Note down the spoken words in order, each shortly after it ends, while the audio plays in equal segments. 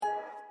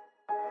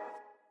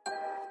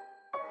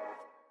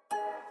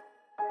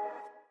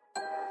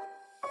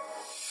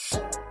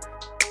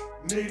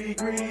Nitty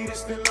gritty,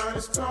 this the line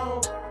is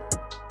tall.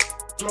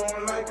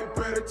 Blowing like it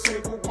better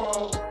take a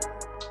walk.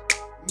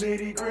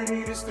 Nitty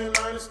gritty, this the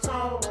line is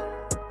tall.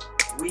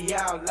 We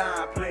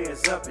outline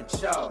players up in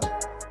chalk.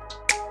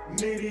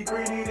 Nitty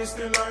gritty, this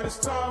the line is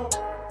tall.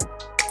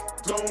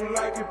 Blowing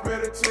like it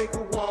better take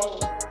a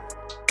walk.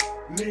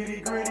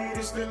 Nitty gritty,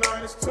 this the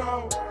line is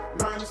tall.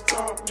 Line is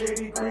tall.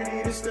 Nitty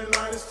gritty, this the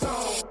line is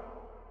tall.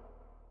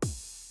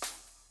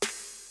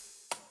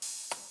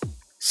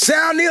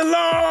 Sound the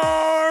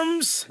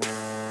alarms!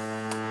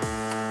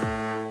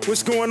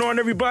 What's going on,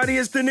 everybody?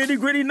 It's the Nitty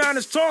Gritty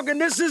Niners Talk,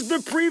 and this is the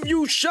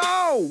preview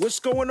show.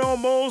 What's going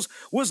on, Moles?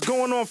 What's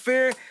going on,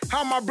 Fair?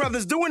 How my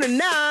brothers doing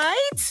tonight?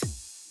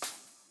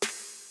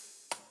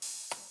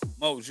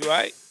 Mose, you all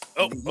right?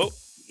 Oh, all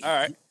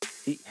right.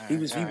 He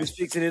was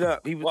fixing it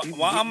up.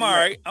 Well, I'm all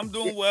right. I'm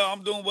doing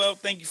well.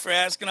 Thank you for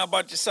asking. How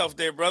about yourself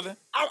there, brother?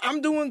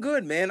 I'm doing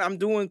good, man. I'm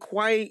doing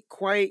quite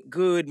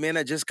good, man.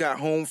 I just got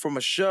home from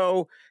a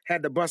show.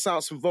 Had to bust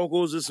out some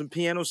vocals and some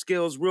piano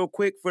skills real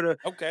quick for the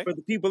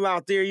people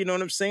out there, you know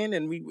what I'm saying?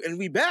 And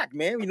we back,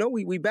 man. You know,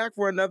 we back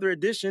for another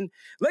edition.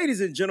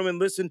 Ladies and gentlemen,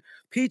 listen,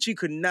 Peachy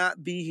could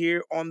not be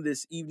here on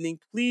this evening.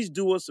 Please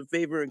do us a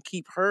favor and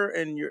keep her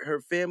and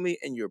her family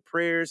in your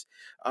prayers.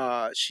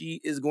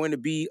 She is going to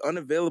be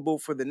unavailable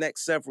for the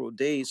next several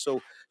days.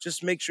 So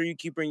just make sure you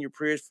keep her in your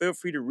prayers. Feel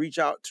free to reach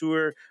out to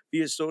her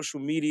via social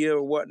media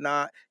or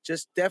whatnot.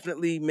 Just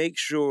definitely make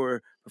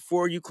sure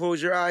before you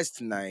close your eyes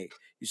tonight,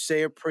 you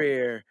say a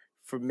prayer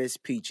for Miss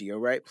Peachy, all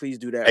right? Please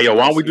do that. Hey, yo,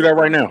 why don't we do that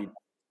right now?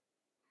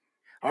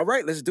 All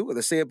right, let's do it.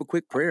 Let's say up a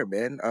quick prayer,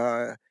 man.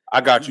 I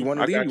got you. You want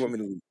to lead? You want me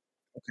to lead?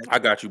 Okay. I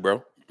got you,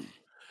 bro.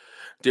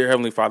 Dear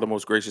Heavenly Father,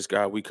 most gracious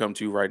God, we come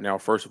to you right now,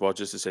 first of all,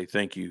 just to say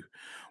thank you.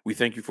 We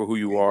thank you for who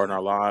you are in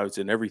our lives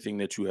and everything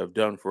that you have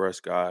done for us,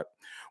 God.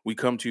 We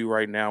come to you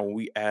right now and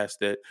we ask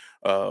that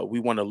we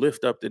want to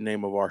lift up the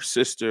name of our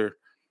sister,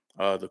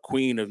 the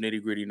queen of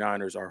Nitty Gritty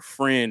Niners, our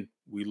friend.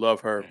 We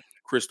love her,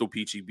 Crystal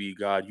Peachy B,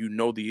 God. You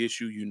know the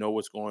issue. You know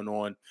what's going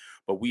on.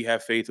 But we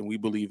have faith and we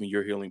believe in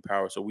your healing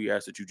power. So we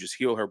ask that you just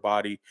heal her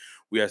body.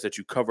 We ask that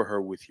you cover her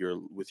with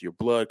your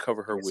blood,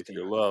 cover her with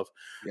your love.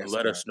 And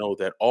let her know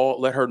that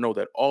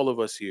all of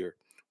us here,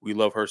 we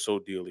love her so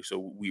dearly.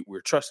 So we're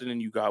trusting in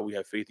you, God. We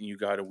have faith in you,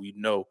 God, and we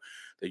know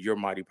that your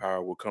mighty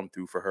power will come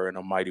through for her in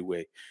a mighty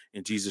way.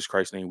 In Jesus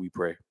Christ's name we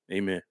pray.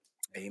 Amen.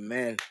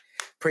 Amen.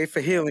 Pray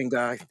for healing,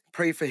 guys.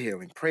 Pray for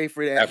healing. Pray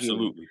for that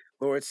Absolutely. healing.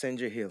 Lord, send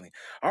your healing.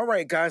 All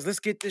right, guys, let's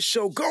get this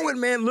show going,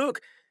 man.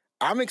 Look,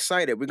 I'm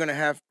excited. We're going to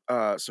have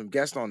some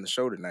guests on the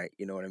show tonight.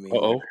 You know what I mean?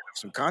 Uh-oh.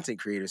 Some content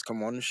creators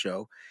come on the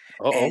show.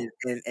 Uh-oh.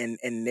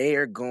 And they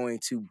are going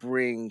to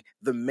bring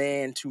the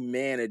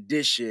man-to-man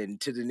edition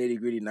to the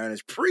Nitty Gritty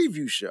Niners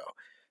preview show.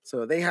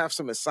 So they have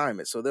some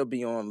assignments, so they'll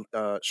be on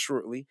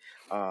shortly.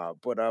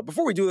 But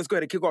before we do, let's go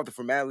ahead and kick off the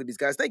formalities,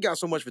 guys. Thank y'all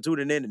so much for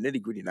tuning in to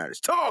Nitty Gritty Niners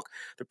Talk,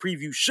 the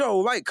preview show.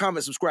 Like,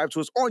 comment, subscribe to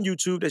us on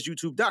YouTube. That's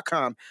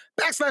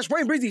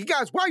youtube.com/Wayne Breezy.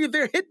 Guys, while you're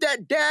there, hit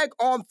that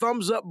daggone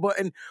thumbs up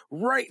button.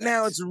 Right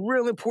now, it's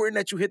real important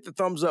that you hit the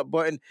thumbs up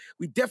button.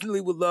 We definitely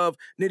would love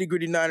Nitty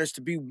Gritty Niners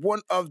to be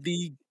one of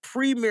the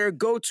premier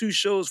go-to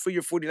shows for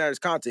your 49ers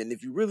content. And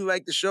if you really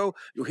like the show,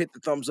 you'll hit the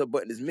thumbs up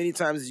button as many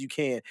times as you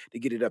can to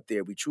get it up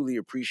there. We truly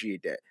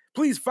appreciate that.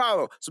 Please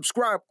follow,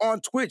 subscribe on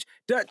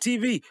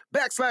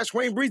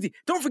twitch.tv/Wayne Breezy.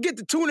 Don't forget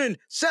to tune in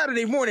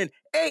Saturday morning,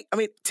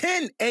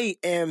 10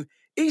 a.m.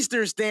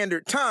 Eastern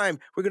Standard Time.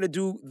 We're going to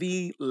do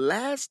the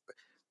last,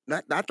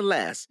 not the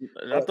last.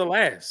 Not the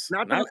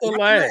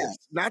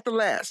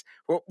last.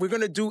 Well, we're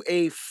going to do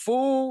a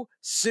full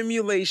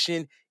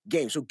simulation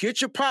game. So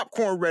get your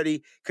popcorn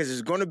ready because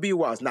it's going to be a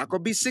while. It's not going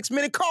to be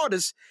 6-minute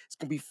quarters. It's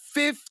going to be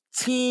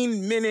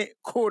 15-minute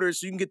quarters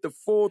so you can get the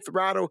full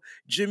throttle.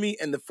 Jimmy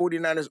and the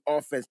 49ers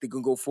offense, they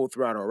can go full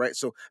throttle, all right?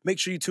 So make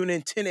sure you tune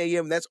in 10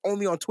 a.m. That's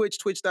only on Twitch,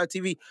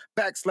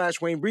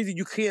 twitch.tv/Wayne Breezy.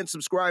 You can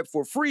subscribe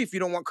for free if you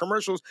don't want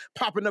commercials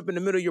popping up in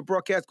the middle of your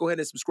broadcast. Go ahead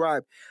and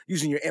subscribe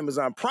using your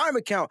Amazon Prime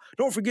account.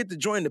 Don't forget to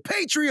join the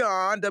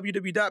Patreon,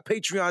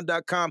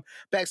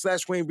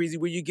 www.patreon.com/Wayne Breezy,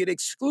 where you get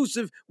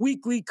exclusive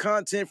weekly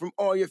content from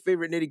all your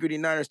favorite Nitty Gritty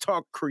Niners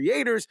Talk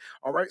creators.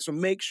 All right, so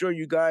make sure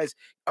you guys,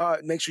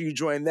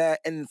 join that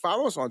and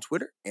follow us on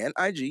Twitter and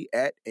IG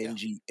at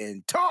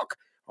NGN Talk.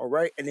 All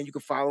right, and then you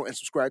can follow and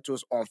subscribe to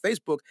us on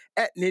Facebook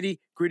at Nitty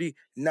Gritty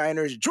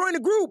Niners. Join the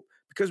group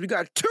because we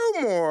got 2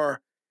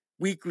 more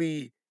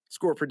weekly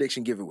score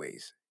prediction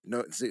giveaways. You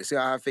know, see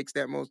how I fixed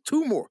that, most?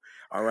 2 more.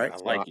 All right, I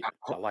like it.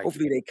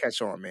 Hopefully they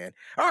catch on, man.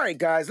 All right,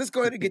 guys, let's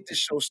go ahead and get this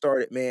show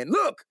started, man.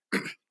 Look.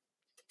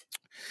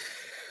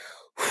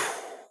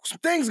 Some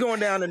things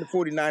going down in the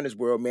 49ers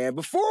world, man.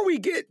 Before we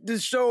get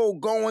this show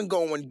going,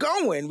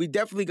 we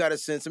definitely got to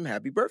send some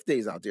happy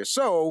birthdays out there.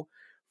 So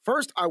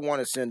first, I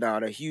want to send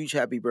out a huge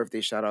happy birthday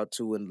shout out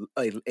to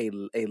a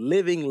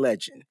living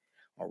legend.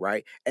 All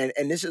right. And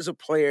this is a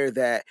player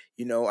that,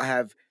 you know, I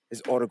have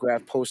his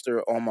autograph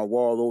poster on my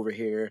wall over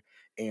here.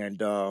 And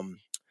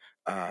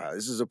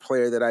this is a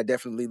player that I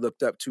definitely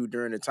looked up to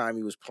during the time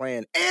he was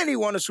playing. And he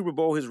won a Super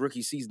Bowl his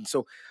rookie season.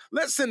 So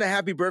let's send a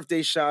happy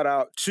birthday shout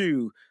out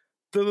to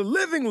the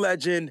living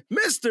legend,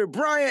 Mr.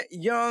 Bryant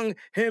Young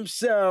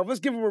himself. Let's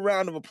give him a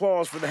round of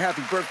applause for the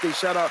happy birthday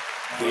shout out.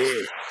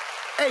 Yeah.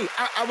 Hey,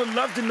 I would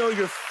love to know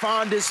your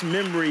fondest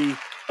memory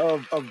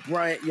of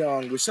Bryant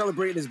Young. We're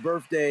celebrating his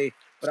birthday,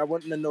 but I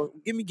want to know,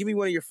 give me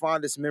one of your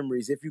fondest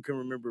memories if you can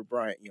remember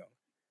Bryant Young.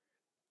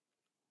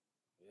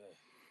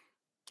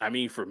 I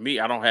mean, for me,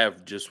 I don't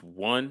have just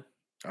one.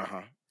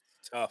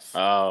 Tough.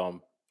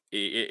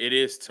 It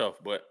is tough,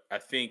 but I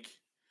think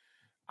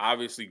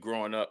obviously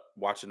growing up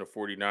watching the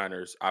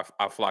 49ers,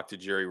 I flocked to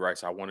Jerry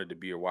Rice. I wanted to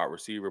be a wide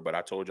receiver, but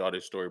I told y'all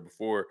this story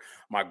before.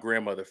 My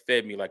grandmother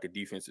fed me like a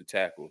defensive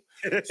tackle.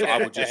 So I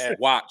would just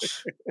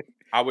watch.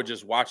 I would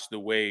just watch the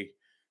way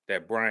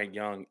that Bryant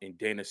Young and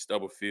Dana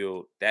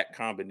Stubblefield, that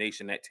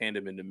combination, that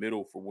tandem in the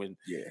middle for when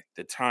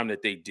the time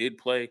that they did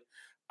play,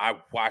 I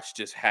watched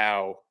just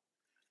how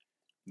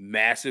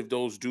massive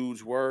those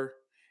dudes were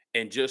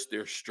and just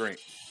their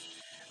strength.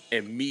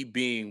 And me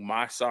being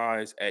my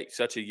size at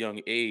such a young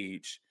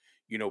age,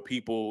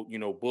 people,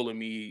 bullying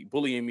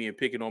me and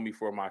picking on me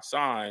for my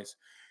size,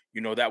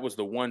 that was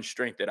the one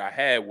strength that I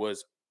had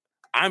was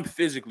I'm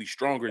physically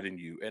stronger than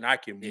you and I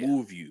can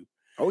move you.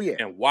 Oh, yeah.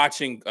 And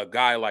watching a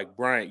guy like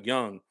Bryant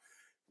Young,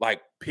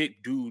 like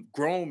pick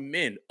grown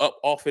men up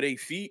off of their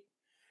feet,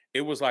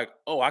 it was like,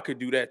 oh, I could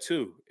do that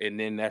too. And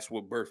then that's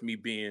what birthed me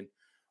being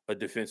a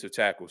defensive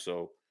tackle.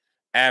 So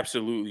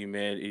absolutely,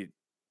 man.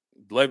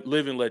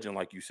 Living legend,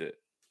 like you said.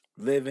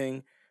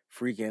 Living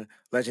freaking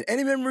legend.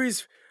 Any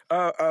memories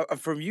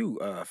from you,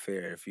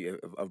 Fair,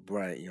 of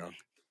Bryant Young?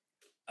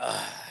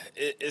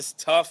 It's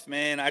tough,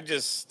 man. I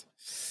just,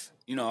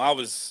 I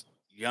was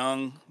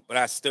young, but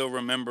I still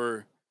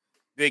remember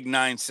big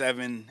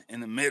 9'7" in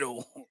the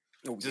middle,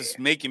 just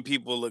making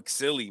people look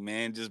silly,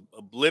 man, just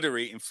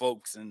obliterating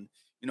folks. And,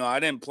 I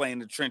didn't play in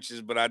the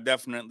trenches, but I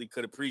definitely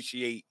could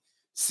appreciate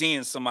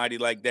seeing somebody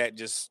like that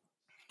just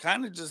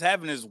kind of just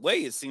having his way.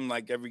 It seemed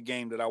like every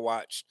game that I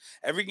watched,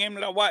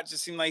 it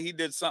seemed like he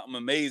did something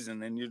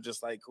amazing. And you're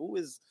just like,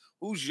 who's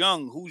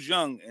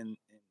young? And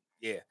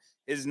yeah,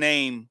 his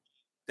name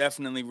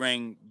definitely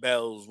rang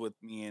bells with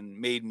me and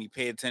made me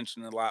pay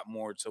attention a lot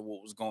more to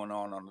what was going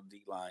on the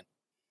D line.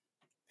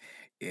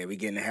 Yeah, we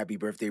getting a happy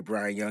birthday,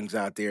 Bryant Young's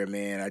out there,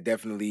 man. I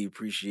definitely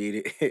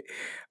appreciate it.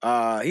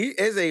 He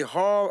is a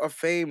Hall of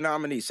Fame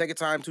nominee, second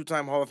time,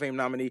 two-time Hall of Fame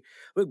nominee.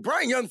 Look,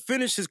 Bryant Young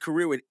finished his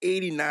career with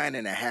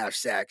 89.5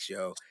 sacks,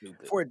 yo.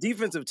 Stupid. For a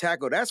defensive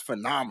tackle, that's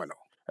phenomenal.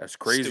 That's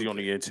crazy on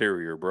the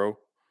interior, bro.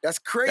 That's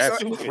crazy.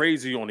 That's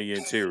crazy on the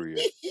interior.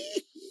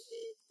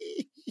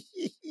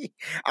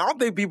 I don't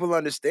think people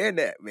understand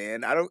that,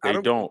 man.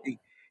 They don't.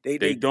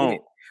 They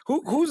don't.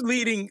 Who's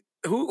leading?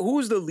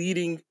 Who's the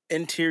leading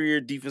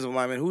interior defensive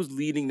lineman? Who's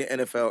leading the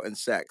NFL in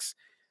sacks?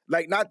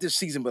 Like not this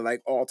season, but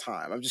like all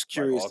time. I'm just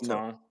curious to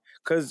know.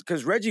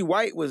 Because Reggie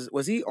White was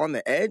he on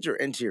the edge or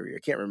interior? I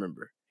can't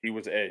remember. He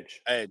was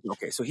edge.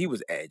 Okay, so he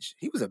was edge.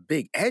 He was a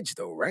big edge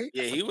though, right?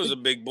 Yeah, he was a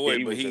big boy,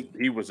 yeah, but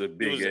he was a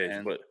big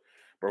edge. But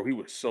bro, he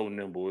was so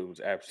nimble. It was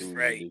absolutely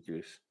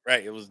ridiculous.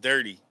 Right, it was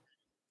dirty.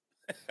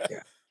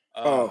 Yeah.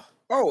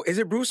 Is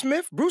it Bruce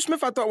Smith? Bruce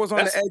Smith, I thought was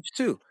on the edge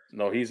too.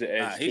 No, he's an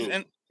edge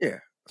too. Yeah,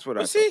 that's what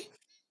was he?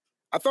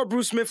 I thought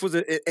Bruce Smith was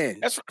an end.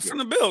 That's from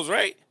the Bills,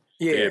 right?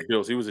 Yeah,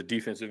 Bills. He was a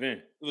defensive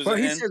end. But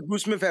he says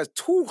Bruce Smith has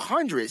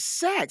 200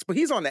 sacks, but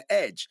he's on the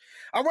edge.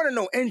 I want to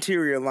know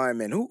interior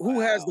lineman. Who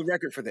has the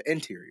record for the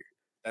interior?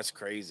 That's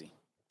crazy.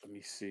 Let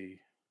me see.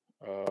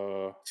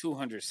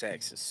 200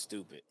 sacks is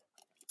stupid.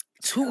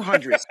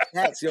 200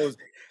 sacks, yo.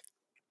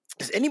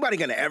 Is anybody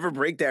gonna ever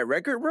break that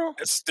record, bro?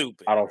 That's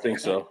stupid. I don't think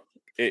so.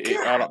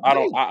 I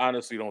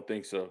honestly don't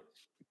think so.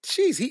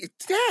 Jeez,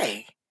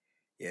 dang.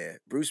 Yeah,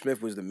 Bruce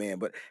Smith was the man.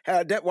 But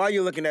while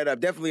you're looking that up,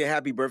 definitely a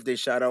happy birthday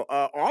shout out.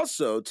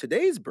 Also,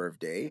 today's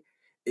birthday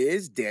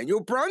is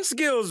Daniel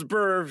Brunskill's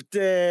birthday.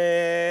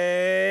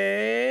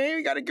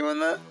 We gotta give him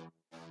the.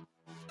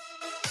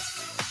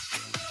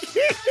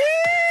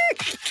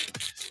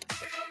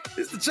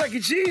 It's the Chuck E.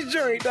 Cheese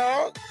joint,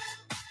 dog.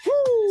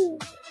 Woo!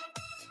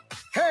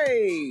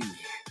 Hey,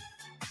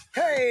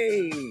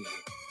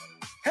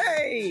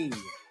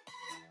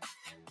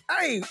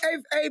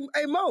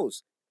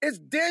 Mose, it's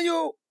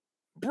Daniel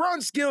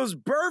Brunskill's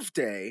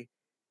birthday.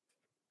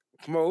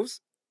 Mose?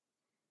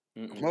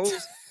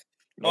 Mose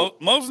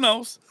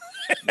knows.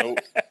 Nope.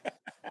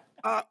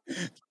 I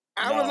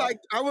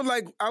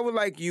would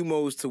like you,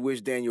 Mose, to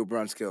wish Daniel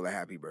Brunskill a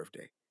happy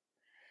birthday.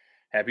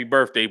 Happy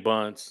birthday,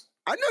 Buns.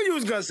 I knew you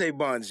was gonna say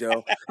Buns,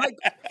 yo. Like,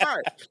 all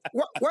right.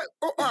 What?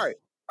 Oh,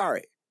 all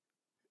right.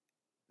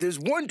 There's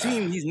one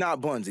team he's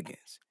not Buns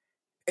against.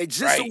 It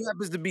just so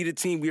happens to be the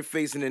team we're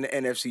facing in the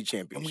NFC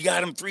Championship. And we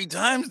got him 3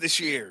 times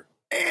this year.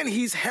 And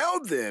he's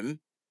held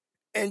them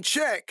in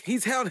check.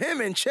 He's held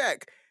him in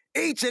check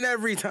each and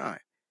every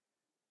time.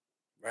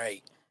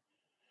 Right.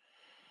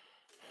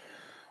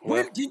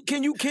 When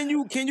can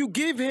you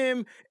give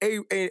him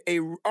a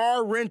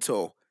R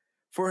rental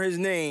for his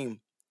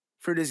name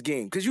for this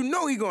game? Because you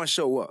know he's gonna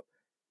show up.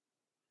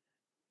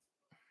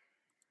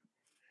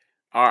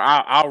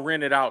 I'll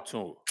rent it out to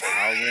him.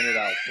 I'll rent it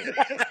out to him.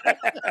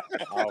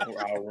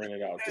 I'll rent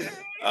it out to him.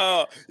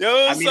 Oh,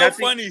 yo, it was so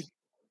funny.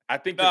 I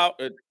think go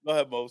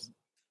ahead, Mose.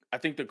 I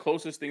think the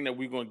closest thing that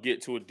we're going to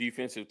get to a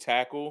defensive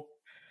tackle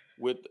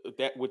with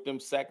them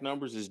sack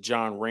numbers is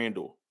John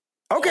Randall.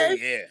 Okay. Oh,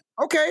 yeah.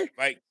 Okay.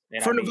 Right.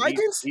 And from the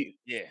Vikings?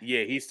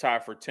 He's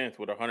tied for 10th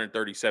with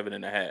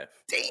 137.5. Damn.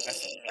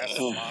 That's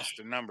some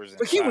monster numbers.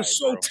 But he was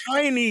so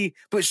tiny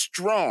but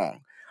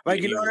strong.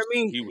 Like, you know what I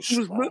mean? He was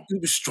strong. He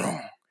was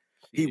strong.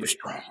 He was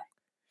strong.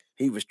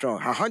 He was strong.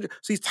 100.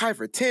 So he's tied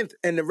for 10th,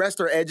 and the rest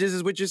are edges,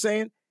 is what you're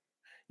saying?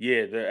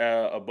 Yeah,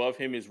 the above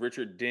him is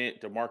Richard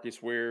Dent,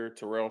 DeMarcus Ware,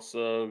 Terrell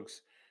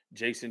Suggs,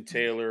 Jason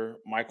Taylor,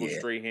 Michael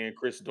Strahan,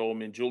 Chris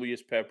Dolman,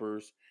 Julius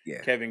Peppers,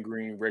 Kevin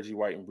Green, Reggie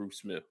White, and Bruce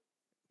Smith.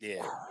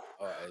 Yeah.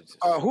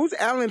 Who's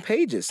Alan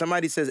Pages?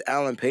 Somebody says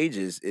Alan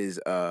Pages is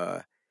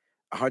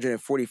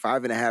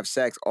 145 and a half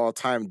sacks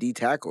all-time D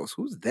tackles.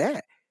 Who's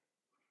that?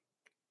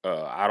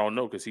 I don't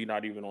know because he's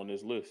not even on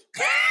this list.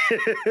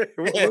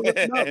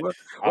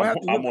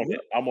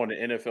 I'm on the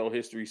NFL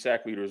history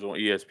sack leaders on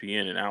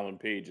ESPN, and Alan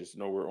Page is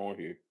nowhere on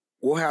here.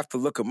 We'll have to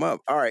look him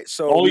up. All right,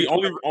 so only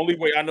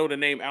way I know the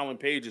name Alan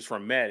Page is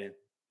from Madden,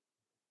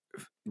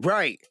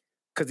 right?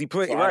 Because he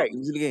played he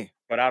was in the game.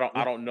 But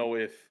I don't know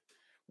if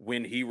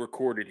when he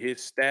recorded his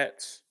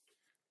stats,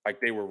 like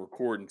they were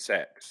recording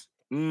sacks.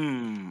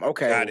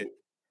 Okay, got it.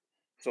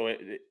 So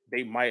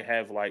they might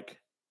have like.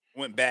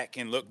 Went back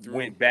and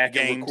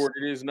and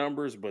recorded his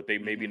numbers, but they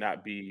maybe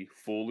not be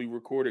fully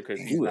recorded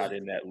because he's not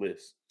in that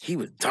list. He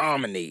was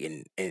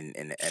dominating in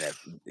the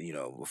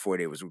NFL, before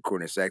they was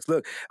recording sacks.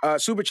 Look,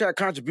 super chat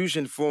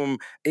contribution from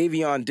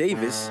Avion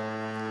Davis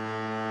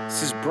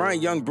says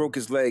Brian Young broke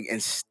his leg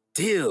and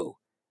still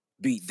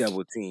beat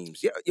double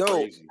teams.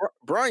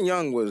 Brian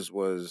Young was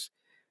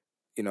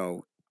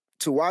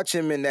to watch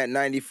him in that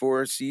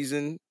 94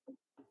 season,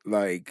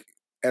 like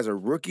as a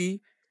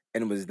rookie.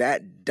 And was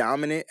that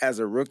dominant as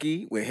a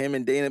rookie with him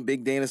and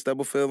Big Dana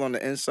Stubblefield on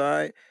the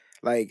inside.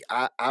 Like,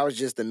 I was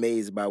just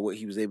amazed by what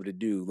he was able to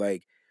do.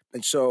 Like,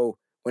 and so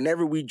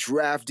whenever we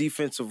draft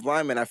defensive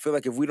linemen, I feel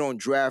like if we don't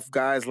draft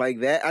guys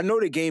like that, I know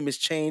the game has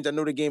changed. I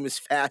know the game is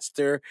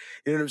faster.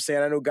 You know what I'm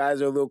saying? I know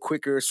guys are a little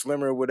quicker,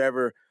 slimmer,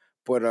 whatever.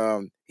 But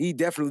he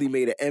definitely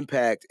made an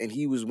impact, and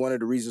he was one of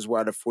the reasons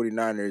why the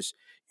 49ers,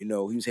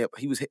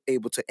 he was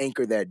able to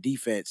anchor that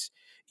defense,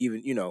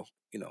 even,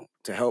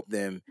 to help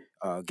them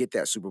get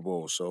that Super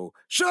Bowl. So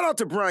shout out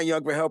to Brian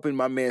Young for helping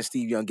my man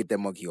Steve Young get that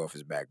monkey off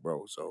his back,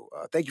 bro. So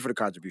thank you for the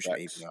contribution,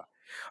 API.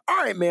 All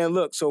right, man.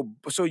 Look, so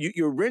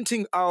you're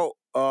renting out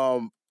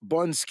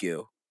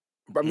Bunskill.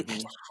 I mean,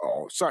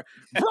 oh, sorry,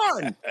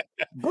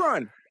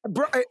 Brun.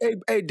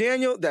 Hey,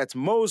 Daniel, that's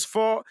Mo's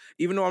fault.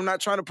 Even though I'm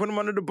not trying to put him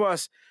under the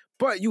bus,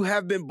 but you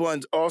have been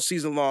buns all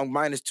season long,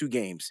 minus 2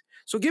 games.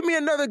 So give me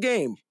another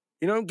game.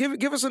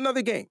 Give us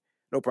another game.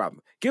 No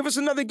problem. Give us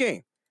another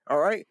game. All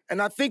right,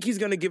 and I think he's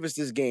going to give us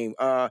this game.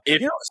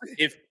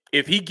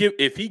 If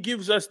he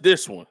gives us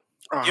this one,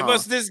 give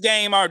us this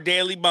game, our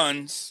daily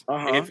buns.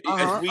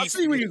 I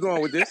see where you're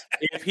going with this.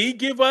 If he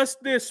give us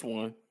this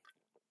one,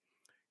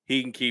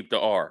 he can keep the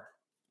R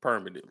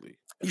permanently.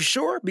 You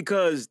sure?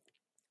 Because,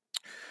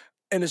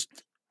 and it's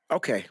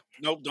okay.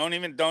 Nope, don't.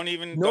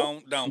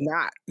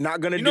 Not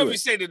gonna do it. If you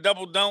say the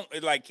double don't,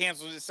 it like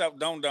cancels itself.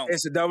 Don't.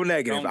 It's a double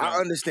negative. I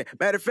understand.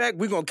 Matter of fact,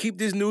 we're gonna keep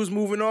this news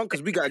moving on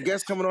because we got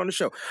guests coming on the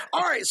show.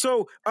 All right,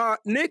 so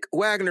Nick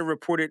Wagner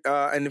reported,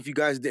 and if you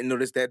guys didn't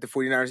notice that, the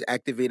 49ers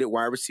activated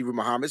wide receiver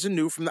Mohamed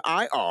Sanu from the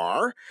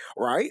IR,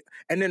 right?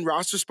 And then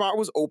roster spot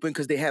was open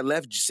because they had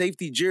left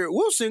safety Jarrett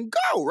Wilson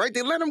go, right?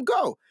 They let him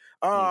go.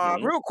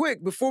 Real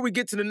quick, before we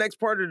get to the next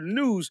part of the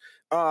news,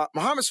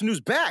 Mohamed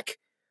Sanu's back.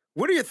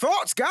 What are your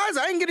thoughts, guys?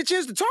 I didn't get a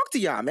chance to talk to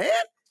y'all, man.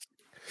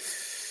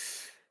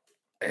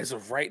 As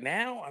of right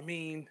now, I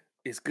mean,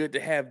 it's good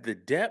to have the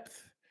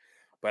depth,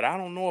 but I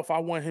don't know if I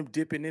want him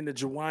dipping into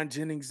Jauan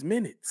Jennings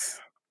minutes.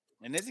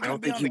 And is he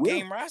going to be on the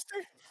game roster?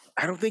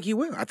 I don't think he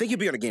will. I think he'll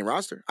be on the game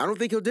roster. I don't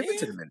think he'll dip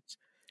into the minutes.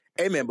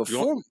 Hey, man,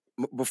 before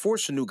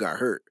Sanu got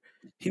hurt,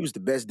 he was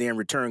the best damn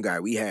return guy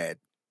we had.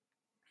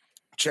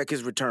 Check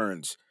his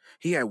returns.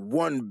 He had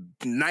one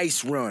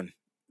nice run.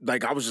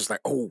 Like, I was just like,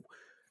 oh.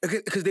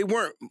 Because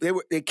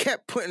they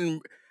kept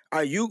putting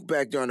Ayuk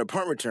back there on the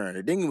punt return.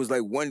 The thing was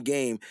like one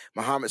game,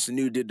 Mohamed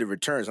Sanu did the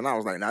returns, and I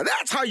was like, now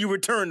that's how you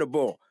return the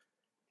ball,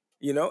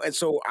 And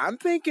so I'm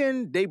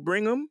thinking they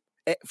bring him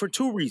for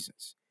 2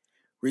 reasons.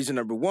 Reason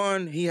number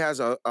 1, he has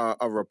a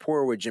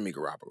rapport with Jimmy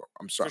Garoppolo.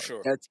 I'm sorry, for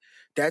sure.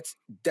 That's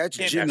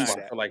Jimmy's.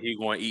 I feel like he's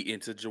going to eat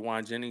into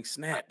Jauan Jennings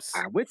snaps.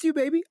 I'm with you,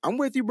 baby. I'm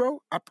with you,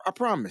 bro. I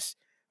promise.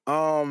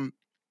 And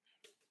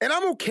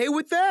I'm okay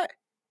with that.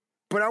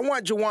 But I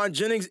want Jauan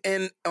Jennings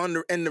in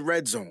the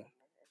red zone.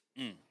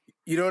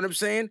 You know what I'm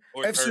saying?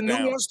 If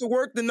Sanu wants to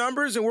work the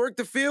numbers and work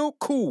the field,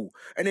 cool.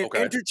 And then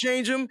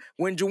interchange him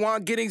when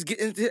Jauan Jennings get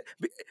into.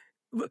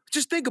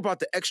 Just think about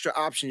the extra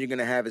option you're going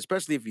to have,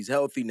 especially if he's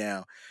healthy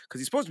now, because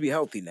he's supposed to be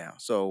healthy now.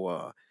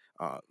 So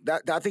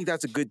I think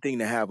that's a good thing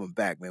to have him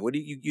back, man. What do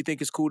you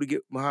think it's cool to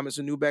get Mohamed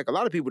Sanu back? A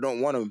lot of people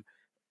don't want him.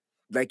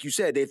 Like you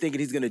said, they're thinking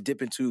he's going to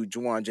dip into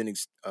Jauan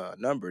Jennings'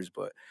 numbers,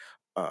 but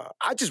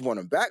I just want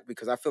him back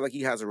because I feel like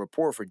he has a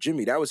rapport for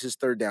Jimmy. That was his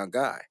third down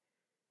guy.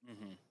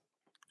 Mhm.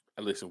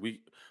 Listen,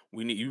 we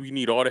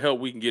need all the help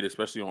we can get,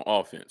 especially on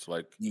offense.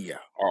 Like Yeah.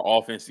 our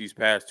offense these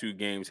past 2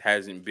 games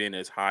hasn't been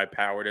as high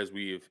powered as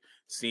we have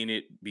seen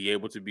it be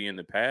able to be in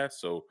the past.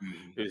 So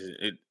Mhm.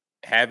 it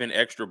having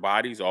extra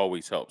bodies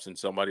always helps. And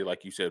somebody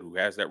like you said who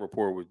has that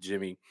rapport with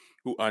Jimmy,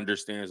 who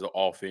understands the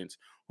offense,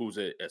 who's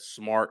a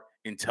smart,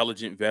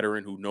 intelligent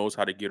veteran who knows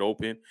how to get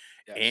open,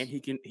 and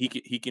Yes.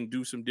 he can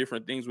do some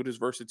different things with his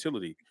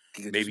versatility.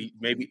 He could do some-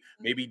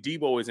 Maybe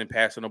Debo isn't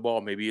passing the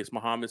ball. Maybe it's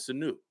Mohamed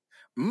Sanu.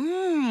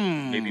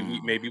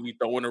 Mm. Maybe we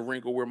throw in a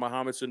wrinkle where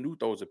Mohamed Sanu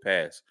throws a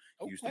pass.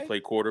 He used to Okay. play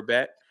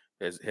quarterback,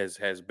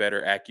 has better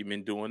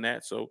acumen doing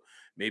that. So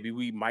maybe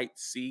we might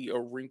see a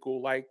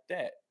wrinkle like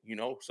that, you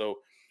know.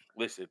 So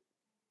listen,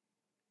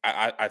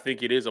 I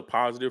think it is a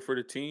positive for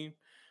the team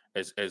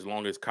as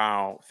long as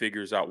Kyle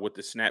figures out what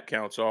the snap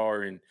counts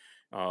are and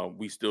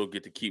we still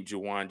get to keep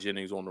Jawan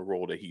Jennings on the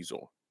role that he's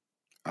on.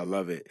 I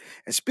love it.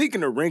 And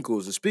speaking of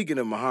wrinkles and speaking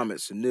of Mohamed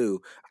Sanu,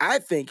 I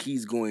think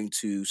he's going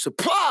to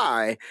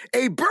supply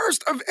a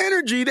burst of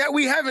energy that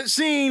we haven't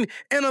seen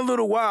in a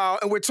little while.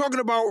 And we're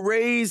talking about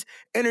Raise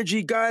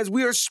Energy, guys.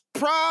 We are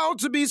proud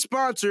to be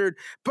sponsored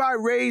by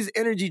Raise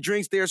Energy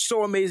drinks. They are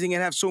so amazing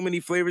and have so many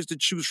flavors to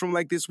choose from,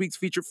 like this week's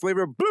featured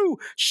flavor, Blue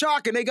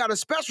Shock. And they got a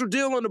special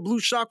deal on the Blue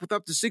Shock with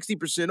up to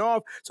 60%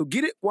 off. So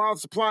get it while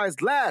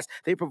supplies last.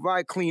 They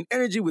provide clean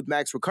energy with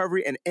max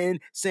recovery and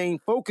insane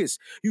focus.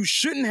 You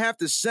shouldn't have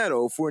to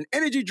settle for an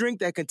energy drink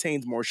that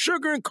contains more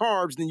sugar and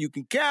carbs than you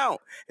can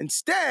count.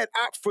 Instead,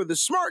 opt for the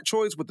smart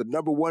choice with the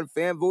 #1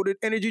 fan voted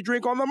energy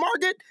drink on the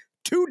market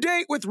to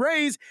date with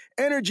Raise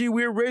Energy.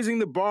 We're raising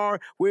the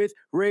bar with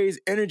Raise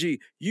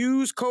Energy.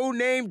 Use code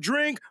name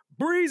drink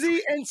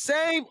Breezy and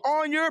save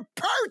on your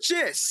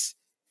purchase.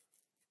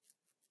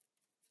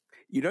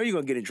 You know you're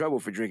going to get in trouble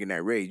for drinking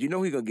that Raise. You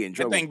know he's going to get in That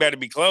trouble. thing better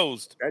be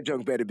closed. That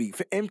junk better be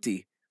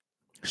empty.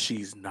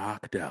 She's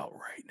knocked out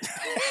right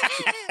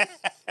now.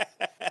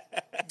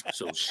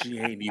 So she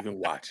ain't even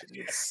watching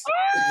this.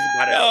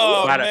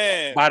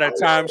 By the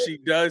time she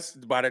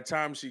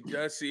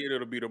does see it,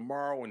 it'll be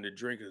tomorrow, and the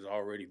drink has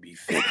already be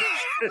finished.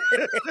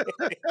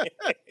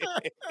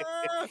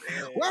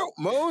 Well,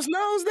 Mose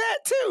knows that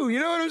too. You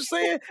know what I'm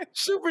saying?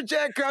 Super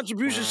Jack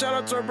contribution. Shout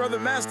out to our brother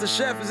Master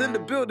Chef is in the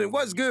building.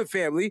 What's good,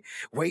 family?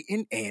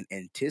 Waiting and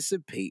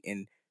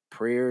anticipating.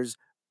 Prayers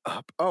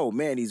up. Oh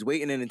man, he's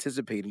waiting and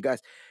anticipating,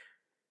 guys.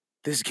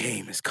 This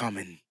game is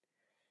coming.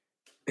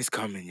 It's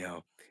coming,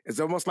 yo. It's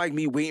almost like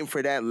me waiting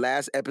for that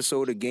last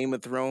episode of Game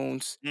of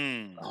Thrones.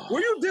 Were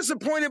you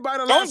disappointed by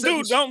the last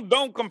episode?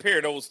 Don't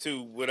compare those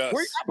two with us.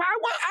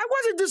 I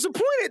wasn't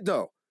disappointed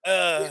though.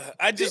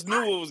 I just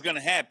knew what was gonna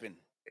happen.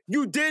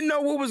 You didn't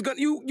know what was gonna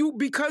you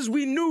because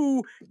we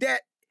knew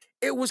that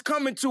it was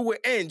coming to an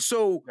end.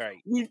 So Right.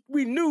 we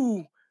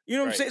knew, you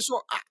know what I'm Right. saying?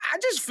 So I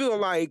just feel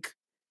like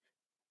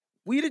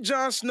we the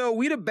Jon Snow,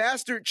 we the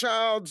bastard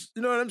childs,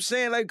 you know what I'm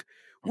saying? Like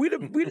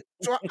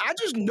so I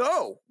just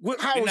know how We're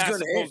it's not gonna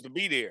supposed end. to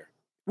be there.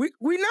 We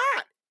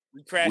not.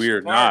 We crashed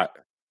We're the party. not.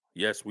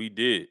 Yes, we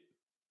did.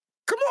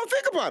 Come on,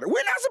 think about it.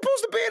 We're not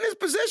supposed to be in this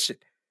position.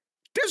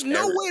 There's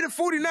no Eric. way the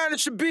 49ers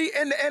should be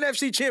in the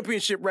NFC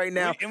Championship right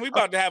now. We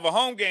about to have a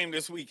home game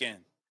this weekend.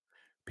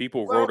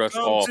 People wrote us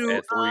off to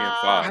at 3 and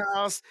our 5.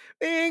 house.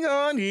 Ain't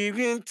gonna leave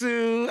you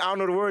to. I don't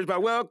know the words,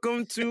 but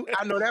welcome to.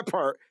 I know that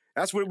part.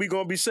 That's what we're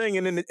gonna be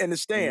singing in the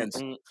stands.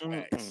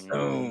 Facts.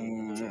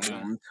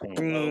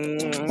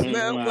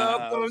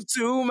 Welcome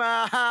to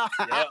my house.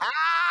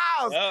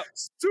 Yep.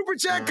 Super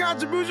chat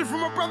contribution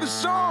from my brother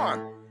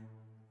Sean.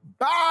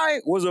 Bai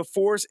was a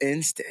force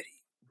and steady,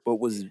 but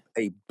was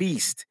a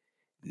beast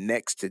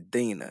next to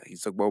Dana.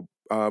 He's talking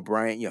about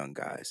Bryant Young,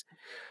 guys.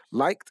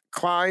 Liked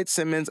Clyde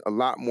Simmons a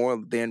lot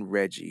more than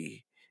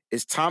Reggie.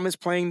 Is Thomas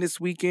playing this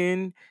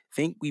weekend?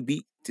 Think we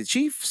beat the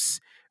Chiefs?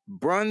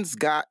 Bruns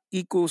got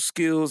equal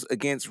skills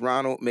against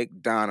Ronald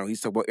McDonald.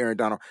 He's talking about Aaron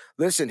Donald.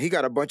 Listen, he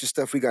got a bunch of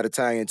stuff we got to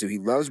tie into. He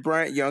loves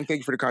Bryant Young. Thank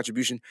you for the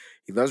contribution.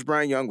 He loves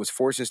Bryant Young, was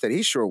forced instead.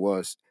 He sure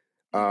was.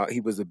 He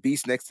was a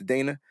beast next to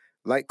Dana.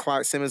 Like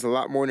Clyde Simmons a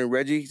lot more than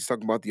Reggie. He's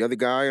talking about the other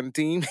guy on the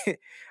team.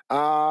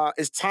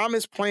 Is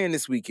Thomas playing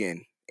this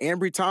weekend?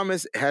 Ambry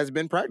Thomas has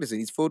been practicing.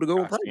 He's full to go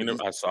in practice.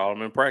 I saw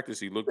him in practice.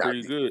 He looked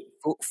pretty good.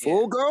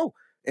 Full go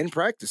in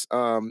practice.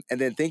 And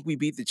then think we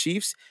beat the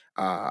Chiefs.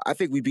 I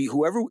think we beat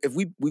whoever. If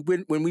we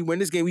win, when we win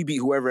this game, we beat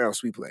whoever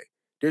else we play.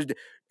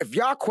 If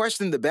y'all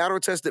question the battle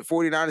tested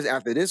 49ers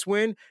after this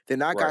win,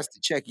 then I got to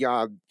check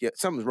y'all. Yeah,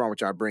 something's wrong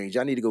with y'all brains.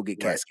 Y'all need to go get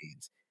CAT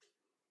scans.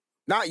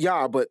 Not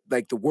y'all, but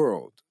like the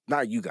world.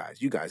 Not you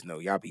guys. You guys know.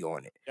 Y'all be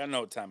on it. Y'all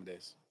know what time it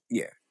is.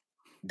 Yeah,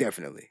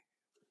 definitely.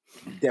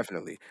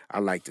 Definitely. I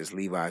like this.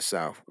 Levi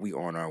South. We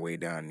on our way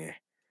down there.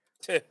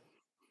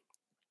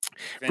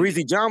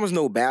 Breezy John was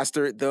no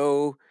bastard,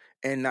 though,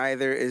 and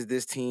neither is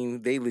this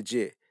team. They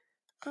legit.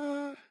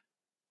 Yeah,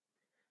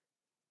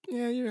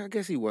 I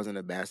guess he wasn't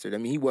a bastard. I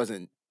mean, he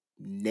wasn't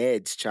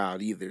Ned's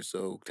child either,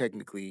 so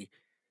technically,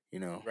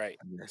 Right.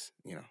 I guess,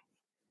 yeah,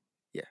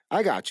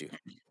 I got you.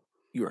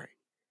 You're right.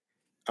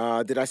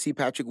 Did I see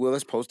Patrick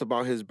Willis post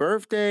about his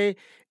birthday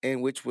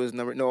and which was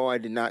number? No, I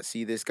did not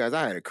see this, guys.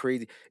 I had a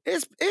crazy.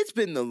 It's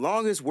been the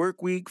longest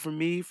work week for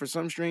me for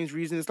some strange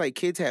reason. It's like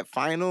kids had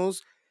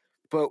finals,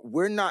 but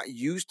we're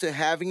used to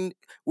having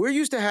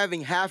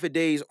half a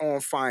days on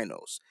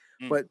finals.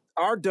 But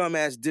our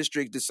dumbass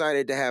district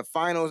decided to have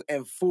finals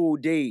and full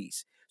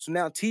days. So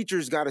now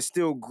teachers got to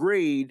still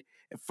grade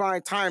and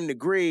find time to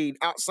grade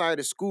outside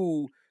of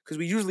school because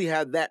we usually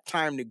have that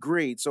time to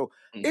grade. So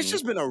it's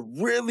just been a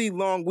really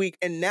long week.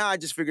 And now I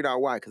just figured out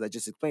why, because I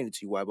just explained it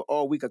to you why. But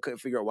all week I couldn't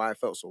figure out why it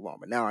felt so long.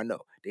 But now I know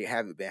they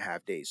haven't been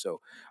half days.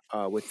 So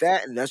with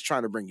that, and that's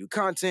trying to bring you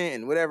content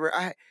and whatever,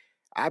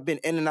 I've been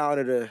in and out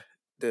of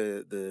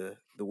the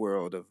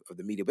world of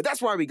the media. But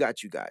that's why we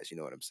got you guys. You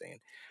know what I'm saying?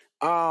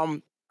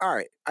 All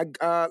right.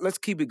 Let's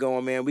keep it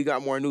going, man. We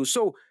got more news.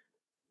 So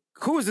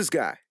who is this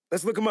guy?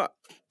 Let's look him up.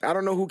 I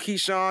don't know who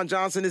Keyshawn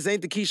Johnson is.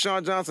 Ain't the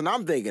Keyshawn Johnson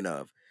I'm thinking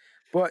of.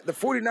 But the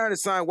 49ers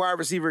signed wide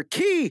receiver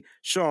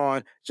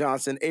Keyshawn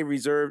Johnson to a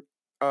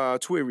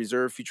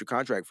reserve future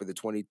contract for the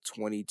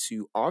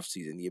 2022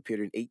 offseason. He appeared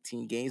in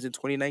 18 games in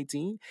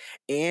 2019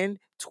 and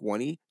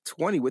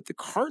 2020 with the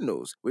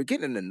Cardinals. We're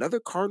getting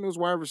another Cardinals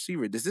wide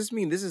receiver. Does this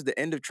mean this is the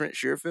end of Trent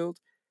Sherfield?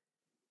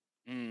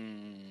 I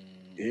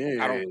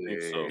don't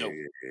think so. Nope.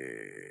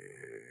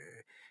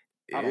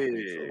 I don't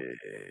think so.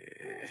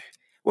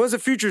 Well, it's a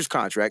futures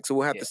contract, so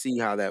we'll have to see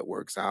how that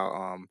works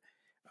out.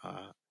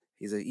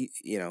 He's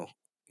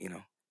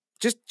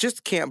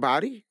just camp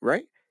body,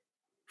 right?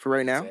 For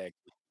right now. Exactly.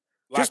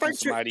 Just Locking like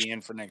somebody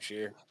in for next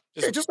year.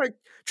 Just like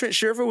Trent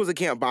Sherfield was a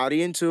camp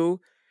body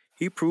until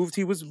he proved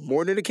he was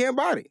more than a camp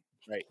body.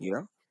 Right. You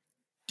know?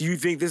 Do you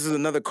think this is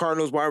another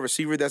Cardinals wide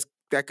receiver that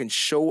can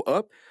show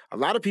up? A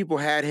lot of people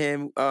had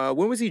him.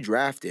 When was he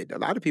drafted? A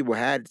lot of people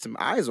had some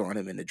eyes on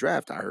him in the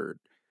draft. I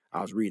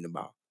was reading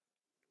about.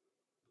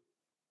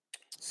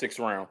 6th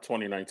round,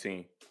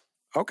 2019.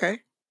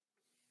 Okay.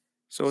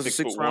 So it's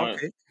a 6th round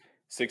pick.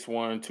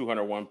 6'1",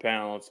 201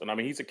 pounds. And I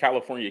mean, he's a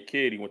California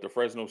kid. He went to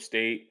Fresno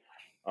State,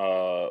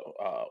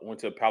 went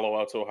to Palo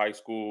Alto High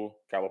School,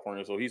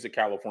 California. So he's a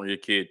California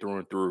kid through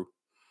and through.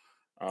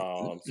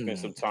 Spent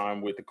some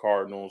time with the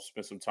Cardinals,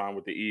 spent some time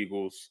with the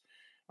Eagles.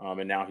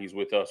 And now he's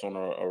with us on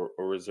a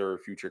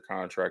reserve future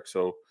contract.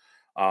 So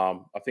I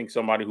think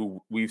somebody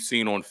who we've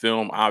seen on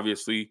film,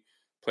 obviously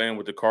playing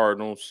with the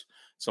Cardinals,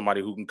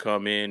 somebody who can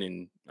come in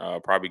and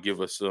probably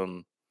give us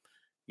some,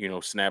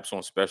 snaps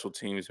on special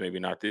teams. Maybe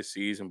not this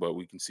season, but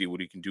we can see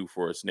what he can do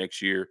for us next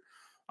year.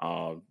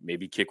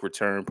 Maybe kick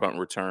return, punt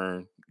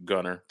return,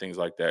 gunner, things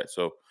like that.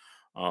 So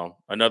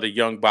another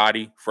young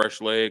body,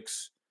 fresh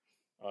legs.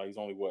 He's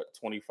only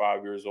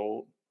 25 years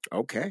old.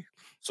 Okay.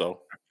 So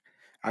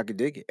I could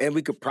dig it. And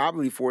we could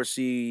probably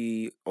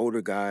foresee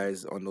older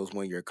guys on those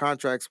 1-year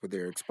contracts, but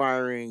they're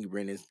expiring.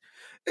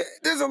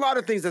 There's a lot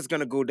of things that's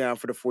going to go down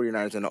for the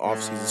 49ers in the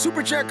offseason.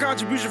 Super chat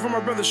contribution from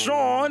our brother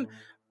Sean.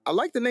 I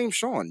like the name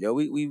Sean. Yo,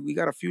 we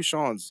got a few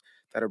Seans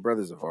that are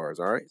brothers of ours,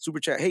 all right? Super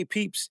chat. Hey,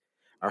 peeps.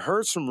 I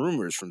heard some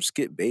rumors from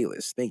Skip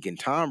Bayless thinking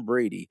Tom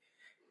Brady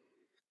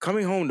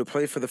coming home to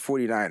play for the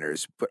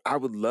 49ers, but I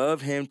would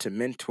love him to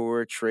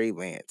mentor Trey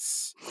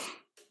Lance.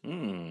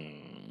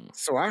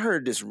 So I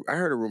heard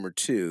a rumor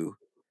too.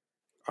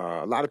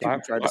 A lot of people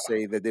tried to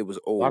say that it was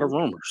old. A lot of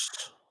rumors.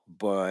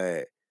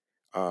 But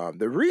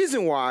the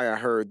reason why I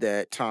heard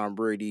that Tom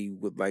Brady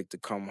would like to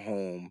come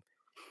home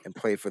and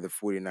play for the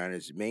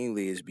 49ers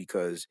mainly is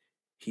because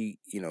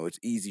it's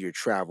easier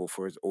travel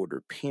for his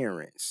older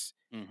parents.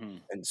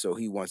 And so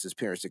he wants his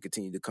parents to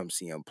continue to come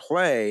see him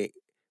play.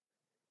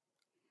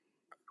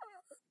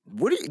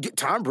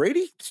 Tom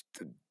Brady?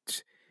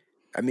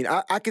 I mean,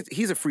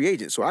 he's a free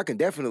agent, so I can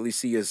definitely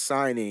see us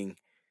signing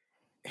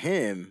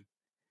him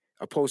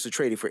opposed to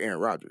trading for Aaron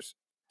Rodgers.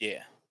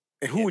 Yeah.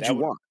 And who would you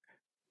want?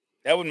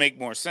 That would make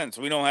more sense.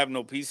 We don't have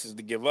no pieces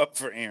to give up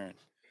for Aaron.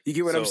 You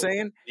get what I'm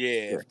saying?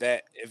 Yeah.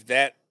 If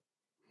that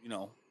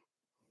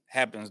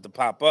happens to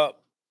pop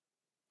up,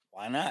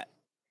 why not?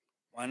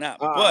 Why not?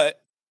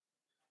 But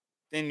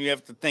then you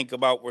have to think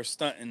about we're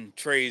stunting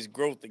Trey's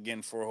growth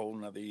again for a whole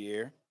nother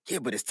year. Yeah,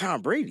 but it's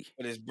Tom Brady.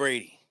 But it's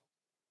Brady.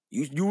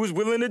 You was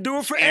willing to do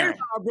it for Aaron,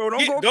 bro.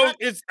 Don't go back.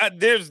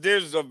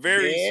 There's a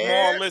very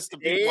small list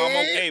of people I'm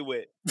okay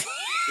with.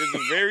 There's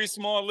a very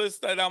small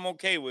list that I'm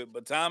okay with,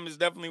 but Tom is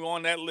definitely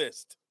on that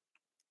list.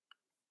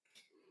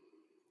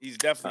 He's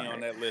definitely on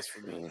that list for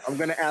me. I'm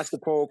gonna ask the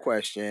poll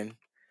question: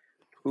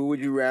 Who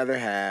would you rather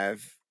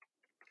have?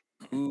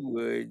 Who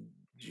would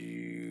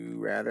you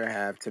rather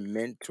have to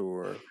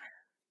mentor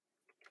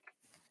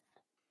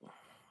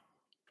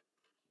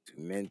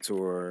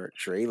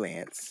Trey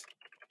Lance?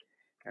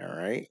 All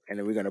right, and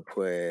then we're gonna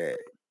put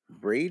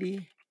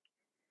Brady.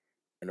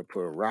 We're gonna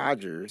put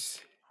Rodgers,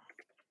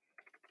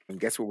 and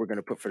guess what we're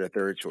gonna put for the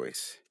third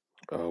choice?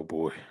 Oh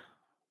boy!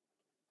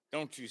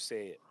 Don't you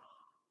say it?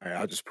 All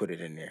right, I'll just put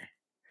it in there.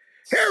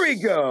 Here we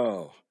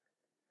go.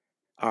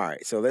 All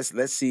right, so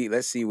let's see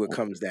what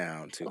comes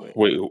down to it.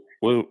 Wait,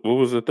 what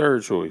was the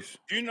third choice?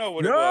 You know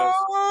what it was?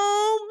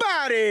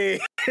 Nobody.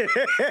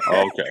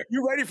 Okay.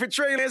 You ready for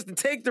Trey Lance to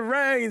take the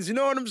reins? You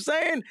know what I'm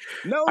saying?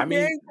 No, I mean,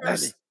 ain't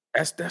ready.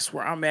 that's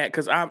where I'm at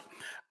because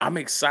I'm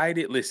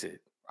excited. Listen,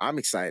 I'm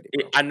excited,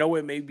 bro. I know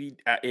it may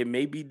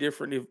be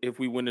different if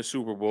we win the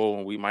Super Bowl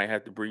and we might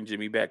have to bring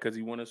Jimmy back because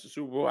he won us the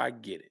Super Bowl. I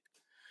get it,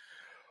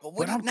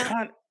 but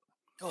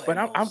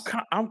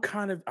I'm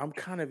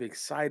kind of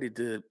excited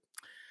to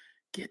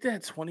get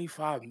that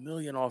 $25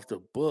 million off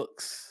the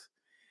books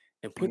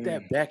and put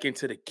that back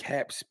into the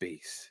cap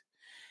space.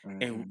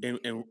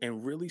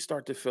 And really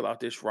start to fill out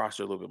this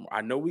roster a little bit more.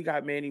 I know we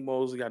got Manny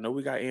Mosley. I know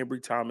we got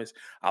Ambry Thomas.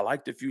 I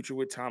like the future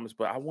with Thomas,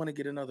 but I want to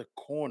get another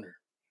corner.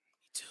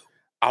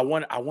 I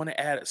want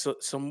to add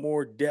some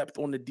more depth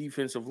on the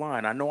defensive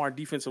line. I know our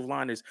defensive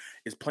line is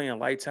playing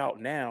lights out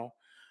now,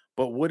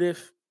 but what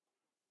if?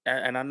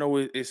 And I know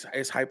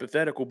it's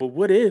hypothetical, but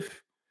what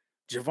if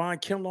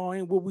Javon Kinlaw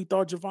ain't what we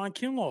thought Javon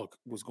Kinlaw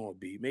was going to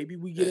be? Maybe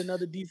we get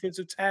another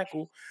defensive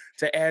tackle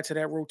to add to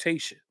that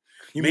rotation.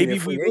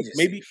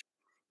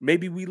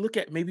 Maybe we look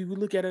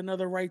at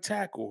another right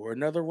tackle or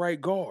another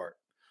right guard.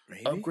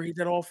 Maybe. Upgrade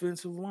that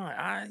offensive line.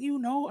 I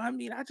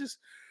just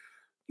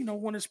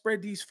want to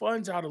spread these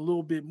funds out a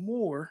little bit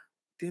more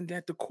than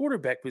at the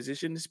quarterback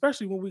position,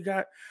 especially when we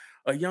got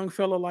a young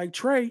fella like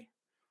Trey.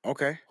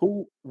 Okay.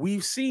 Who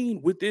we've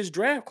seen with this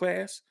draft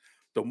class,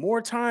 the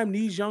more time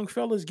these young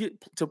fellas get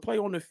to play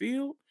on the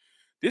field,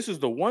 this is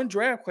the one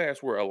draft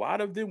class where a lot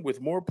of them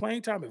with more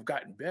playing time have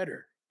gotten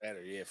better.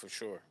 Better, yeah, for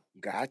sure.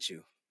 Got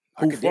you.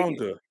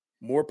 Hufanga,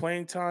 more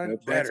playing time,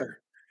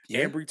 better.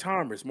 Yeah. Ambry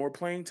Thomas, more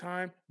playing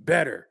time,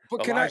 better.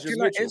 But can I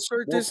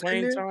insert this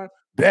in there? Time,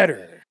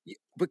 better.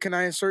 But can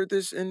I insert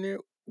this in there?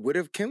 What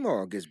if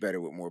Kinlaw gets better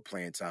with more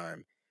playing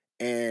time?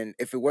 And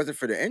if it wasn't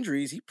for the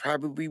injuries, he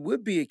probably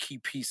would be a key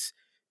piece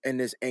in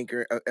this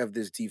anchor of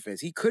this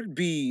defense. He could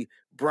be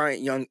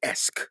Bryant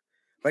Young-esque.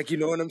 Like, you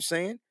know what I'm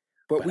saying?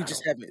 But we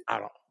just haven't. I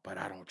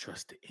don't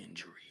trust the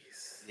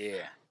injuries.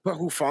 Yeah. But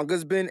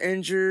Hufanga's been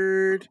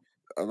injured.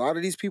 A lot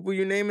of these people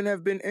you're naming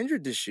have been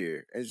injured this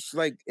year. It's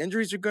like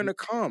injuries are gonna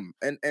come.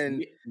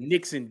 And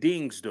Nicks and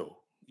Dings though.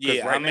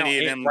 Yeah, right now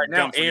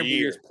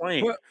Ambry is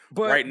playing.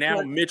 But right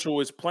now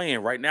Mitchell is playing.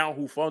 Right now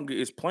Hufanga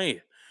is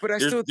playing. But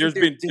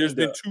there's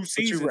been 2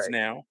 seasons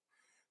now.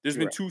 There's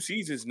been 2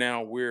 seasons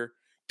now where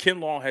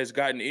Kinlaw has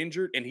gotten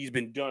injured and he's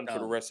been done for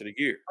the rest of the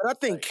year. But I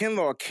think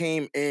Kinlaw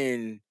came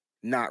in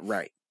not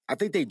right. I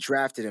think they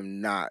drafted him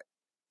not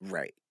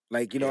right.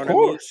 Like, you know what I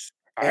mean? Of course.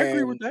 I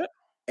agree with that.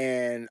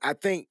 And I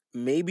think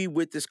maybe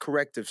with this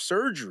corrective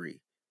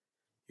surgery,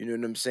 you know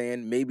what I'm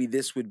saying? Maybe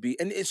this would be,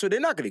 and so they're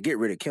not going to get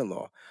rid of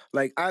Kinlaw.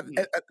 Like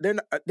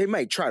they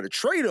might try to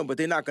trade him, but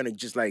they're not going to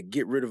just like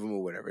get rid of him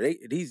or whatever.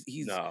 He's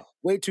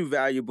way too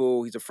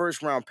valuable. He's a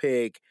first round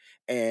pick,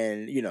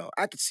 and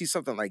I could see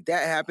something like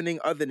that happening.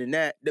 Other than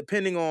that,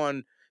 depending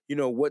on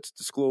what's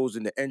disclosed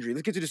in the injury.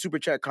 Let's get to the super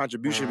chat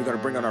contribution. We're going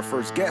to bring on our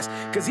first guest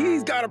because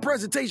he's got a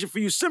presentation for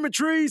you.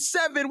 Symmetry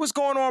 7, what's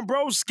going on,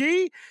 bro?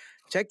 Ski.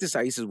 Check this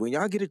out. He says, when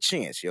y'all get a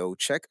chance,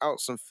 check out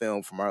some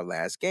film from our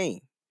last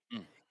game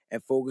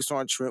and focus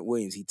on Trent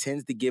Williams. He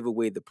tends to give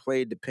away the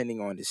play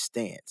depending on his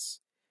stance.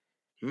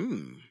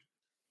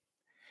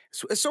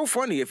 So it's so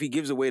funny if he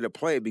gives away the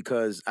play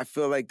because I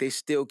feel like they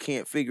still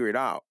can't figure it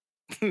out.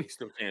 They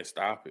still can't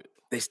stop it.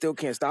 They still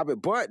can't stop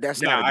it, but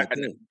that's not a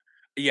good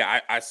thing.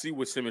 I see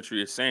what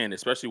Symmetry is saying,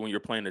 especially when you're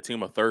playing the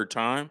team a third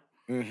time.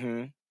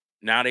 Mm-hmm.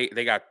 Now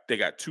they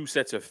got 2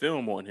 sets of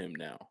film on him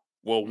now.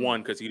 Well,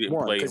 one because he didn't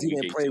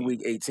play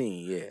week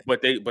 18, yeah.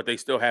 But they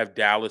still have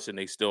Dallas and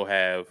they still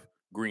have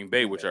Green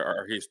Bay, which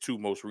are his 2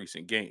 most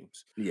recent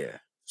games. Yeah.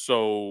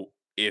 So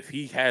if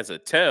he has a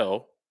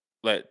tell,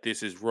 like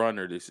this is run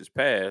or this is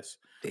pass,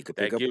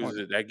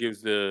 that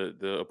gives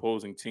the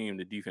opposing team,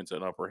 the defense,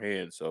 an upper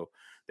hand. So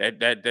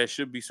that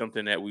should be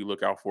something that we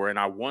look out for. And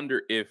I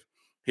wonder if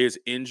his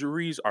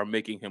injuries are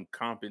making him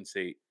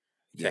compensate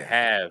to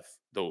have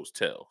those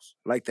tells,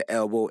 like the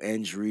elbow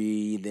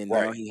injury. Then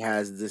now he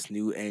has this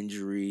new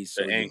injury,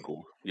 the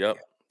ankle. Yep.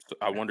 Yeah. So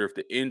I wonder if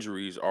the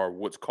injuries are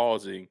what's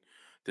causing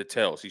the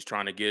tells. He's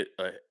trying to get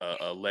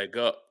a leg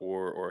up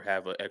or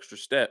have an extra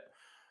step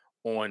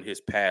on his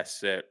pass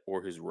set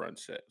or his run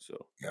set.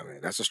 So yeah,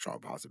 man, that's a strong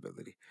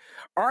possibility.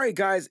 All right,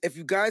 guys, if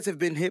you guys have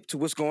been hip to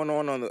what's going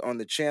on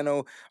the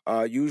channel,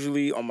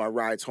 usually on my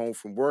rides home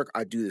from work,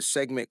 I do this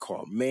segment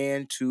called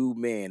Man to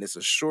Man. It's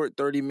a short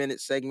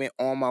 30-minute segment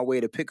on my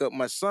way to pick up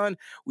my son.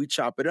 We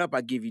chop it up.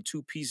 I give you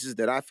 2 pieces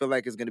that I feel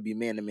like is going to be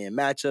man-to-man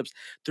matchups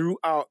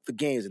throughout the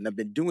games, and I've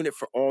been doing it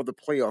for all the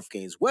playoff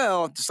games.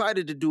 Well,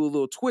 decided to do a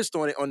little twist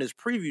on it on this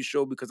preview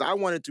show because I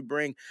wanted to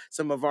bring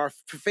some of our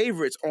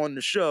favorites on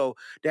the show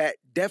that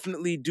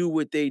definitely do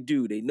what they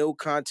do. They know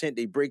content,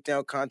 they break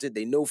down content,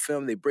 they know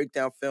film, they break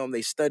down film,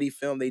 they study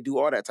film, they do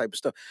all that type of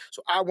stuff.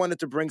 So I wanted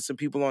to bring some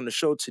people on the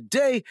show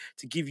today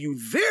to give you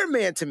their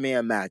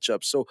man-to-man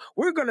matchup. So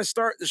we're going to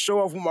start the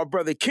show off with my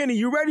brother Kenny.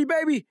 You ready,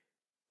 baby?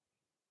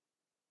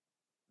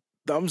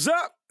 Thumbs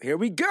up. Here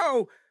we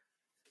go.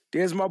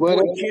 There's my boy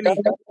Kenny.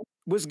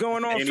 What's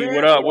going on, Kenny,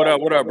 what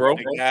up, bro?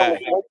 Not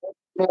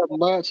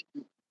much.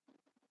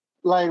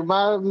 Like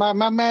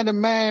my man to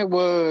man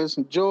was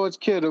George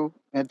Kittle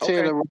and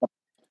Taylor Rapp.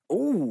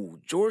 Ooh,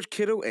 George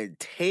Kittle and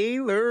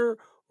Taylor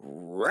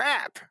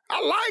Rapp.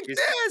 I like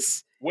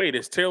this. Wait,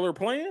 is Taylor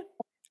playing?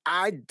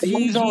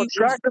 He's on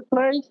track to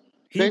play.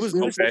 He was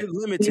listed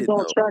limited. He's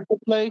on track to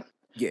play.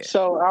 Yeah.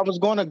 So I was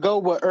going to go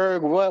with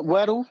Erg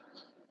Weddle,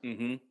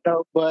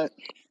 but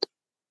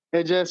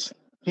he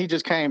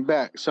just came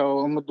back. So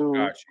I'm gonna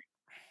do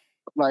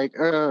like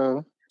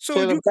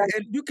So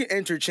you can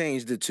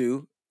interchange the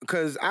two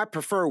because I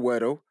prefer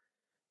Weddle.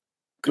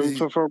 You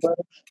prefer Weddle?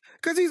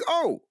 Because he's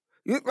old.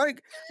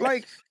 Like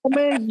I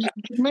mean,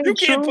 you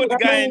can't put the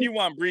guy in you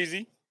want,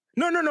 Breezy.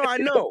 No, I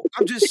know.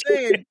 I'm just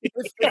saying,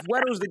 if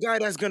Weddle's the guy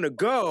that's gonna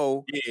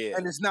go,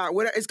 and it's not,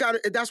 it's got.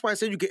 That's why I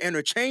said you can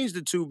interchange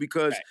the two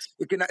because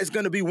it's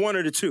gonna be one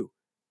of the two.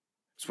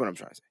 That's what I'm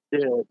trying to say.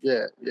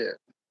 Yeah.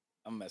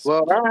 I'm messing.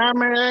 Well, I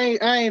mean,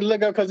 I ain't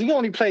look up because he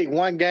only played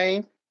one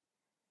game,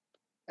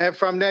 and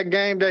from that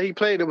game that he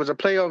played, it was a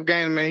playoff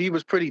game, and he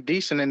was pretty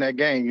decent in that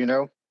game. You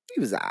know, he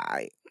was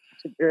alright.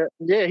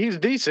 Yeah, he's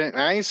decent.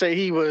 I ain't say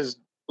he was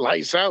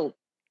lights out.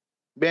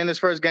 Being his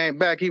first game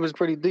back, he was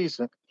pretty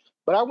decent.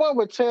 But I went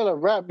with Taylor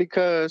Rapp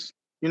because,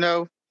 you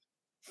know,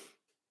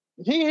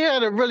 he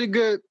had a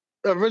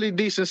really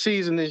decent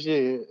season this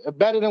year.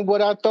 Better than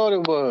what I thought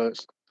it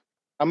was.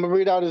 I'm gonna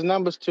read out his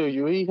numbers to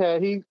you. He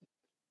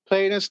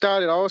played and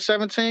started all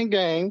 17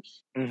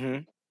 games. Mm-hmm.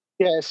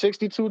 He had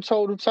 62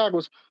 total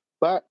tackles.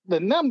 But the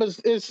numbers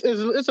it's a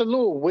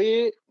little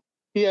weird.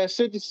 He had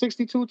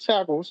 62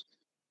 tackles,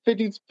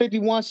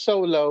 51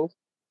 solo,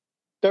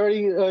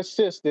 30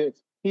 assisted.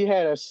 He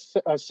had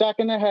a sack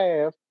and a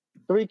half,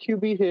 3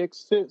 QB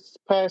hits, 6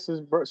 pass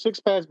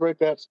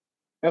breakups,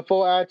 and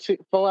 4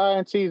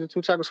 INTs and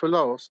 2 tackles for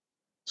loss.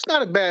 It's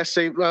not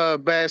a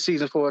bad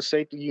season for a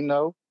safety, you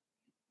know.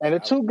 And the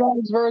 2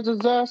 games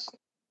versus us,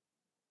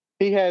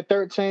 he had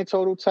 13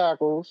 total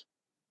tackles.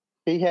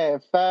 He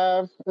had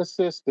 5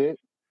 assisted,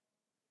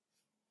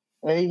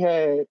 and he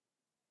had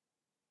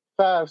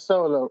 5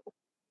 solo,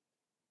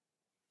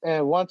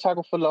 and 1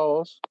 tackle for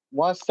loss,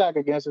 1 sack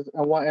against us,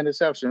 and 1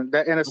 interception.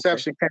 That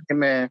interception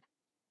came in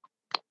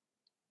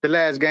the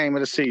last game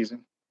of the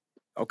season.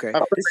 Okay.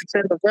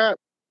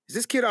 Is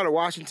this kid out of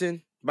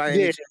Washington by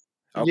any chance?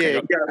 Okay. Yeah,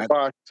 out of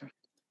Washington.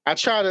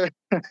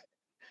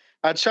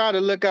 I tried to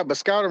look up a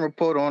scouting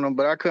report on him,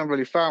 but I couldn't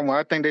really find one.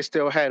 I think they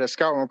still had a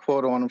scouting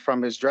report on him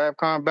from his draft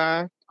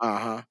combine.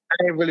 I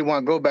didn't really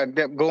want to go by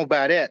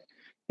that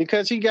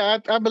because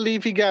I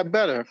believe he got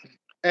better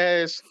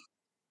as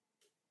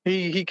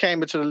he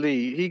came into the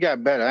league. He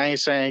got better. I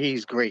ain't saying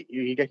he's great.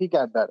 He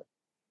got better.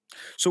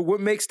 So what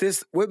makes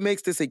this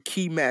a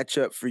key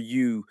matchup for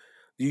you?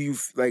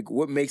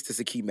 What makes this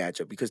a key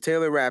matchup? Because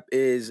Taylor Rapp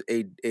is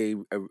a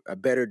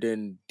better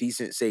than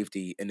decent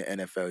safety in the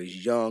NFL.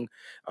 He's young,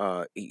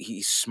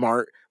 he's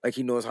smart, like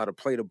he knows how to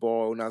play the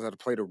ball, knows how to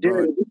play the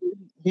run.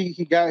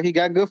 He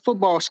got good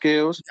football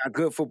skills.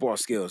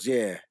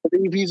 Yeah. I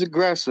believe he's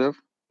aggressive.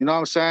 You know what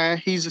I'm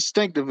saying? He's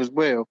instinctive as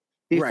well.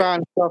 He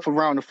finds stuff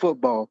around the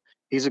football.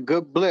 He's a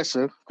good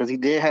blitzer because he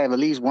did have at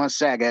least 1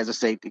 sack as a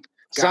safety.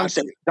 Some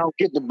safeties don't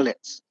get the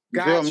blitz.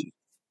 Got you.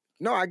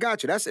 No, I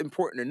got you. That's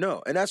important to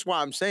know. And that's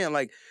why I'm saying,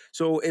 like,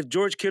 so if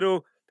George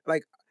Kittle,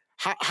 like,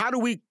 how do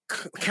we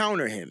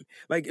counter him?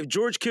 Like, if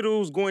George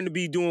Kittle's going to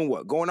be doing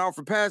what? Going out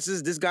for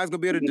passes, this guy's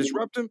going to be able to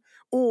disrupt him?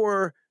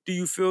 Or do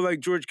you feel like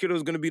George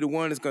Kittle's going to be the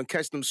one that's going to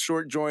catch them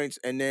short joints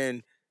and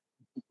then,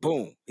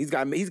 boom, he's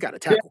got to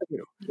tackle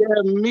Kittle?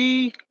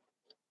 Yeah,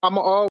 I'm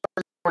always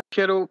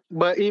Kittle.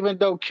 But even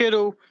though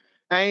Kittle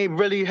ain't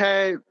really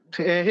had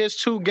in his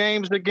 2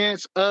 games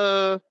against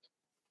the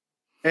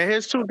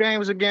Rams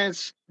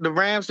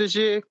this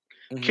year,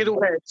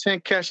 Kittle had 10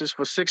 catches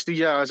for 60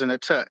 yards and a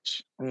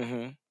touch.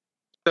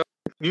 So,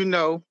 you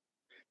know,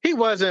 he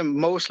wasn't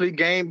mostly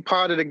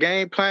part of the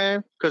game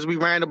plan because we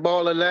ran the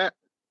ball a lot.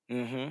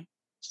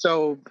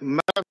 So my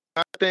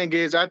thing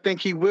is, I think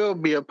he will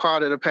be a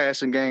part of the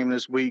passing game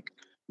this week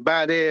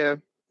by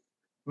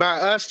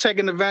us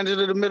taking advantage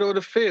of the middle of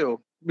the field,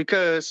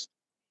 because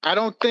I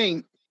don't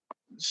think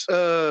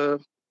the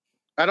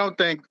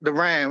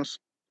Rams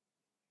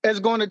is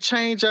going to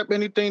change up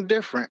anything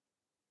different.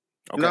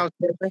 Okay. You know what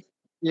I'm saying?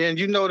 Yeah, and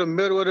you know the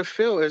middle of the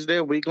field is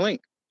their weak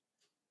link.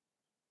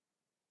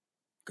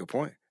 Good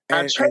point.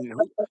 I tried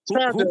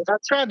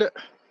to.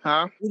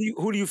 Huh?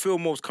 Who do you feel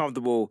most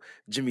comfortable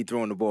Jimmy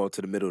throwing the ball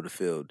to the middle of the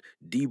field?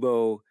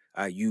 Debo,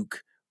 Ayuk,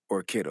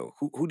 or Kittle?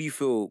 Who do you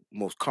feel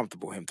most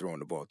comfortable him throwing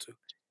the ball to?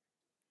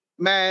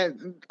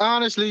 Man,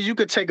 honestly, you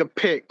could take a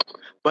pick,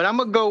 but I'm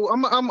gonna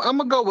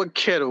go with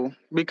Kittle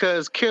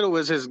because Kittle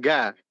is his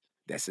guy.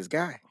 That's his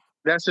guy.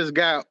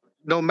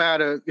 No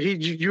matter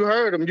you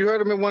heard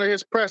him in one of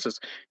his presses.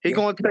 He's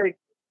gonna take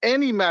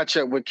any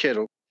matchup with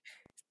Kittle.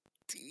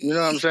 You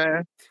know what I'm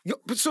saying?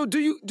 But so do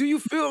you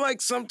feel like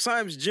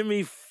sometimes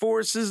Jimmy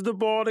forces the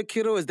ball to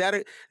Kittle? Is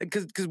that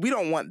because we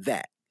don't want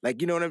that?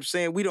 Like, you know what I'm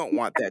saying? We don't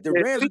want that. The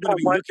Rams are going to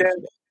be looking for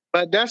that.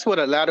 But that's what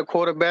a lot of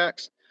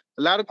quarterbacks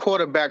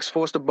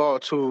force the ball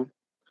to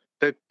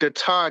the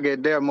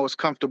target they're most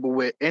comfortable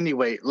with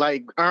anyway.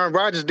 Like Aaron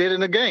Rodgers did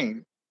in the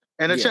game.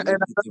 And Yeah, the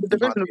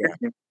divisional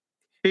game.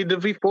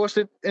 He forced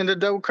it in the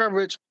double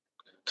coverage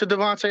to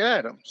Devontae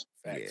Adams.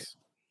 Facts.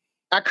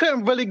 I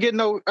couldn't really get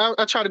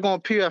I tried to go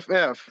on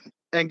PFF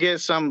and get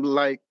some,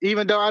 like,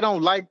 even though I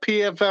don't like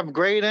PFF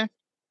grading,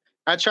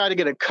 I tried to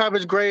get a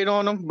coverage grade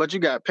on them, but you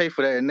got to pay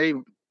for that. And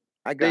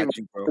I got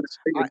you, bro.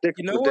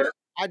 You know what?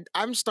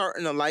 I'm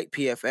starting to like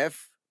PFF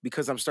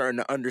because I'm starting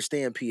to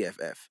understand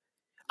PFF.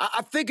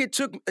 I think it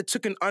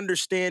took an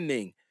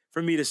understanding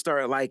for me to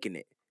start liking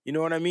it. You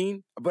know what I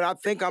mean? But I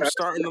think I'm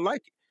starting to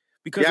like it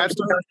because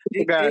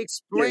they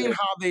explain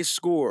how they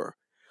score.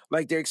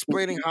 Like, they're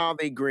explaining how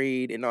they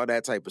grade and all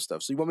that type of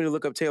stuff. So you want me to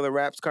look up Taylor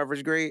Rapp's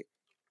coverage grade?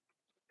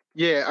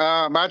 Yeah,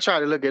 I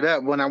tried to look it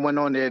up when I went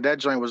on there. That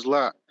joint was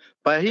locked.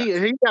 But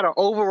he got an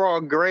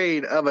overall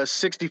grade of a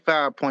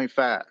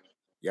 65.5.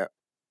 Yep.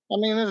 I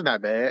mean, it's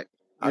not bad.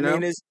 I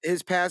mean,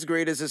 his pass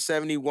grade is a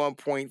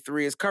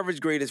 71.3. His coverage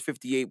grade is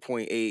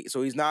 58.8.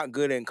 So he's not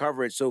good in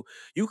coverage. So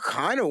you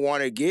kind of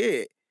want to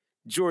get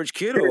George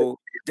Kittle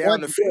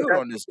down the field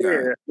on this guy.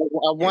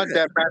 I want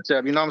that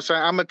matchup. You know what I'm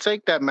saying? I'm going to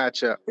take that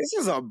matchup. This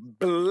is a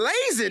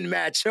blazing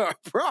matchup,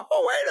 bro.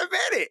 Wait a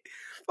minute.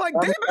 Like,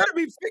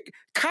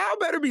 Kyle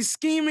better be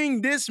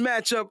scheming this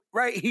matchup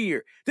right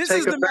here. This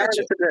is the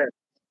matchup.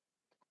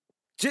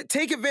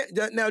 Take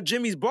advantage. Now,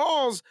 Jimmy's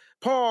paws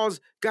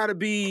got to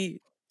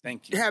be,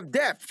 have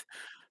depth.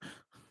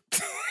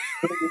 But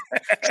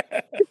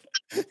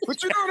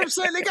you know what I'm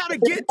saying? They got to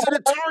get to the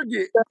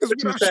target.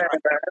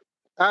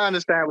 I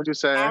understand what you're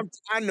saying.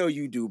 I know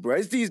you do, bro.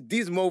 It's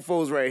these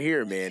mofos right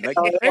here, man. Like,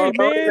 hey,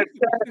 man.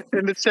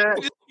 In the chat.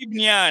 Just keep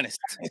me honest.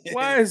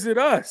 Why is it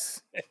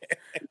us?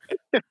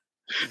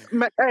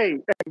 Man, hey,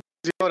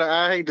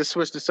 I hate to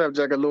switch the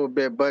subject a little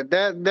bit, but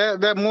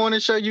that morning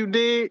show you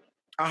did,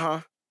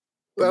 about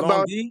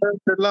the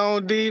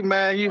Lone D,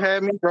 man, you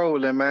had me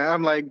rolling, man.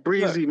 I'm like,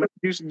 Breezy, man,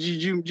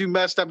 you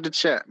messed up the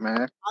chat,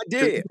 man. I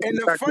did. And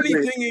the funny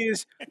thing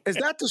is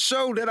that the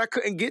show that I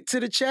couldn't get to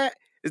the chat?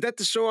 Is that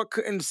the show I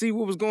couldn't see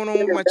what was going on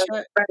with my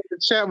chat? The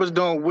chat was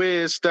doing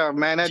weird stuff,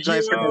 man. That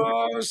joint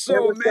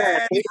so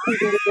mad.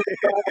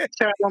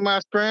 Chat on my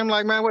stream,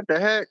 like, man, what the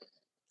heck?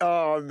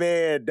 Oh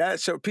man, that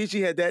show,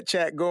 Peachy had that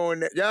chat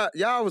going.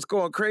 Y'all was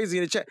going crazy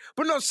in the chat.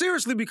 But no,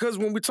 seriously, because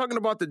when we're talking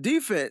about the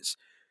defense,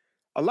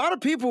 a lot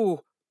of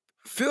people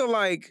feel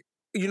like,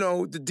 you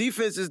know, the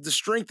defense is the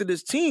strength of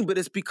this team, but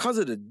it's because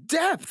of the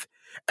depth.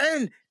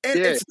 And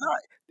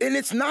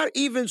it's not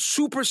even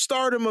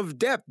superstardom of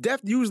depth.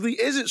 Depth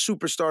usually isn't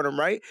superstardom,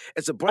 right?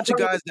 It's a bunch of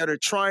guys that are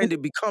trying to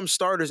become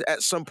starters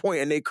at some point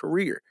in their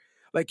career.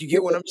 Like, you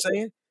get what I'm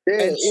saying?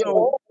 Yeah, and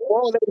so,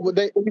 or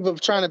they either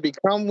trying to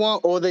become one,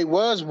 or they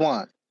was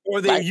one,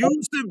 or they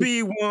used to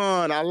be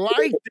one. I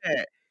like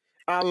that.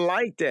 I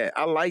like that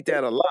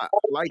a lot.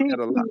 He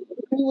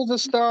was a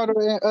starter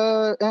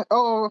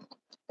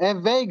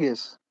in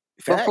Vegas.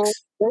 Facts. Before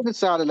they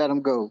decided to let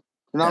him go.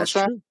 You know what I'm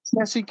saying? True.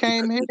 Since he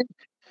came here,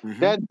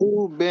 that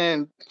dude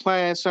been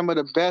playing some of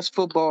the best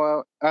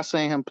football I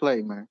seen him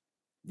play, man.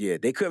 Yeah,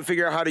 they couldn't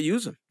figure out how to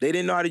use him. They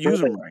didn't know how to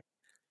use him right.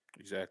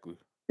 Exactly.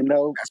 You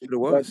know, that's what it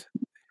was.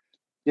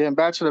 Yeah, and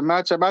back to the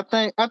matchup. I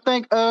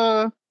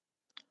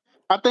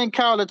think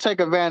Kyle will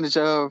take advantage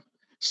of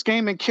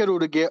scheming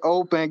Kittle to get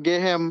open, get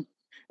him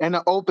in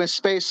an open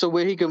space so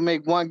where he can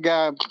make one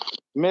guy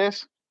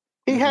miss.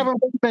 He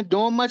haven't really been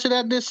doing much of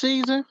that this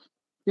season,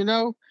 you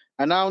know.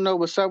 And I don't know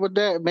what's up with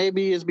that.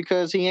 Maybe it's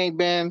because he ain't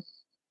been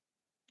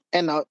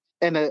in the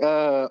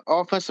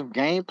offensive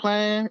game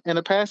plan in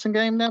the passing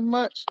game that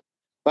much.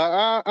 But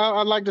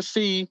I'd like to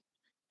see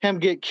him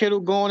get Kittle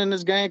going in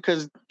this game,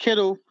 because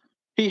Kittle,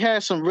 he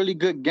had some really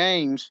good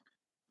games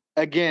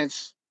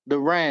against the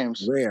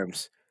Rams. You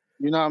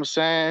know what I'm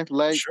saying?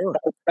 Like,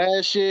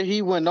 last year,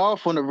 he went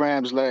off on the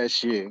Rams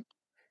last year.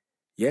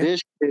 Yeah.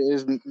 This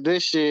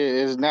year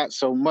is not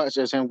so much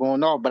as him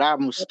going off, but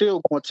I'm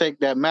still going to take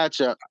that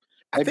matchup.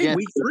 I think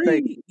week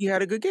 3, he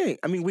had a good game.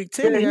 I mean, week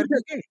 10, he had a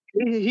good game.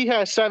 He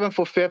had 7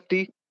 for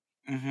 50.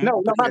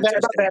 No, my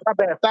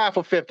bad. 5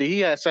 for 50.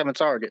 He had 7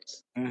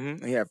 targets.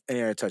 And he had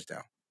a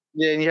touchdown.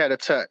 Yeah, and he had a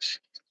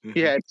touch. He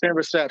had 10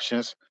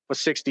 receptions for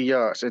 60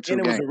 yards in 2 games.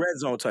 And it was a red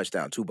zone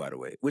touchdown too, by the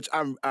way, which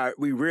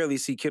we rarely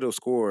see Kittle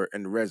score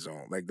in the red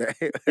zone like that.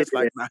 That's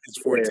like not his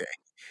forte.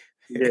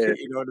 Yeah.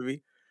 You know what I mean?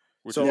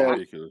 Which is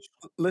ridiculous.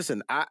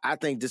 Listen, I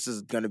think this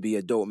is going to be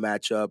a dope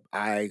matchup.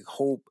 I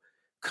hope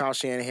Kyle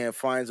Shanahan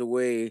finds a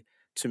way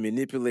to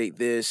manipulate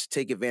this,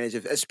 take advantage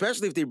of,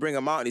 especially if they bring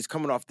him out and he's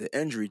coming off the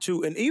injury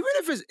too. And even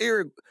if it's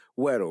Eric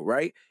Weddle,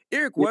 right?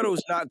 Eric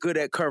Weddle's not good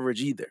at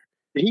coverage either.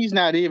 He's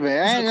not even.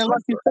 And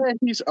like you said,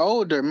 he's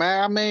older,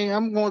 man. I mean,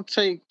 I'm gonna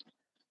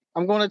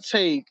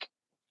take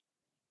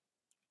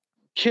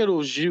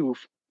Kittle's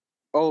youth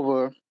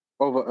over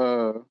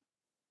Weddle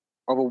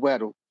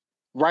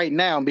right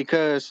now,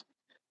 because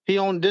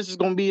this is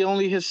gonna be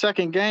only his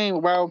second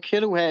game, while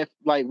Kittle had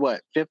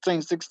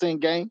 15, 16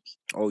 games.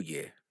 Oh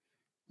yeah.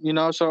 You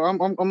know, so I'm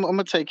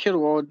gonna take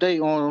Kittle all day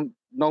on,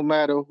 no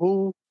matter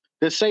who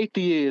the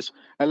safety is,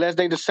 unless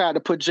they decide to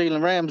put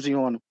Jalen Ramsey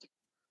on him.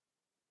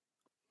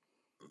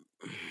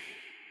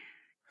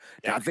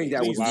 I think that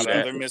creates would a be lot of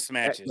stupid. other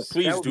mismatches.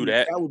 Please do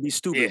that. That would be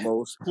stupid, Yeah.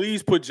 Mose.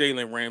 Please put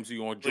Jalen Ramsey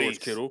on George Please.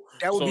 Kittle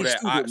That would so be that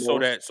stupid,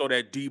 so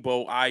that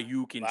Debo,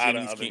 Ayuk, and A lot of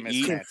James other can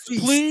eat. mismatches.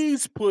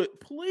 Please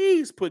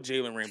put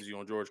Jalen Ramsey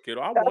on George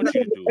Kittle. I want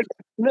you to do it.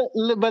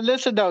 But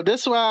listen though,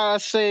 this is why I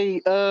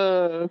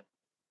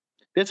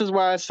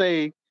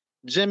say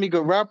Jimmy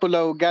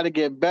Garoppolo got to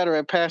get better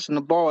at passing the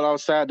ball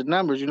outside the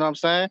numbers. You know what I'm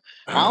saying?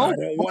 I don't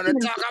want to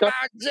talk about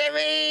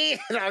Jimmy.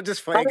 No, I'm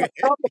just playing. I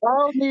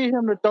don't need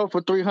him to throw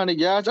for 300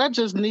 yards. I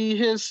just need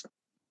his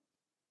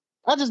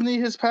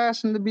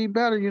passing to be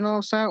better. You know what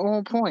I'm saying?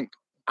 On point.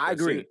 I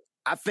That's agree. it.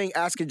 I think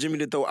asking Jimmy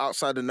to throw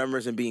outside the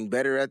numbers and being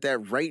better at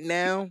that right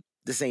now,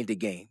 this ain't the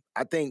game.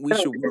 I think we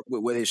should work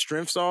with what his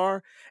strengths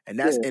are, and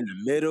that's in the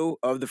middle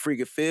of the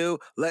freaking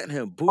field, letting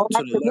him boot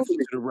to the left and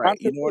to the right.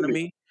 You know what I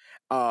mean?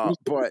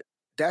 But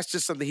that's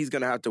just something he's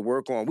gonna have to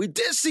work on. We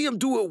did see him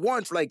do it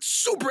once, like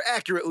super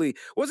accurately.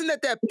 Wasn't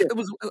that? It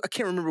was. I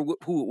can't remember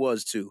who it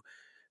was to,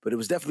 but it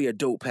was definitely a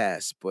dope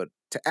pass. But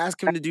to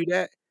ask him to do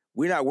that,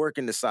 we're not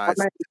working the sides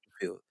of the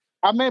field.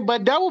 I mean,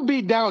 but that would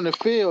be down the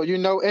field. You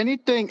know,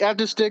 anything at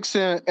the sticks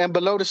and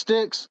below the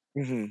sticks,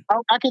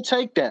 I can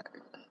take that.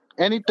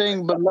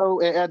 Anything below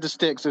and at the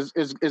sticks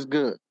is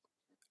good.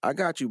 I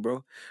got you,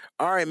 bro.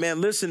 All right, man.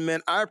 Listen,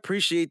 man, I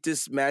appreciate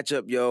this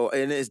matchup, yo,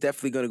 and it's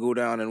definitely going to go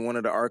down in one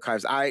of the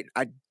archives. I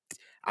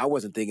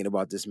wasn't thinking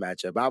about this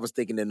matchup. I was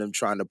thinking of them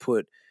trying to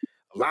put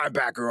a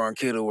linebacker on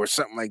Kittle or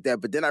something like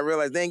that, but then I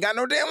realized they ain't got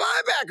no damn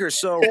linebacker.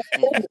 So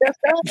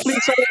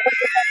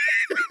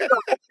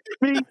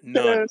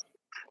None.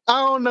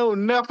 I don't know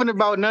nothing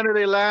about none of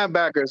their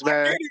linebackers, I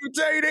man. can't even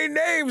tell you their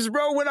names,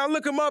 bro. When I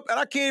look them up, and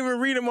I can't even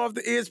read them off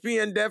the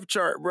ESPN depth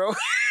chart, bro.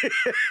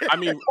 I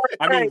mean,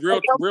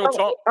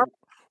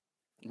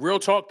 real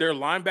talk. Their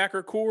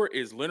linebacker core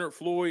is Leonard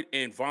Floyd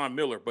and Von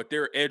Miller, but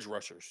they're edge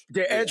rushers.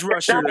 They're edge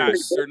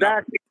rushers. They're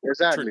not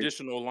Exactly.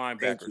 traditional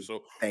linebackers.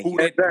 So Thank who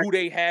you. who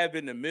they have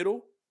in the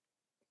middle?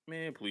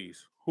 Man,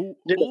 please. Who?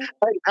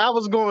 I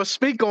was going to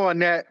speak on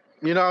that,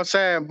 you know what I'm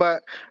saying?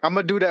 But I'm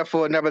going to do that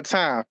for another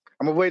time.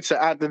 I'm going to wait till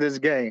after this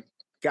game.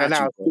 Got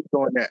I'll you, speak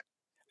on that.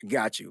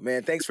 Got you,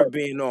 man. Thanks for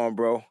being on,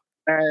 bro.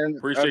 And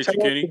Appreciate you,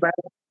 Kenny.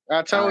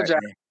 I told y'all,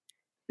 man.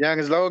 young,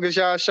 as long as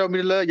y'all show me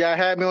the love, y'all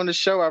had me on the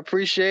show. I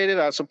appreciate it.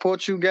 I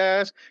support you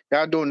guys.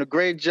 Y'all doing a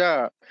great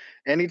job.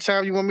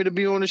 Anytime you want me to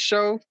be on the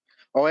show,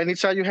 or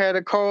anytime you had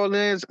a call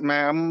in,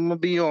 man, I'm gonna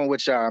be on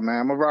with y'all, man.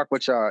 I'm gonna rock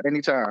with y'all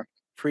anytime.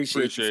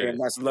 Appreciate you, fam. it.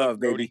 That's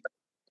love, baby.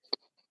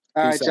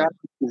 All right, Peace y'all. out.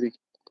 Easy.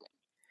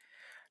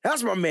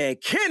 That's my man,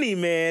 Kenny,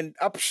 man.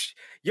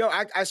 Yo,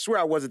 I swear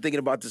I wasn't thinking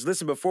about this.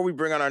 Listen, before we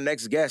bring on our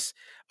next guest,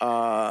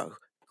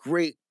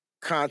 great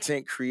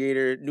content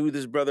creator, knew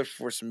this brother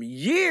for some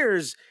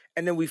years,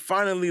 and then we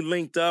finally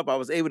linked up. I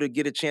was able to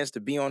get a chance to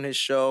be on his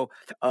show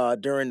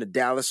during the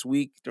Dallas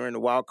week, during the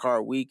wild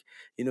card week.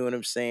 You know what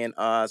I'm saying?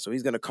 So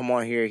he's going to come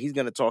on here. He's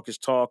going to talk his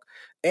talk.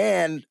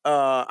 And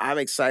I'm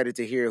excited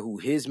to hear who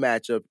his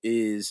matchup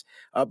is.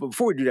 But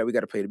before we do that, we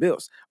got to pay the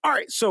bills. All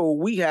right, so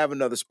we have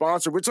another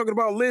sponsor. We're talking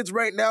about lids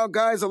right now,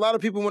 guys. A lot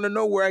of people want to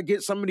know where I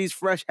get some of these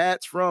fresh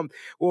hats from.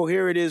 Well,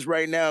 here it is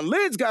right now.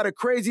 Lids got a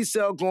crazy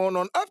sale going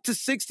on, up to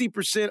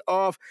 60%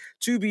 off.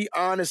 To be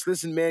honest,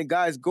 listen, man,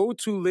 guys, go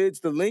to Lids.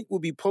 The link will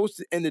be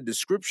posted in the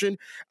description.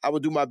 I will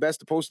do my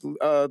best to post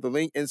the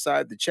link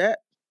inside the chat.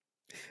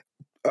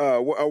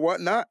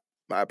 Whatnot.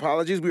 My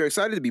apologies. We are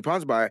excited to be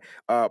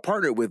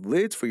partnered with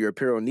Lids for your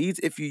apparel needs.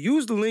 If you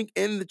use the link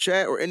in the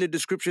chat or in the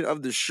description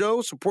of the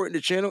show, supporting the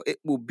channel, it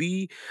will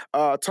be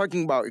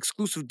talking about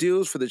exclusive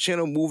deals for the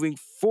channel moving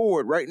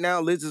forward. Right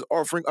now, Lids is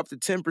offering up to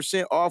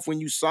 10% off when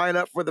you sign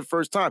up for the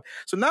first time.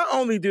 So not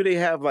only do they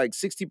have like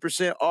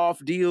 60%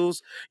 off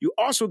deals, you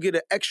also get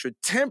an extra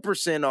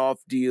 10%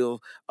 off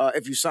deal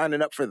if you're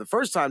signing up for the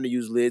first time to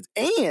use Lids,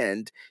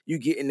 and you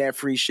getting that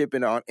free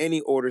shipping on any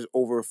orders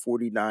over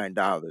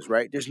 $49,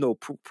 right? There's no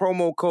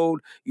promo code.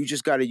 You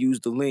just got to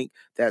use the link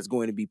that's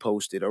going to be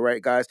posted. All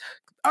right, guys.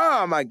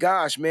 Oh my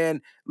gosh,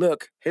 man.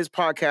 Look, his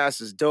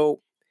podcast is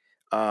dope.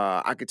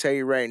 I can tell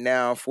you right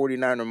now,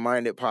 49er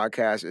Minded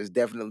podcast is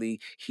definitely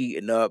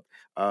heating up.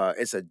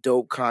 It's a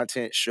dope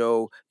content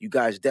show. You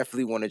guys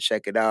definitely want to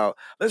check it out.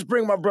 Let's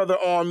bring my brother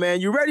on, man.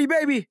 You ready,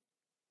 baby?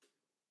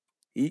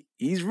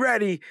 He's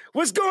ready.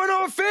 What's going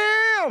on,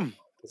 fam?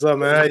 What's up,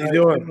 man? How you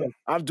doing?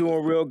 I'm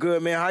doing real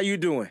good, man. How you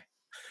doing?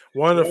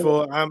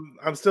 Wonderful.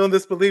 I'm still in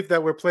disbelief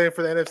that we're playing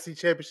for the NFC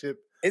Championship.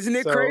 Isn't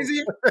it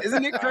crazy?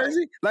 Isn't it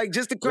crazy? Like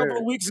just a couple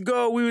of weeks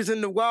ago, we was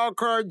in the wild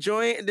card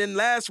joint, and then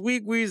last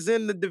week we was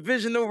in the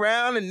divisional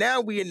round, and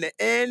now we in the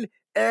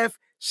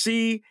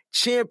NFC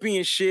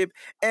Championship.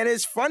 And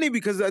it's funny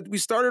because we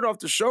started off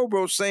the show,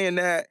 bro, saying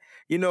that,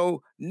 you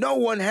know, no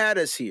one had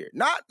us here.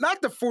 Not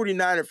the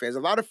 49er fans. A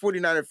lot of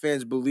 49er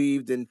fans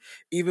believed, and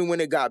even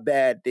when it got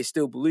bad, they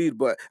still believed.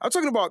 But I'm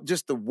talking about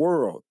just the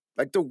world.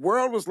 Like the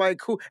world was like,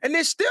 cool. And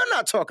they're still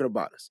not talking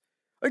about us.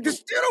 Like they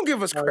still don't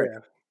give us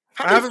credit.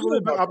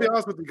 I'll be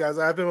honest with you guys.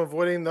 I've been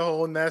avoiding the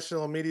whole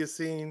national media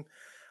scene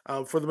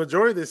for the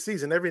majority of this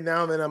season. Every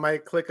now and then I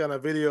might click on a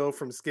video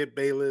from Skip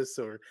Bayless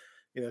or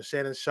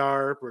Shannon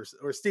Sharp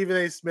or Stephen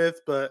A.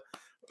 Smith. But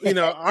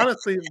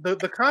honestly,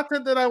 the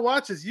content that I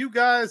watch is you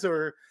guys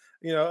or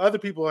other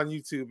people on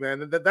YouTube,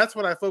 man. That's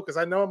what I focus.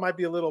 I know it might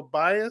be a little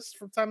biased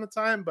from time to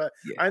time, but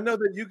Yeah. I know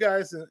that you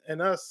guys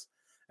and us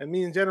and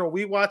me in general,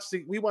 we watch the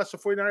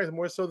 49ers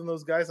more so than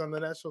those guys on the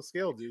national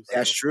scale do. So.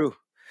 That's true.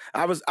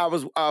 I was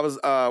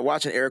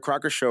watching Eric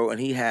Crocker's show, and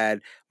he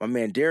had my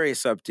man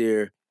Darius up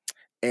there,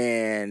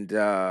 and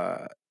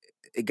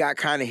it got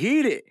kind of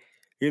heated.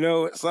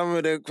 Some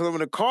of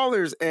the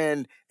callers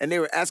and they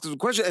were asking some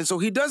questions. And so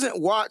he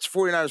doesn't watch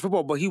 49ers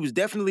football, but he was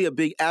definitely a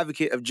big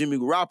advocate of Jimmy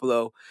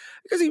Garoppolo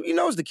because he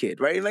knows the kid,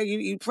 right? Like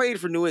he played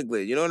for New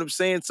England, you know what I'm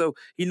saying? So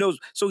he knows.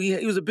 So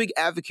he was a big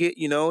advocate,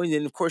 and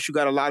then of course you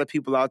got a lot of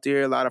people out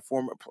there, a lot of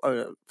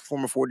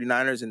former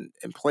 49ers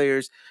and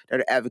players that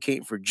are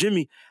advocating for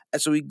Jimmy.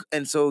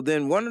 And so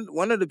then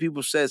one of the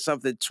people said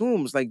something to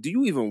him, was like, "Do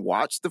you even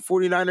watch the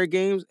 49er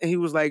games?" And he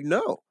was like,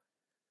 "No."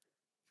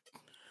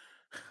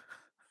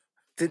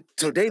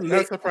 So they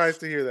not surprised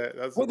to hear that.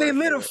 Well, they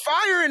lit a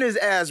fire in his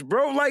ass,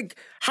 bro. Like,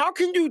 how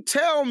can you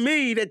tell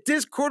me that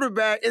this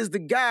quarterback is the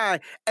guy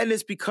and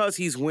it's because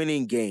he's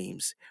winning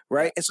games,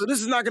 right? Yeah. And so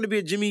this is not going to be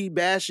a Jimmy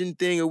bashing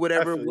thing or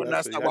whatever.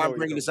 That's not why I'm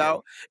bringing this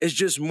out. It's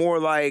just more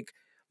like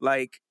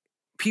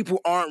people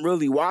aren't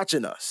really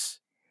watching us.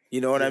 You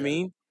know what I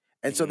mean?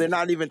 And so they're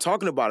not even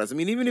talking about us. I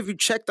mean, even if you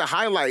check the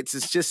highlights,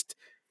 it's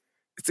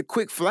a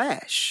quick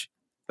flash.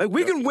 Like,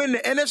 we can win the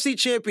NFC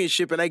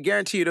Championship, and I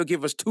guarantee you they'll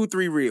give us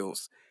 2-3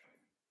 reels.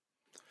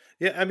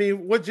 Yeah, I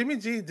mean, what Jimmy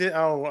G did,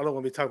 I don't want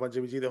to be talking about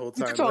Jimmy G the whole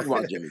time. You can talk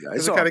about Jimmy, guys.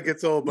 Because it kind of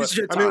gets old. But,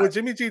 I mean, what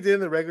Jimmy G did in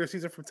the regular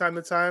season from time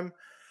to time,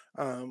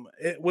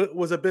 it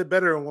was a bit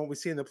better than what we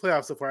see in the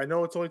playoffs so far. I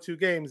know it's only 2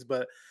 games,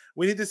 but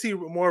we need to see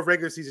more of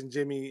regular season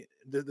Jimmy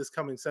this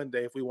coming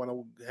Sunday if we want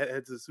to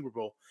head to the Super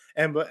Bowl.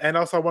 And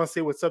also, I want to say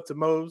what's up to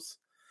Mose.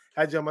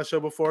 Had you on my show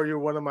before. You're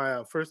one of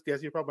my first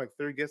guests. You're probably like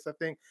 3rd guest, I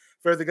think.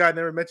 For the guy, I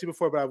never met you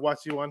before, but I've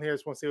watched you on here. I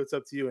just want to say what's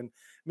up to you. And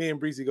me and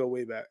Breezy go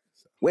way back.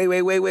 So.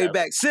 Way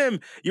back. Sim,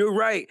 you're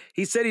right.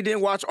 He said he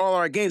didn't watch all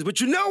our games. But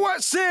you know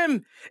what,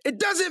 Sim? It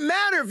doesn't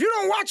matter. If you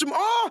don't watch them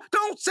all,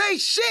 don't say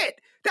shit.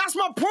 That's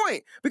my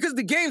point. Because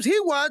the games he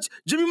watched,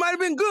 Jimmy might have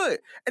been good.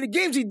 And the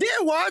games he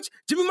didn't watch,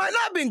 Jimmy might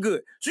not have been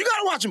good. So you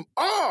got to watch them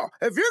all.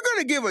 If you're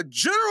going to give a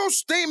general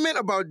statement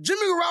about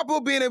Jimmy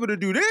Garoppolo being able to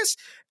do this,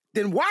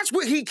 then watch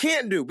what he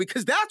can't do,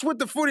 because that's what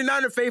the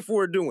 49er faithful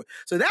are doing.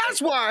 So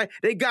that's why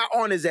they got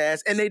on his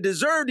ass, and they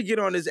deserve to get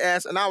on his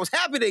ass, and I was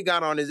happy they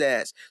got on his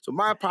ass. So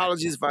my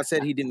apologies if I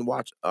said he didn't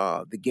watch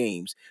the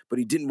games, but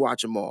he didn't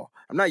watch them all.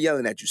 I'm not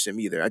yelling at you, Sim,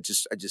 either. I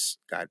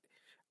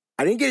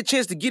didn't get a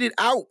chance to get it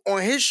out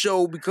on his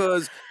show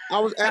because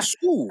I was at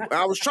school.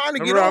 I was trying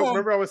to get on.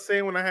 Remember I was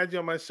saying when I had you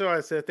on my show,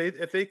 I said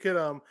if they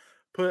could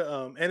put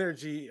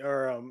energy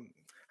or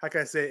how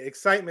can I say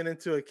excitement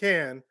into a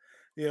can,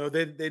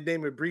 they'd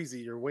name it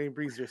Breezy or Wayne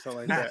Breezy or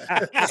something like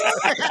that.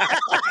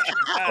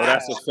 Oh,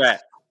 that's a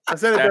fact. I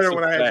said it better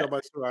when I had you on my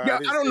show. I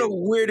don't know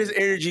where this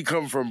energy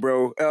come from,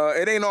 bro.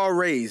 It ain't all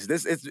raised.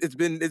 It's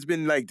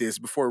been like this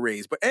before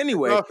raised. But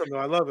anyway, awesome,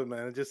 I love it,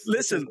 man.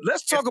 Listen,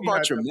 let's talk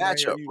about your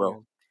matchup,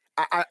 bro.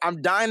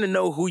 I'm dying to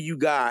know who you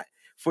got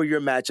for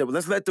your matchup.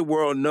 Let's let the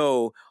world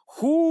know,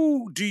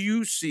 who do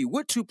you see?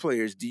 What 2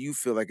 players do you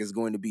feel like is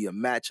going to be a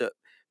matchup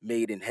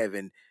made in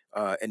heaven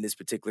in this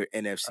particular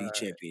NFC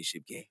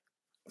Championship game?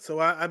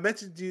 So I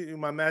mentioned you in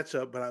my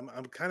matchup, but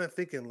I'm kind of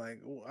thinking like,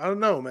 I don't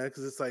know, man,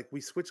 because it's like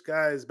we switch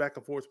guys back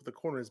and forth with the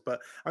corners, but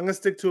I'm gonna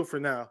stick to it for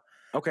now.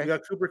 Okay. We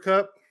got Cooper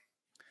Kupp,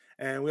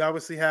 and we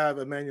obviously have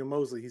Emmanuel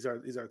Mosley. He's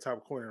our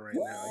top corner right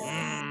now.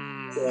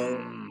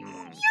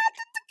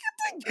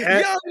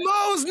 Young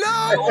Mose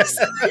knows.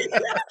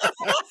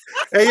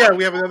 Hey, yeah,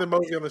 we have another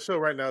Mosley on the show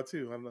right now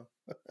too. I know.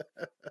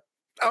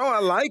 Oh, I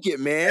like it,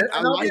 man.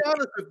 And I'll be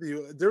honest with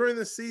you. During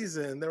the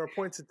season, there were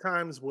points at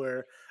times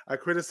where I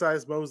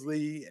criticized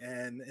Mosley,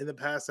 and in the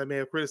past I may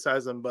have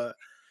criticized him, but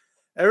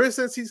ever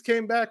since he's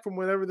came back from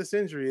whatever this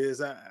injury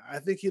is, I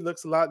think he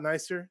looks a lot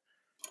nicer,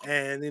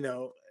 and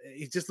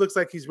he just looks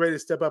like he's ready to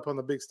step up on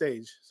the big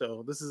stage.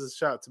 So this is a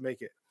shot to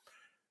make it.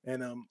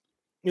 And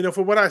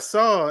for what I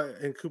saw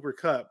in Cooper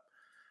Kupp,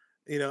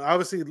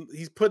 obviously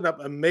he's putting up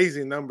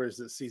amazing numbers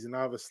this season,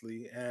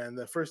 obviously. And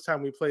the first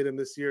time we played him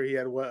this year, he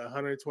had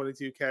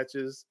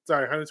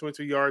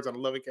 122 yards on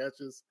 11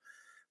 catches.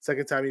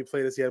 Second time he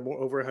played us, he had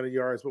over 100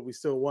 yards, but we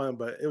still won.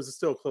 But it was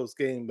still a close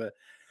game. But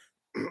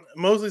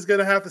Mosley's going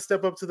to have to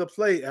step up to the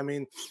plate. I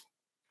mean,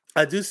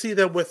 I do see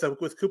that with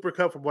Cooper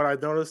Kupp, from what I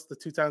noticed the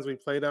 2 times we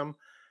played him,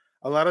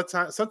 a lot of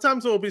times,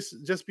 sometimes it will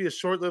just be a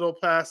short little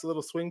pass, a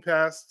little swing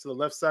pass to the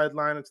left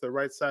sideline and to the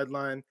right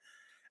sideline.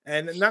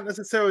 And not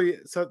necessarily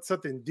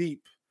something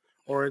deep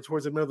or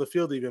towards the middle of the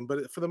field even,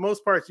 but for the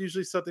most part, it's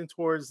usually something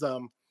towards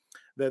the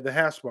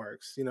hash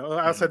marks,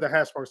 outside the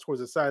hash marks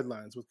towards the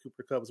sidelines with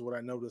Cooper Kupp is what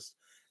I noticed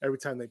every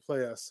time they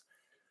play us.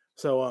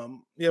 So,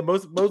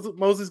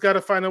 Mosley's got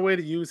to find a way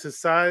to use his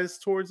size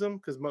towards him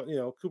because,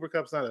 Cooper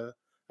Kupp's not a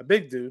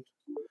big dude.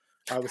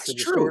 Obviously,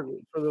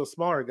 a little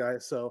smaller guy.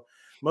 So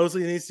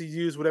Mosley needs to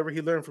use whatever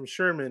he learned from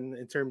Sherman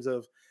in terms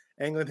of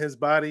angling his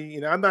body.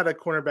 You know, I'm not a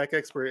cornerback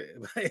expert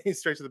by any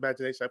stretch of the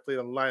imagination. I played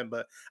on the line,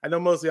 but I know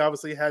Mosley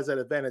obviously has that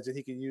advantage, and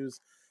he can use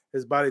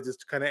his body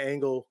just to kind of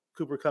angle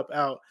Cooper Kupp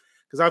out,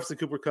 because obviously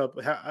Cooper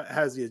Kupp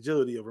has the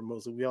agility over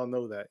Mosley. We all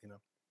know that, you know.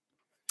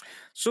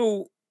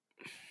 So,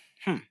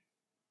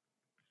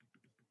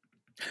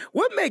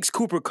 what makes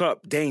Cooper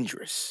Kupp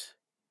dangerous?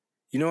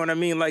 You know what I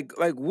mean? Like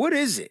what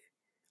is it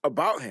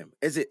about him?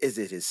 Is it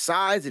his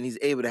size and he's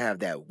able to have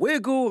that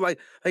wiggle? Like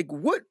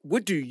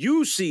what do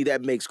you see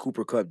that makes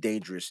Cooper Kupp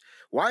dangerous?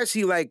 Why is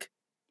he like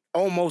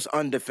almost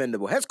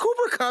undefendable? Has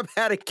Cooper Kupp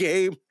had a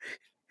game?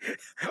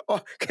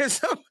 Oh,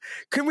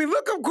 can we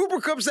look up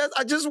Cooper Kupp stats?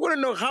 I just want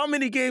to know how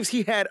many games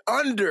he had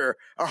under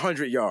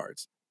 100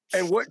 yards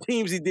and what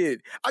teams he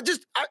did.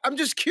 I'm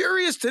just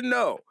curious to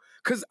know,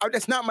 because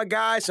that's not my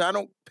guy, so I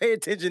don't pay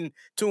attention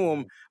to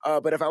him.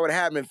 But if I would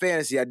have had him in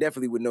fantasy, I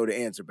definitely would know the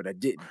answer, but I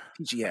didn't.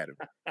 Peachy had him.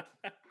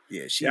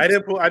 Yeah, I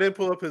didn't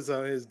pull up his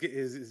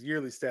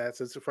yearly stats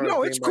as far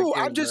as it's cool.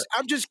 I'm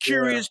just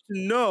curious to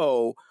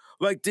know.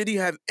 Like, did he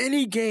have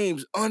any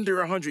games under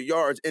 100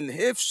 yards? And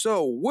if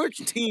so, which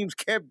teams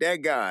kept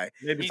that guy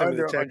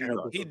under 100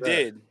 yards? He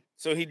did.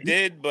 So he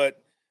did,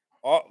 but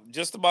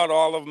just about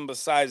all of them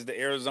besides the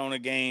Arizona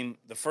game,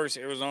 the first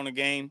Arizona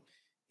game,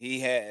 he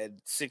had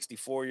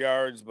 64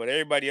 yards, but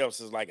everybody else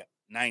is like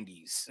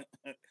 90s.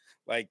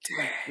 Like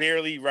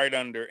barely right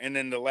under. And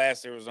then the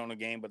last Arizona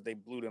game, but they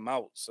blew them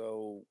out.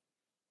 So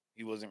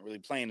he wasn't really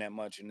playing that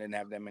much and didn't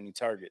have that many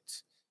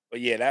targets. But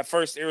yeah, that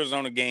first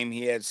Arizona game,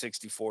 he had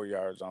 64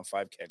 yards on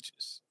 5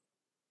 catches.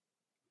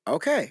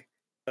 Okay.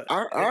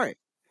 All right.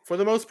 For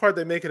the most part,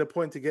 they make it a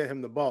point to get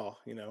him the ball,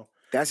 you know.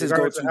 That's his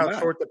go-to. How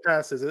short the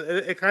pass is.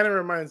 It kind of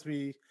reminds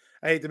me,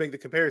 I hate to make the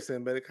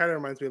comparison, but it kind of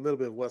reminds me a little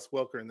bit of Wes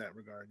Welker in that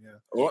regard, yeah.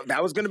 Well,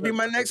 that was going to be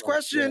my next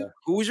question. Yeah.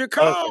 Who's your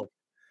comp?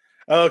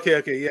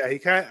 Okay.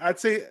 Yeah, I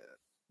see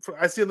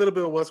a little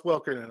bit of Wes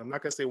Welker in it. I'm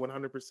not going to say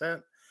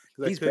 100%.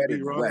 He's better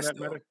than Wes,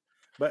 though.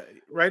 But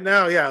right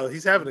now, yeah,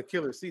 he's having a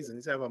killer season.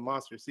 He's having a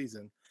monster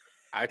season.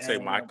 I'd say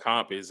my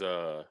comp is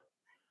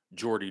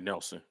Jordy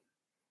Nelson.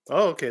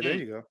 Oh, okay, there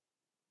you go.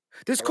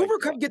 Does Cooper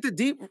Kupp get the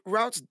deep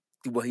routes?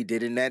 Well, he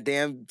did in that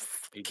damn.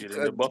 He did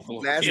in the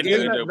Buffalo. Last game.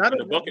 game. Not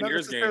the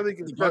Buccaneers game.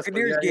 The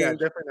Buccaneers game. Yeah,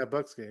 definitely that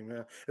Bucs game.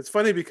 Yeah, it's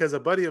funny because a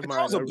buddy of mine.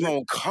 That was a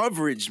blown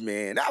coverage,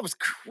 man. That was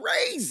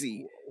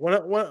crazy.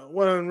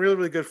 One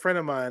really good friend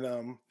of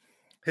mine.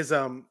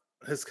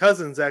 His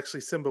cousin's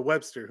actually Simba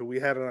Webster, who we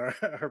had on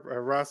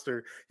our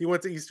roster.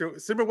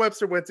 Simba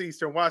Webster went to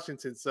Eastern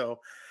Washington. So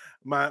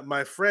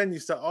my friend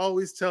used to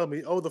always tell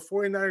me, the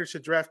 49ers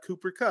should draft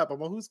Cooper Kupp. I'm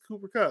like, who's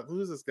Cooper Kupp?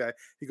 Who's this guy?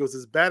 He goes,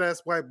 this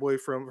badass white boy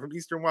from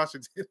Eastern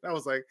Washington. I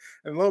was like,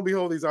 and lo and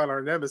behold, he's on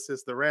our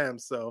nemesis, the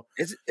Rams. So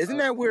isn't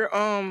that where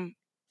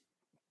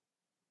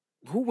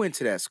who went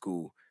to that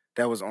school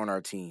that was on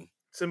our team?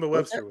 Simba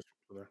Webster was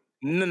there.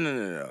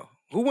 No.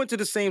 Who went to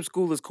the same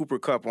school as Cooper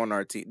Kupp on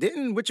our team?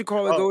 Didn't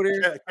go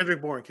there?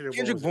 Kendrick Bourne.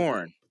 Kendrick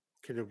Bourne.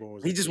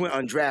 He just went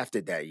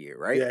undrafted that year,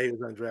 right? Yeah, he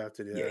was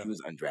undrafted. Yeah, he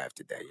was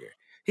undrafted that year.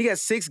 He got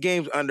 6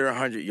 games under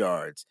 100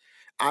 yards.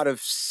 Out of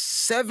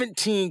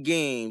 17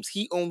 games,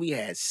 he only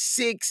has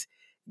 6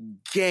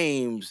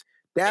 games.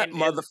 That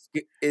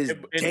motherfucker is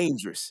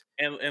dangerous.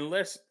 And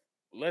let's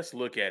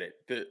look at it.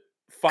 The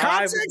 5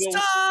 context of those,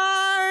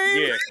 time!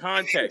 Yeah,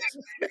 context.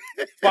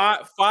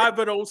 5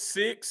 of those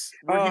 6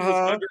 where he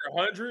was under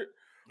 100.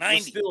 90.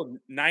 Was still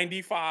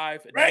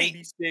 95, right.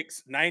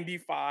 96,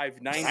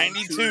 95,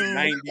 92,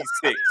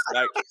 96.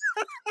 Like,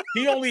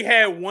 he only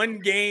had one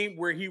game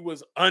where he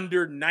was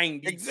under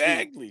 90.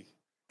 Exactly.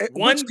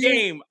 One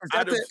game. Is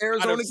that the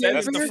Arizona game?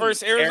 That's the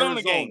first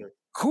Arizona game.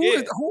 Who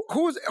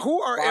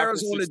are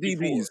Arizona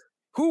DBs?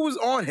 Who was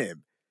on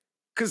him?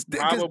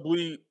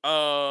 Probably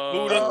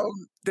the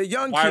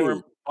young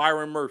Byron, kid.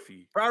 Byron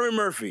Murphy. Byron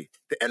Murphy,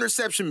 the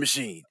interception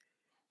machine.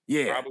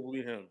 Yeah.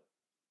 Probably him.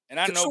 And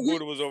I know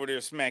Buddha was over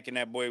there smacking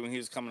that boy when he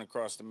was coming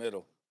across the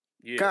middle.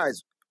 Yeah.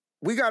 Guys,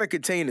 we got to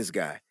contain this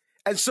guy.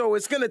 And so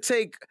it's going to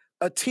take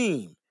a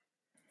team,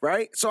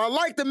 right? So I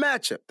like the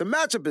matchup. The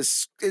matchup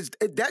is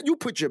that you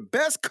put your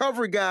best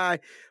cover guy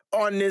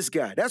on this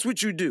guy. That's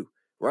what you do,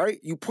 right?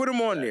 You put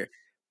him on there.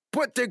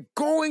 But they're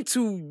going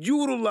to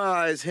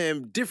utilize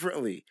him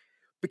differently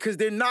because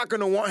they're not going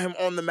to want him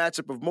on the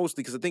matchup of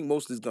Mosley, because I think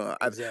Mosley's going to...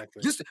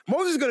 Exactly.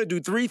 Mosley's going to do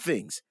 3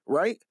 things,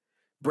 right?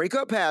 Break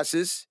up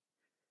passes.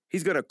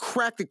 He's going to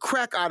crack the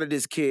crap out of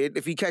this kid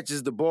if he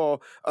catches the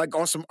ball like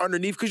on some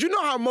underneath. Because you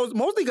know how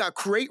Mosley got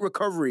great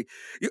recovery.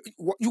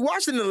 You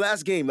watched it in the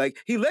last game. Like,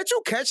 he let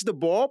you catch the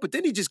ball, but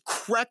then he just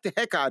cracked the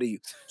heck out of you.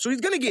 So he's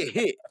going to get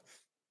hit.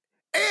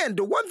 And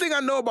the one thing I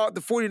know about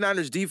the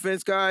 49ers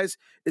defense, guys,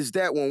 is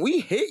that when we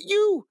hit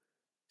you,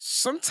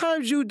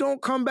 sometimes you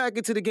don't come back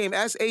into the game.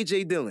 Ask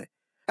A.J. Dillon.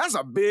 That's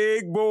a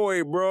big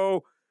boy,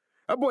 bro.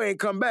 That boy ain't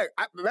come back.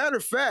 Matter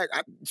of fact,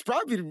 it's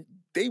probably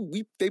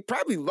they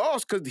probably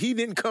lost because he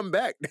didn't come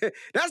back.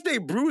 That's their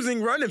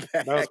bruising running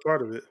back. That was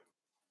part of it.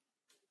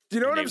 You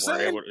know what I'm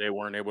saying? They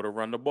weren't able to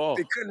run the ball.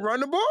 They couldn't run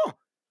the ball.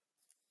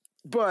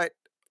 But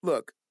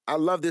look, I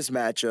love this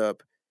matchup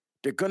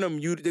they're gonna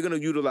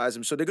utilize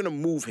him. So they're gonna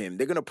move him.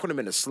 They're gonna put him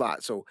in the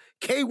slot. So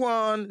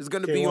K1 is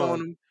gonna be on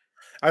K1. him.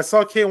 I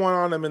saw K1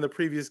 on him in the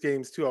previous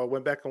games too. I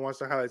went back and watched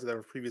the highlights of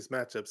their previous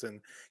matchups,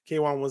 and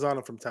K1 was on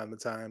him from time to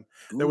time.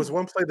 There was Ooh.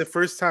 one play the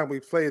first time we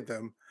played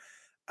them.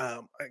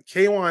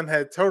 K1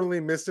 had totally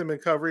missed him in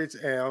coverage,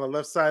 and on the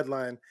left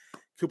sideline,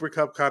 Cooper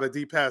Kupp caught a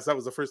deep pass. That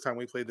was the first time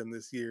we played them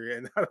this year,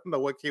 and I don't know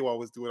what K1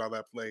 was doing on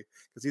that play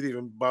because he didn't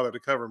even bother to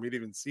cover him. He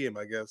didn't even see him,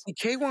 I guess.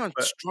 K1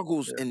 But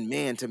struggles yeah. in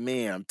man to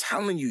man. I'm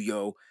telling you,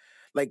 yo,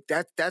 like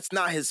that's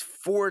not his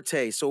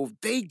forte. So if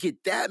they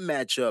get that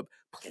matchup,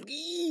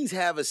 please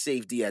have a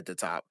safety at the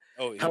top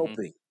Oh yeah.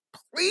 helping.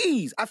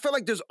 Please. I feel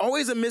like there's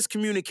always a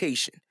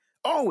miscommunication.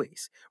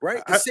 Always,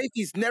 right? The I,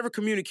 safety's never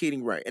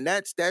communicating right. And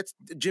that's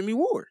Jimmy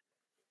Ward.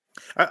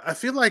 I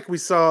feel like we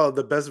saw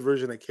the best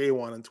version of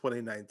K1 in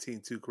 2019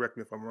 too. Correct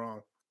me if I'm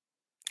wrong.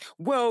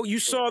 Well, you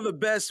saw the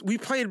best. We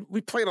played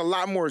a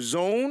lot more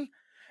zone,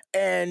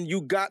 and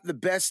you got the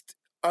best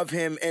of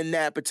him in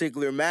that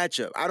particular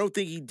matchup. I don't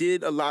think he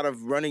did a lot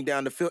of running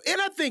down the field.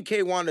 And I think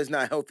K1 is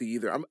not healthy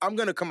either. I'm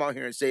gonna come out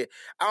here and say it.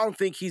 I don't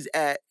think he's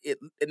at it,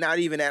 not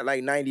even at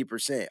like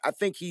 90%. I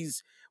think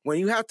he's when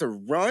you have to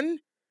run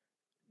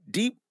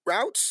deep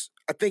routes,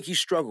 I think he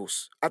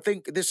struggles. I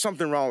think there's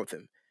something wrong with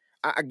him.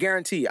 I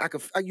guarantee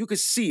you could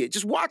see it.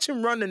 Just watch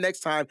him run the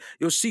next time.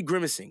 You'll see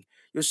grimacing.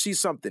 You'll see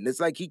something.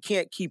 It's like he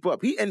can't keep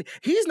up.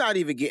 He's not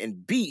even getting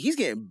beat. He's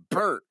getting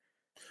burnt.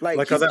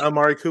 Like on that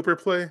Amari Cooper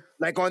play?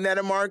 Like on that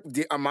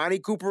Amari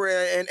Cooper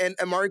and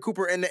Amari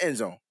Cooper in the end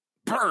zone.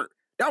 Burnt.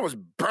 That was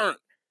burnt.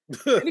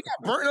 And he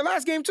got burnt in the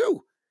last game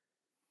too.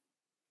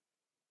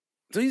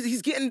 So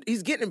he's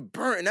getting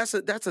burnt, and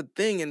that's a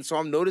thing. And so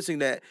I'm noticing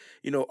that,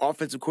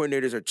 offensive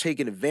coordinators are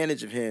taking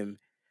advantage of him.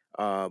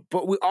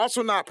 But we're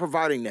also not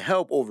providing the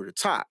help over the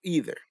top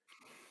either.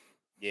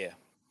 Yeah.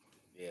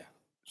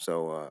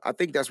 So I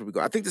think that's where we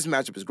go. I think this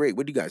matchup is great.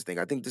 What do you guys think?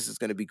 I think this is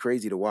going to be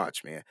crazy to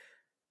watch, man.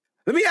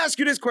 Let me ask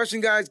you this question,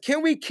 guys.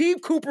 Can we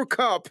keep Cooper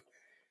Kupp?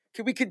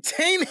 Can we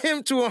contain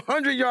him to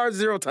 100 yards,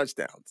 0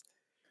 touchdowns?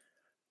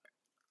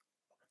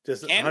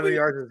 Just 100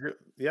 yards.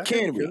 Yeah.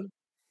 Can we?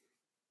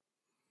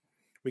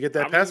 We get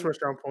that pass rush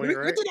on point,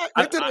 right? Look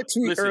at that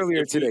tweet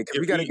earlier today because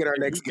we got to get our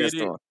next guest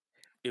on.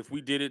 If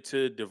we did it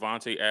to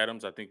Devontae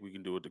Adams, I think we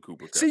can do it to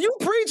Cooper Kupp. See, you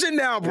preaching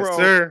now, bro. Yes,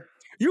 sir.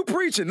 You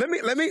preaching. Let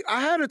me. I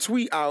had a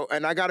tweet out,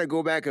 and I got to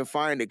go back and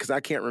find it because I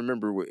can't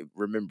remember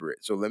it.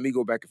 So let me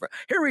go back and find.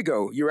 Here we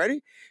go. You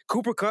ready?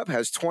 Cooper Kupp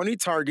has 20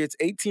 targets,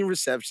 18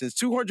 receptions,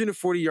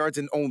 240 yards,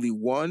 and only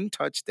 1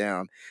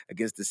 touchdown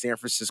against the San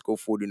Francisco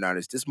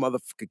 49ers. This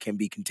motherfucker can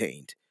be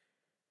contained.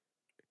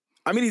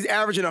 I mean, he's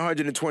averaging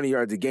 120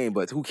 yards a game,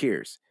 but who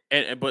cares?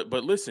 But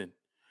listen,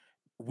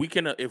 we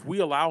can if we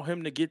allow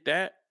him to get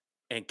that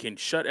and can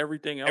shut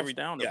everything else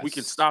down. If we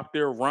can stop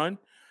their run.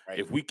 Right.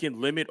 If we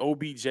can limit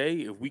OBJ,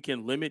 if we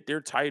can limit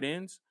their tight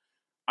ends,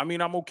 I mean,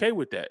 I'm okay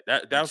with that.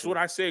 That's what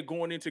I said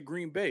going into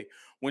Green Bay.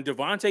 When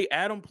Devontae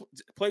Adams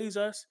plays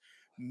us,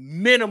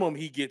 minimum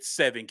he gets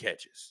 7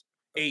 catches,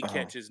 8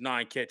 catches,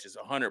 9 catches,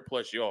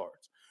 100+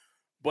 yards.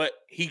 But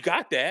he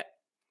got that.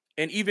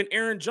 And even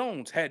Aaron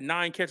Jones had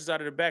 9 catches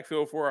out of the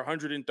backfield for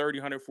 130,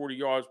 140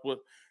 yards. But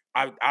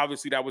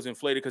obviously that was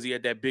inflated because he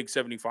had that big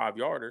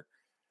 75-yarder.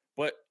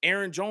 But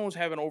Aaron Jones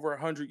having over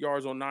 100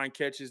 yards on 9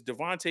 catches,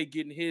 Devontae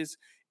getting his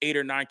 8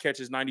 or 9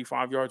 catches,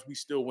 95 yards, we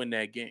still win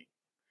that game.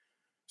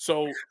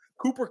 So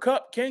Cooper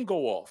Kupp can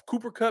go off.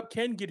 Cooper Kupp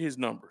can get his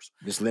numbers.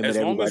 Just limit as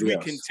long as we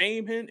else.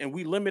 contain him and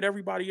we limit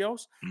everybody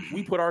else,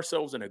 we put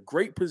ourselves in a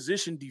great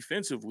position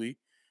defensively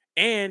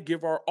and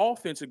give our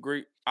offense a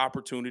great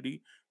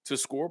opportunity to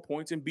score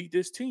points and beat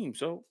this team.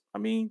 So, I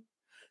mean,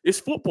 it's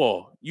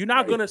football. You're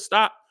not going to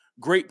stop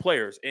great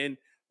players. And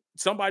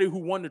somebody who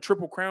won the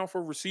Triple Crown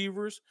for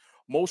receivers,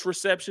 most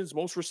receptions,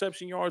 most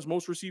reception yards,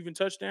 most receiving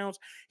touchdowns,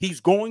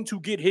 he's going to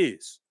get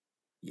his.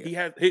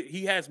 Yeah.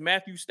 He has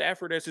Matthew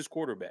Stafford as his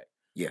quarterback.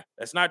 Yeah.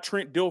 That's not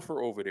Trent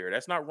Dilfer over there.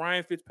 That's not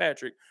Ryan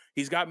Fitzpatrick.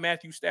 He's got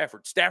Matthew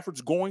Stafford.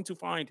 Stafford's going to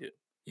find him.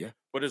 Yeah.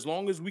 But as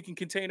long as we can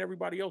contain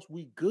everybody else,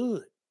 we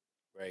good.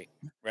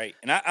 Right.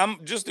 And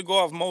I'm just to go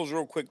off Mose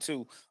real quick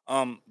too.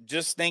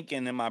 Just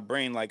thinking in my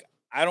brain, like,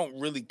 I don't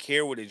really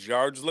care what his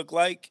yards look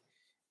like.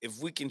 If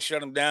we can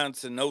shut him down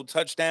to no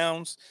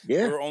touchdowns,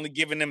 we're only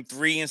giving him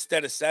 3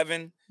 instead of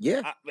 7.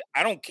 Yeah.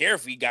 I don't care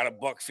if he got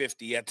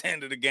 $150 at the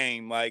end of the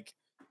game. Like,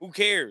 who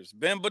cares?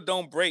 Bend but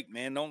don't break,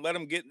 man. Don't let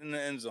him get in the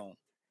end zone.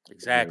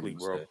 Exactly,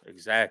 bro.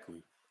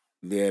 Exactly.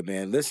 Yeah,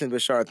 man. Listen,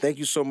 Bashar, thank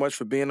you so much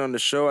for being on the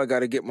show. I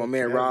got to get my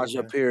man Raj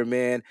up here,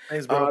 man.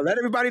 Thanks, bro. Let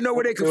everybody know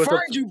where they can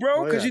find you,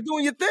 bro, because you're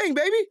doing your thing,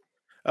 baby.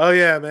 Oh,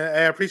 yeah, man.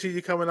 I appreciate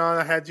you coming on.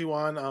 I had you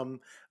on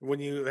when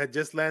you had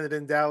just landed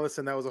in Dallas,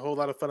 and that was a whole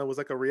lot of fun. It was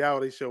like a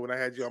reality show when I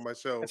had you on my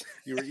show.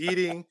 You were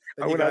eating,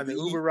 and you got an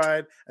Uber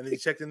ride, and then you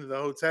checked into the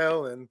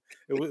hotel, and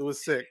it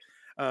was sick.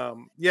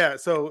 Yeah,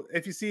 so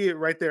if you see it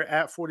right there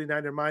at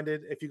 49er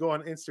Minded, if you go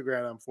on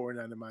Instagram, I'm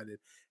 49er Minded.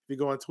 If you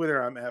go on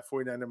Twitter, I'm at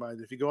 49er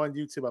Minded. If you go on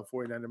YouTube, I'm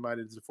 49er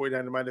Minded. It's a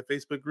 49er Minded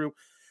Facebook group.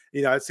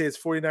 I'd say it's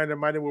 49er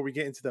minded where we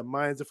get into the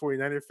minds of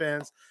 49er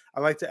fans. I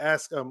like to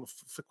ask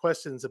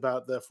questions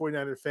about the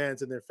 49er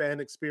fans and their fan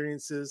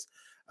experiences.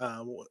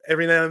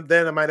 Every now and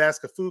then I might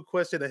ask a food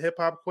question, a hip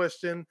hop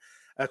question,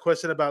 a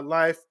question about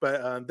life,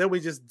 but then we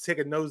just take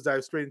a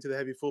nosedive straight into the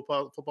heavy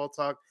football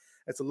talk.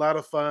 It's a lot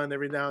of fun.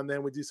 Every now and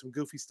then we do some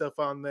goofy stuff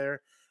on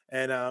there.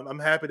 And I'm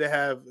happy to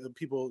have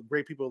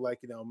great people like,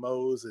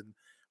 Mose and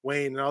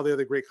Wayne and all the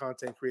other great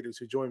content creators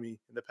who joined me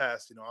in the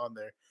past, on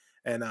there.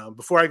 And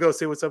before I go,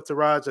 say what's up to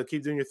Raj.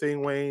 Keep doing your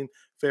thing, Wayne,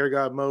 Fair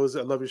God, Mose.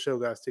 I love your show,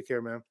 guys. Take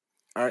care, man.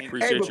 All right.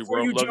 Appreciate you,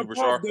 bro. Love you,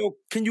 Bashar. Though,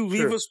 can you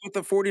leave us with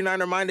a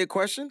 49er-minded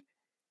question?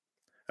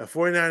 A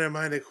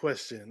 49er-minded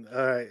question.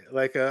 All right.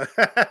 Like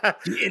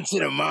into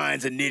the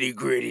minds of nitty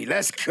gritty.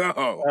 Let's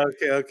go.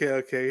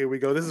 Okay. Here we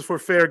go. This is for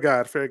Fair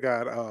God.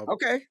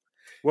 Okay.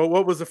 Well,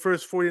 what was the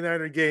first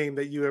 49er game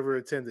that you ever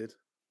attended?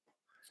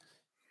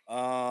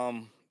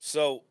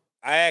 So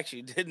I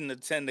actually didn't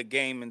attend the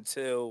game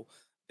until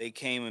they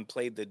came and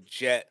played the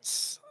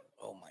Jets.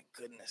 Oh my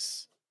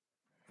goodness.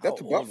 That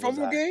the butt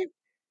fumble game?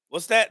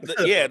 What's that?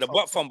 The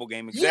butt fumble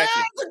game. Exactly.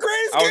 Yeah, the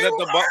greatest I was game at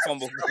the butt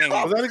fumble game.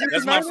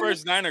 That's my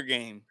first Niner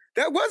game.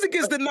 That was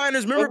against the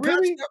Niners. Remember,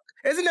 really?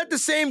 Isn't that the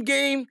same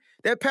game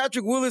that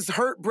Patrick Willis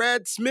hurt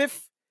Brad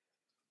Smith?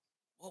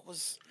 What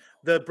was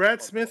the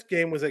Brad Smith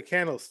game? Was at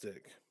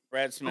Candlestick.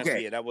 Brad Smith,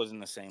 yeah, that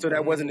wasn't the same. So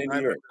that wasn't in New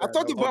York. I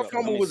thought the butt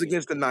fumble was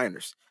against the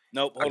Niners.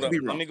 Nope, hold on.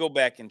 Let me go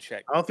back and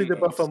check. I don't think the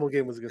butt fumble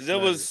game was against the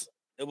Niners.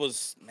 It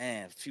was,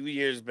 man, a few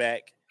years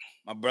back.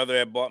 My brother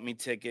had bought me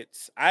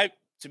tickets.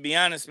 To be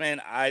honest,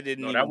 man, I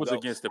didn't even that was go.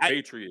 Against the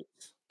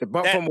Patriots. The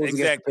butt fumble was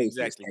against the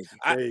Patriots.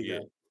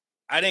 Exactly.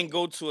 I didn't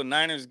go to a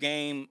Niners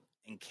game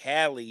in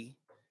Cali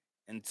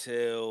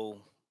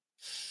until,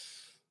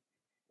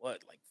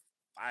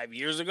 5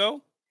 years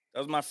ago? That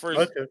was my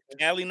first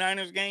Cali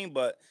Niners game,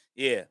 but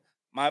yeah.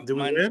 My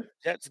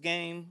Jets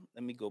game,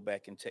 let me go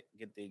back and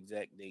get the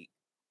exact date.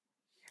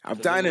 I'm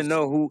dying to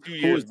know who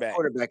was the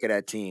quarterback of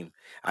that team.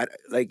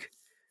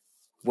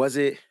 Was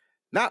it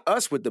not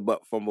us with the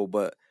butt fumble,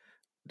 but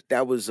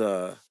that was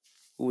who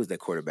was that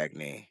quarterback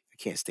name? I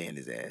can't stand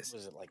his ass.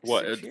 Was it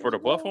what for the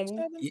butt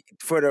fumble?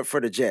 For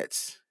the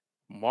Jets.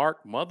 Mark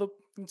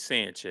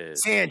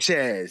Sanchez.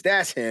 Sanchez,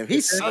 that's him.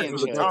 He sucks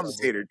as a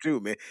commentator too,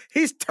 man.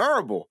 He's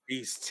terrible.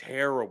 He's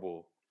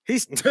terrible.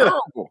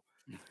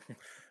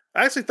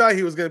 I actually thought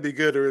he was going to be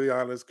good early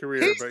on in his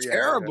career. He's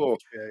terrible.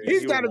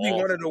 He's got to be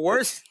one of the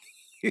worst.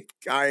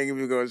 I ain't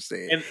even going to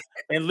say it.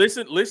 And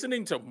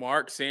listening to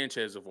Mark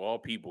Sanchez of all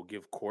people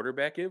give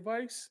quarterback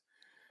advice.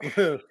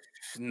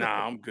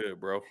 Nah, I'm good,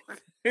 bro.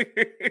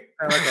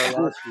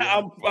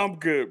 I'm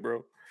good,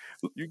 bro.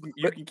 You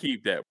can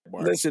keep that,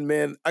 Mark. Listen,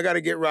 man, I got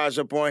to get Raj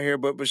up on here,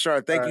 but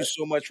Bashar, thank you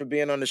so much for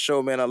being on the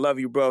show, man. I love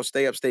you, bro.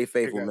 Stay up, stay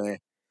faithful, man.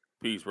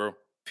 Peace, bro.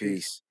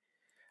 Peace.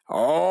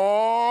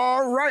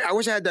 All right. I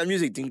wish I had that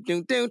music. Ding,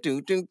 ding, ding,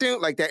 ding, ding,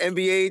 ding, like that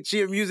NBA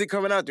cheer music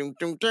coming out. Ding,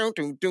 ding, ding,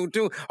 ding, ding,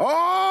 ding.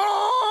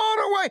 All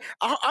the way.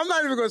 I'm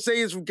not even going to say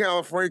he's from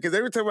California because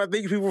every time I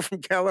think people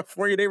from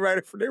California, they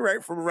write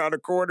from around the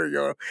corner,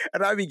 yo.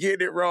 And I be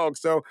getting it wrong.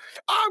 So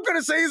I'm going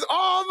to say he's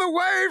all the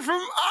way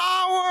from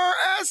our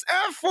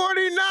SF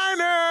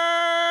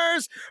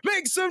 49ers.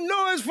 Make some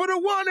noise for the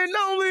one and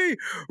only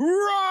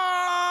Raj.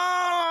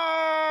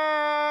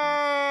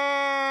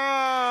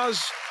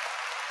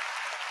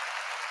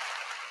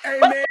 Hey,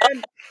 man.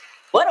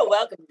 What a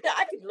welcome. Yeah,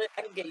 I can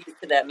get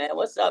used to that, man.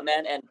 What's up,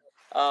 man? And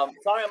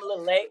sorry I'm a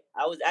little late.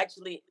 I was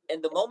actually,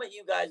 in the moment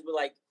you guys were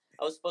like,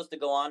 I was supposed to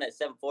go on at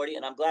 7:40,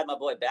 and I'm glad my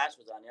boy Bash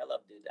was on here. I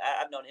love dude.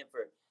 I've known him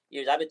for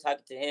years. I've been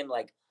talking to him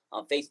like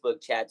on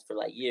Facebook chats for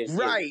like years.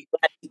 Right.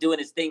 He's doing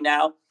his thing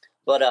now.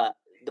 But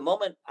the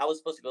moment I was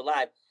supposed to go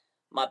live,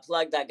 my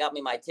plug that got me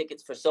my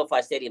tickets for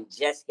SoFi Stadium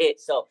just hit.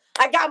 So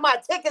I got my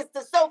tickets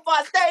to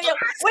SoFi Stadium.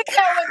 We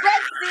going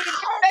Red Sea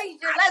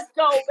Invasion. Let's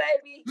go,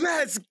 baby.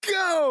 Let's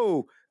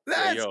go.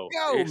 Let's go,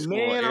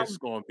 man. It's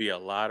going to be a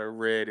lot of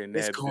red in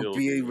that building. It's going to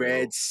be a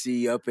Red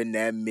Sea up in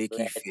that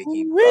Mickey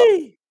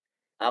Ficky.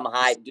 I'm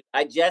hyped. Dude.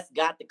 I just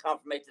got the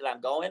confirmation that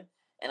I'm going,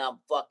 and I'm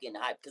fucking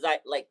hyped. Because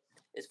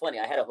it's funny.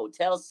 I had a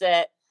hotel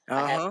set. We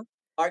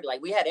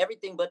had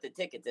everything but the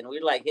tickets. And we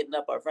were like hitting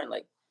up our friend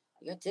like,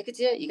 you got tickets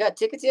yet? You got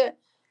tickets yet?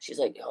 She's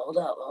like, hold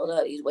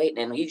up. He's waiting.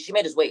 And she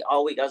made us wait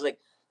all week. I was like,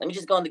 let me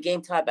just go on the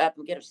Game Time app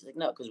and get her. She's like,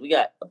 no, because we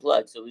got a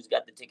plug. So we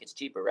got the tickets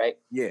cheaper, right?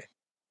 Yeah.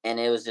 And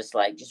it was just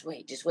like, just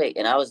wait.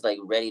 And I was like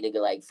ready to go,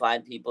 like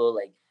find people,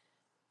 like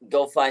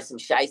go find some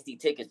shiesty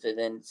tickets. But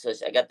then so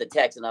I got the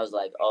text and I was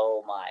like,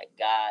 oh my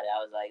God.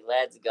 I was like,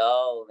 let's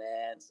go,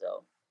 man.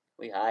 So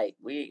we hype.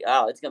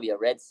 It's going to be a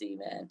Red Sea,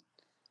 man.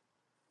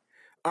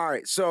 All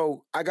right.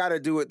 So I got to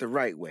do it the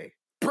right way.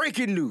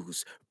 Breaking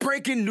news,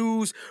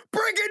 everybody.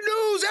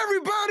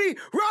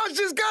 Raj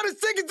just got his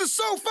ticket to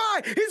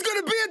SoFi. He's going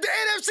to be at the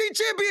NFC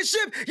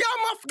Championship. Y'all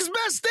motherfuckers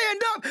better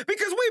stand up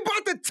because we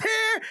about to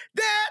tear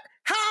that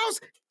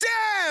house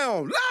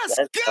down. Let's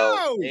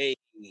go. Hey.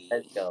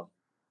 Let's go.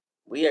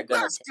 We are going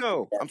to. Let's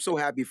go. I'm so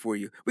happy for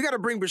you. We got to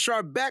bring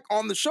Bashar back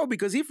on the show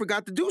because he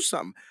forgot to do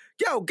something.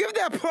 Yo, give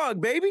that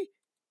plug, baby.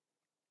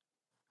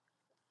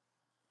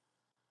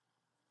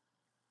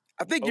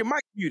 I think your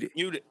mic muted.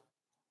 Muted.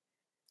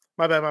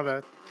 My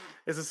bad.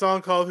 It's a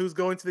song called Who's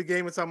Going to the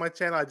Game. It's on my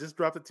channel. I just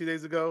dropped it 2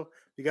 days ago.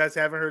 If you guys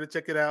haven't heard it,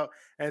 check it out.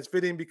 And it's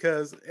fitting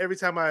because every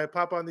time I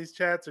pop on these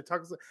chats or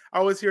talk, I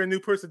always hear a new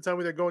person tell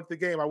me they're going to the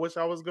game. I wish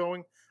I was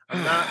going.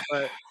 I'm not,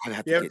 but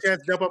if you have a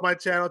chance to jump on my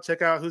channel,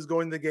 check out Who's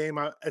Going to the Game.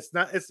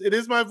 It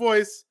is my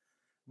voice,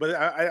 but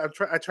I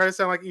try to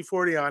sound like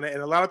E40 on it.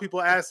 And a lot of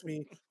people ask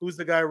me who's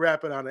the guy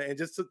rapping on it. And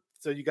just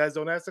so you guys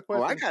don't ask the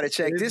question. Oh, I gotta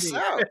check this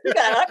out.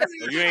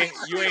 You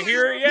ain't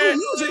hear it yet?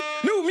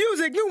 New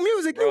music.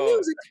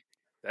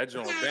 That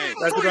joint bang.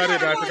 That's about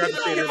it. I forgot to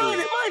say it.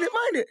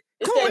 Mind it.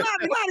 Cool,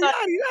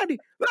 90.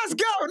 Let's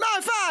go.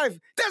 9-5.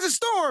 There's a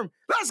storm.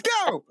 Let's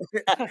go.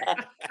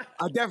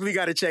 I definitely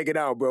got to check it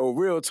out, bro.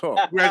 Real talk.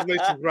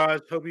 Congratulations,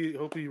 Raj. Hope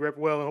you rep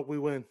well and hope we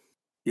win.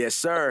 Yes,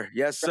 sir.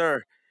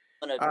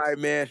 All right,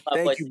 man.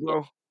 Thank you,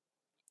 bro.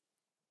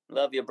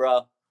 Love you,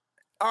 bro.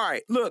 All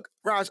right, look,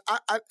 Raj.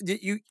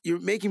 You're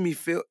making me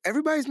feel.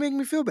 Everybody's making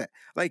me feel bad.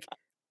 Like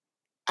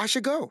I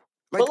should go.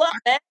 Like, pull up,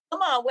 man.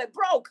 Come on,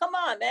 bro. Come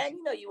on, man.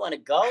 You know you want to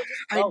go.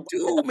 I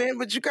do, man.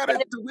 But you gotta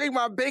the way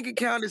my bank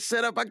account is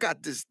set up. I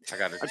got this. I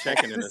got a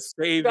checking and a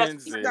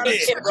savings. Bro.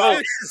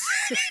 But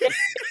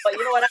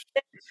you know what I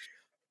said?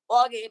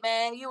 Fuck it,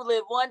 man. You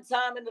live one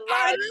time in the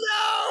life.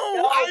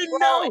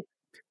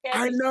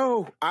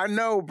 I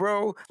know,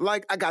 bro.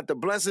 Like I got the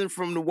blessing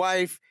from the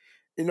wife.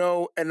 You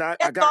know, and I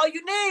got all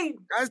you need.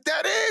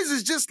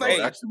 It's just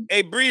like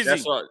hey,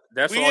 Breezy.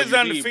 That's we all is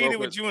undefeated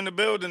with you in the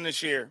building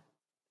this year.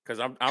 Because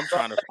I'm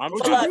trying to.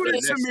 Don't you do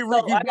this to me,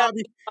 Ricky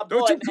Bobby.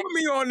 Don't you put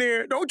me on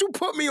there. Don't you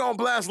put me on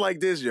blast like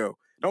this, yo.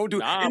 Don't do.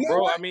 Nah,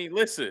 bro. I mean,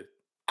 listen.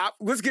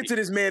 Let's get to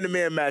this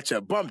man-to-man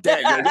matchup. Bump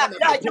that, yo.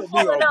 You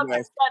pulling up on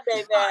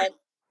Sunday, man.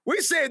 We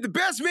saved the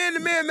best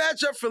man-to-man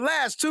matchup for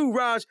last too,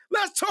 Raj.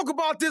 Let's talk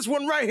about this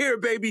one right here,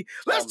 baby.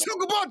 Let's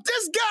talk about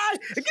this guy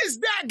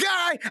against that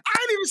guy. I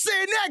ain't even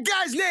saying that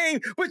guy's name,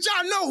 but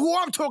y'all know who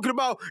I'm talking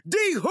about.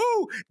 D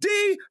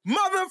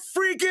mother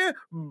freaking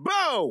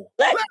Bo.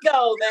 Let's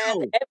go,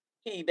 man.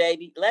 MVP,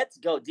 baby. Let's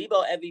go.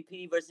 Debo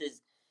MVP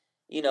versus,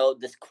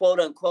 this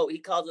quote-unquote, he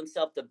calls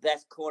himself the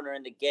best corner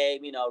in the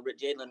game,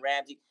 Jalen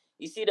Ramsey.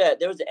 You see that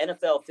there was an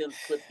NFL Films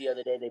clip the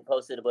other day they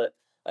posted about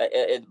at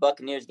the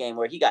Buccaneers game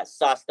where he got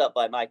sauced up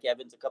by Mike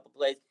Evans a couple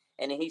plays,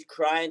 and then he's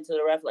crying to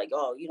the ref like,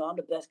 oh, I'm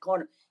the best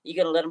corner. You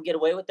going to let him get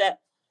away with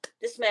that?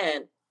 This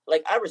man,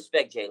 I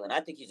respect Jalen.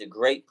 I think he's a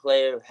great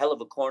player, hell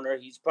of a corner.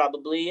 He's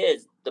probably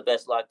is the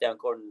best lockdown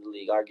corner in the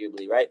league,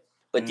 arguably, right?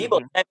 But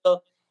Debo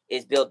Samuel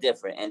is built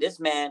different. And this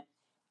man,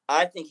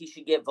 I think he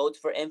should get votes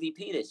for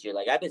MVP this year.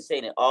 I've been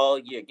saying it all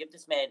year. Give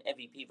this man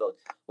MVP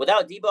votes.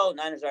 Without Debo,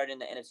 Niners aren't in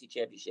the NFC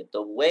Championship.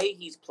 The way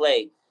he's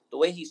played, the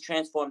way he's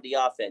transformed the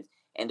offense,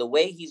 and the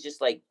way he's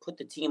just put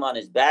the team on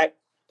his back,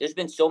 there's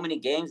been so many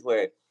games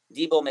where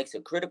Debo makes a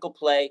critical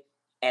play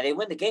and they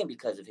win the game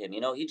because of him.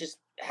 He just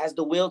has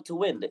the will to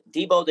win.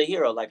 Debo, the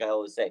hero, like I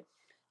always say.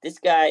 This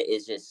guy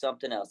is just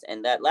something else.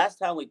 And that last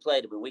time we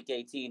played him in Week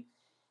 18,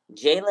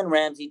 Jalen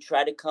Ramsey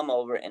tried to come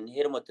over and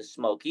hit him with the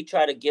smoke. He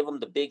tried to give him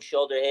the big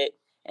shoulder hit,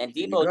 and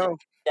Debo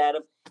just at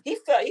him. He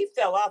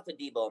fell off of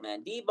Debo,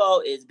 man.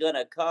 Debo is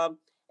gonna come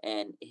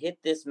and hit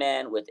this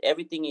man with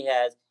everything he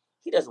has.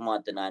 He doesn't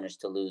want the Niners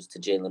to lose to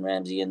Jalen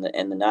Ramsey and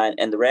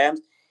the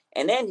Rams.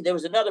 And then there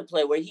was another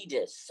play where he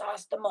just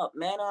sauced him up,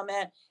 man on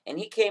man, and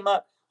he came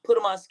up, put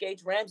him on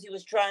skates. Ramsey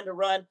was trying to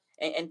run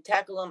and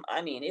tackle him.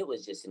 I mean, it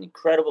was just an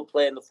incredible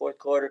play in the fourth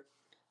quarter.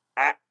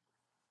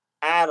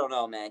 I don't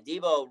know, man.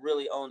 Debo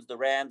really owns the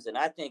Rams, and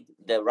I think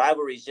the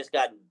rivalry's just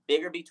gotten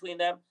bigger between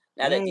them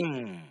now that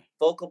Debo's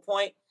focal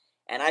point.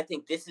 And I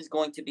think this is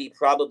going to be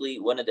probably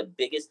one of the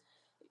biggest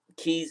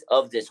keys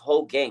of this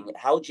whole game,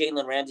 how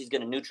Jalen Ramsey's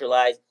going to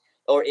neutralize,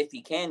 or if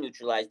he can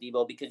neutralize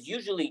Debo, because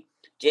usually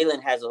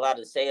Jalen has a lot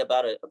to say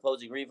about an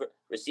opposing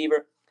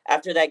receiver.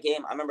 After that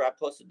game, I remember I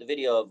posted the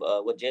video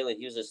of what Jalen,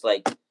 he was just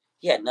like,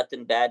 he had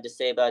nothing bad to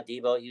say about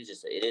Debo. He was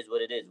just, it is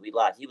what it is. We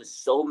lost. He was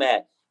so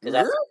mad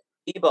because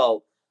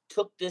Debo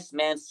took this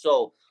man's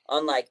soul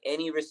unlike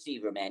any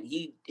receiver, man.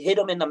 He hit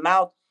him in the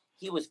mouth.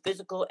 He was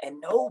physical, and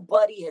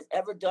nobody has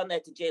ever done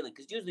that to Jalen,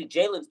 because usually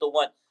Jalen's the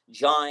one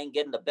jawing,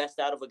 getting the best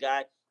out of a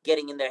guy,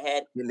 getting in their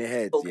head. In their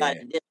head, got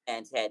in this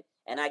man's head.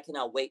 And I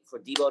cannot wait for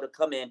Debo to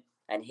come in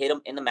and hit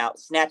him in the mouth,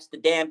 snatch the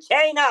damn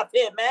chain off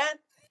him,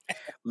 man.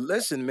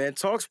 Listen, man,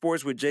 Talk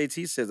Sports with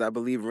JT says, I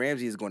believe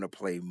Ramsey is going to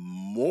play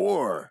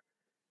more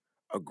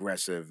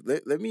aggressive.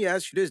 Let me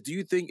ask you this. Do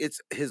you think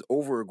it's his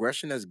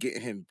over-aggression that's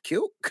getting him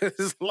killed?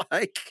 Because,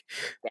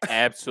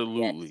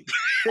 Absolutely.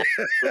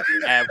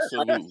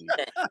 Absolutely.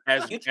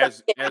 As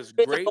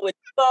great.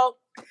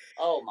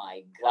 Oh,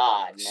 my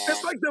God, man.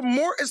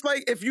 It's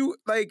like if you,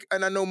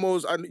 and I know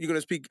Mose, you're going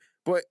to speak,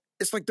 but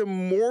it's like the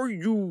more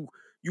you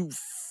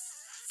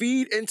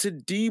feed into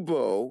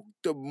Debo,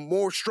 the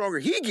more stronger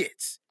he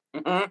gets.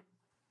 Mm-hmm.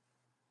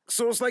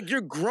 So it's like you're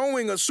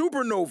growing a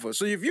supernova.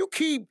 So if you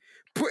keep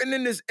putting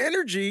in this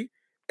energy,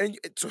 and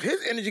so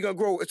his energy gonna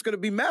grow, it's gonna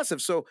be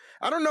massive. So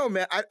I don't know,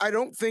 man. I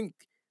think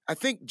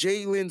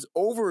Jalen's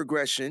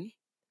over-aggression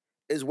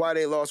is why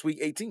they lost Week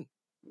 18.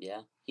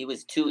 Yeah. He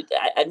was too.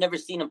 I've never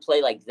seen him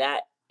play like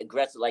that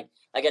aggressive. Like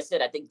I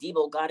said, I think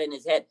Debo got in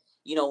his head.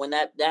 You know, when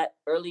that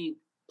early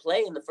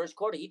play in the first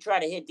quarter, he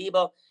tried to hit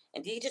Debo,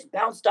 and he just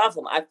bounced off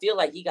him. I feel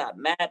like he got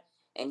mad,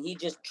 and he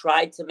just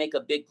tried to make a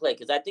big play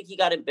because I think he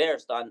got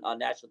embarrassed on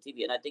national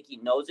TV, and I think he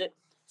knows it.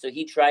 So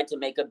he tried to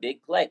make a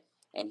big play,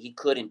 and he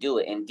couldn't do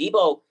it. And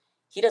Debo,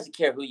 he doesn't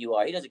care who you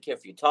are. He doesn't care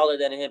if you're taller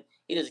than him.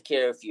 He doesn't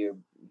care if you're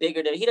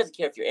bigger than him. He doesn't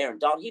care if you're Aaron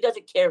Donald. He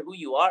doesn't care who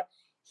you are.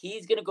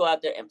 He's going to go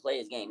out there and play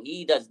his game.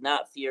 He does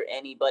not fear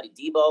anybody.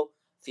 Debo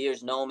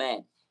fears no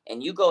man.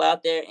 And you go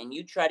out there and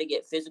you try to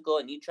get physical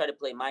and you try to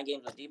play mind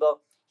games with Debo,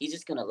 he's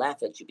just going to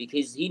laugh at you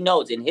because he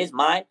knows in his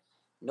mind,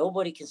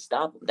 nobody can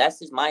stop him. That's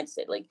his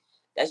mindset. Like,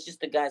 that's just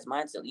the guy's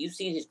mindset. You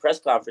see his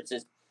press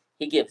conferences,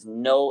 he gives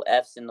no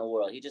F's in the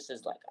world. He just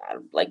says,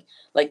 like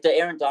the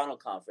Aaron Donald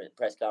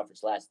press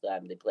conference last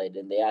time they played,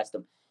 and they asked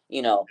him,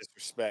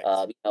 disrespect.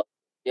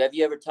 Have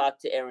you ever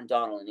talked to Aaron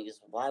Donald? And he goes,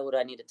 why would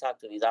I need to talk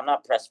to him? He's, I'm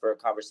not pressed for a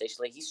conversation.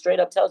 Like, he straight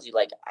up tells you,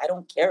 like, I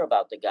don't care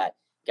about the guy.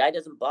 Guy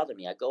doesn't bother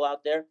me. I go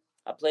out there,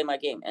 I play my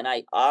game. And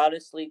I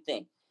honestly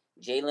think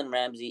Jalen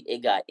Ramsey,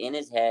 it got in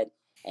his head.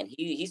 And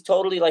he's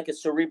totally like a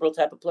cerebral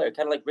type of player,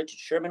 kind of like Richard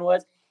Sherman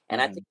was.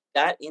 And I think it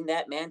got in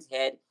that man's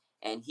head.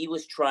 And he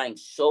was trying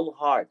so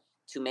hard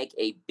to make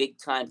a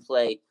big-time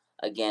play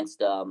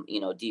against,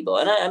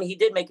 Debo. And I mean, he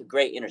did make a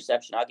great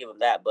interception. I'll give him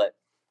that. But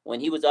when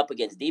he was up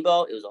against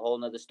Debo, it was a whole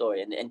nother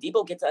story. And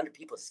Debo gets under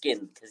people's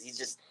skin because he's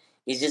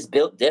just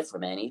built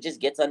different, man. He just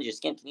gets under your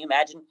skin. Can you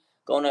imagine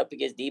going up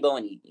against Debo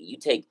and you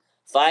take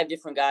 5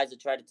 different guys to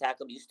try to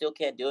tackle him? You still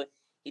can't do it.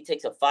 He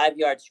takes a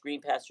 5-yard screen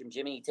pass from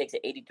Jimmy. He takes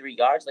it 83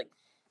 yards. Like,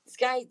 this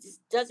guy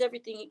just does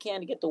everything he can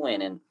to get the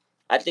win. And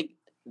I think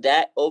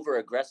that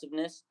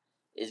over-aggressiveness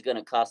is going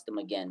to cost him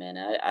again, man.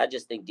 I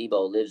just think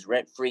Debo lives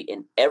rent-free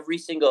in every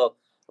single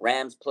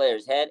Rams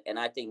player's head, and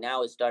I think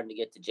now it's starting to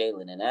get to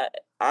Jalen, and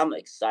I'm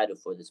excited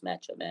for this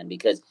matchup, man,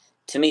 because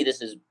to me,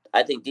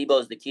 I think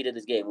Debo is the key to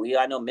this game.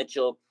 I know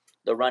Mitchell,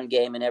 the run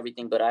game and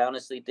everything, but I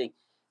honestly think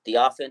the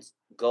offense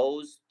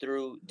goes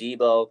through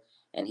Debo,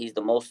 and he's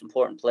the most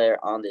important player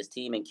on this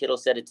team, and Kittle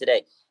said it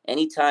today.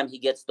 Anytime he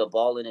gets the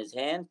ball in his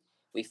hand,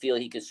 we feel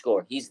he can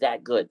score. He's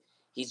that good.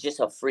 He's just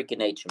a freak of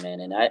nature, man,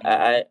 and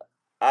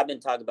I've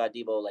been talking about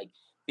Debo, like,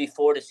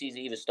 before the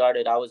season even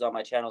started. I was on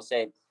my channel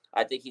saying,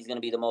 I think he's going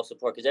to be the most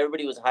important because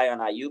everybody was high on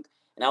Ayuk,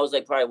 and I was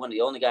like probably one of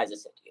the only guys that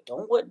said,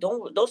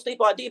 "Don't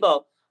sleep on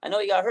Debo. I know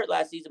he got hurt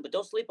last season, but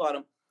don't sleep on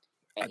him."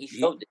 And he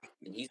showed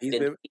it.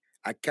 And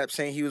I kept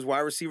saying he was wide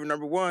receiver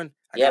number 1.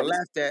 I got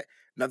laughed at.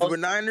 Nothing but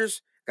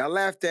Niners got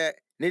laughed at.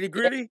 Nitty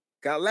gritty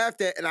got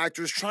laughed at, and I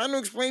was trying to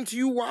explain to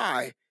you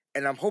why,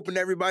 and I'm hoping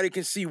everybody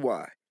can see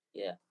why.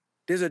 Yeah.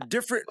 There's a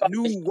different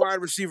new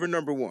wide receiver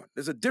number 1.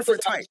 There's a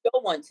different type.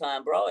 Show one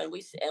time, bro, and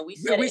we said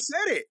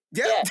it.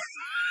 Yeah.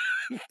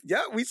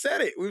 Yeah, we said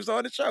it. We was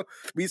on the show.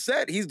 We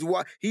said he's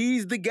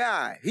the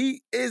guy.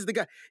 He is the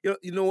guy.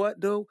 You know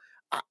what though?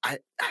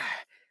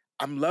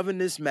 I'm loving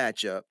this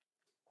matchup,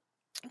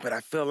 but I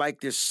feel like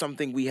there's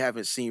something we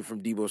haven't seen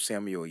from Debo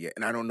Samuel yet,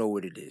 and I don't know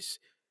what it is.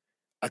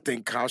 I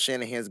think Kyle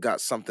Shanahan's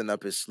got something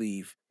up his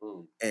sleeve,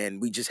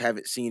 and we just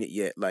haven't seen it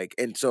yet.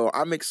 And so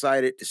I'm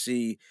excited to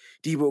see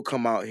Debo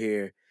come out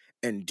here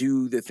and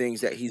do the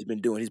things that he's been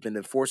doing. He's been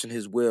enforcing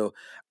his will.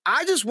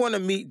 I just want to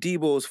meet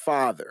Debo's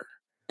father.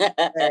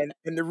 and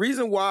the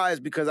reason why is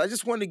because I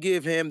just want to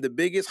give him the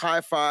biggest high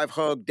five,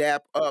 hug,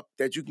 dap up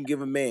that you can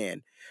give a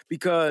man.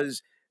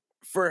 Because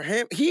for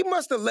him, he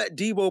must have let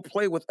Debo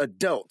play with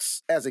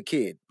adults as a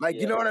kid.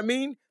 You know what I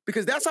mean?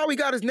 Because that's how he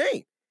got his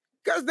name.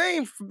 He got his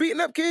name for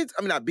beating up kids.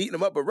 I mean, not beating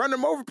them up, but running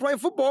them over playing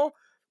football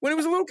when he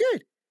was a little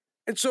kid.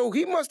 And so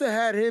he must have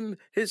had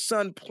his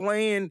son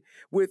playing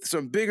with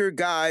some bigger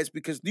guys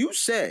because you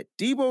said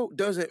Debo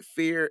doesn't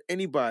fear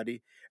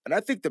anybody. And I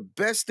think the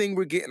best thing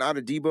we're getting out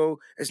of Debo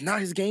is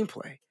not his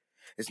gameplay.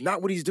 It's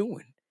not what he's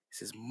doing. It's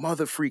his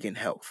mother freaking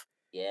health.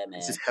 Yeah, man.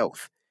 It's his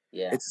health.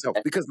 Yeah. It's his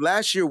health. Because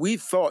last year we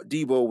thought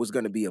Debo was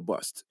going to be a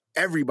bust.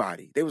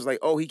 Everybody. They was like,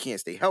 oh, he can't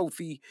stay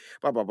healthy,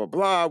 blah, blah, blah,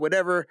 blah,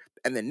 whatever.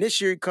 And then this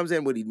year he comes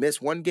in when he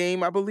missed 1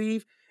 game, I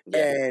believe.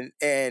 Yeah.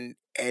 And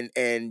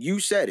you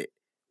said it.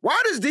 Why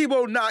does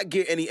Debo not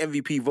get any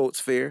MVP votes,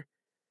 Fair?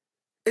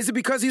 Is it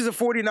because he's a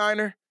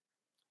 49er?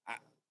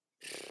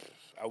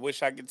 I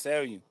wish I could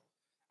tell you.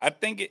 I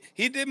think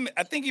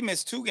he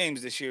missed 2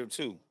 games this year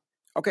too.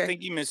 Okay. I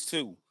think he missed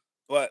 2.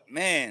 But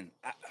man,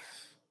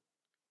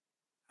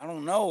 I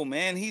don't know,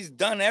 man. He's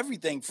done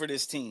everything for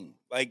this team.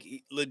 Like,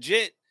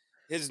 legit,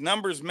 his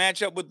numbers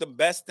match up with the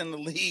best in the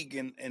league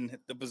and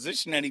the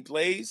position that he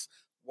plays.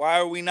 Why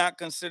are we not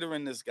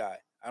considering this guy?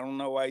 I don't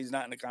know why he's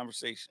not in the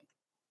conversation.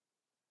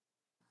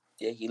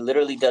 Yeah, he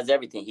literally does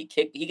everything.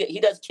 He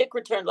does kick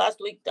return. Last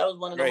week, that was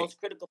one of the most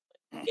critical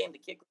game, the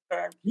kick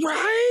return.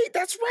 Right,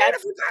 that's right. I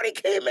forgot he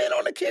came in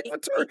on the kick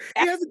return.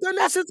 He hasn't done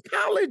that since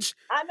college.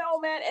 I know,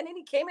 man. And then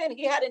he came in.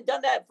 He hadn't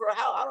done that for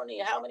I don't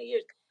know how many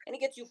years. And he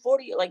gets you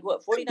 40,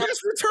 49. The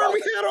best return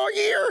we had all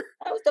year.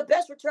 That was the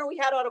best return we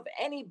had out of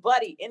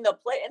anybody in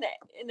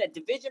the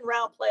division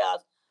round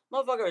playoffs.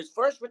 Motherfucker, his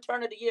first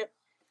return of the year.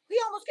 He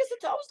almost gets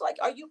it. I was like,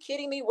 are you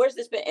kidding me? Where's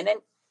this been? And then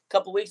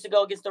couple weeks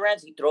ago against the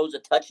Rams, he throws a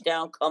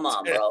touchdown. Come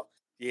on, bro.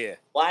 Yeah.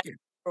 Wide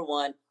receiver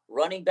 1,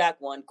 running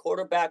back 1,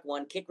 quarterback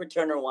 1, kick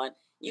returner 1.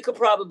 You could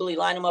probably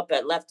line him up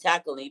at left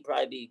tackle, and he'd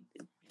probably be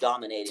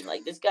dominating.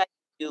 Like, this guy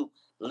can do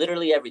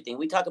literally everything.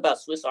 We talk about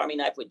Swiss Army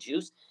knife with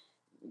juice.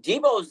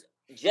 Debo's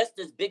just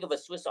as big of a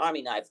Swiss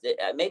Army knife,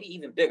 maybe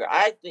even bigger.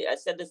 I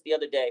said this the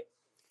other day.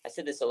 I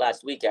said this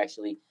last week,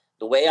 actually.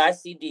 The way I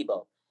see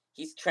Debo,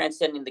 he's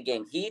transcending the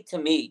game. He, to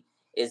me,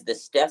 is the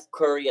Steph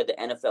Curry of the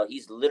NFL.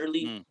 He's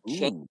literally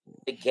changing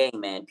the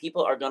game, man.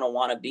 People are going to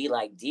want to be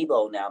like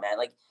Debo now, man.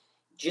 Like,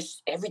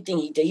 just everything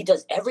he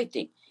does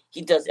everything.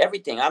 He does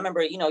everything. I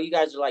remember, you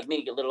guys are like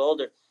me, a little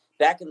older.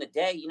 Back in the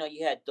day, you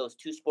had those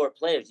two-sport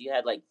players. You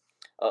had, like,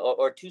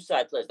 or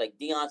two-side players, like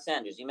Deion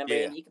Sanders. You remember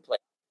him? He could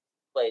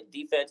play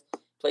defense,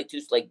 play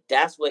two. Like,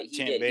 that's what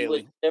he did.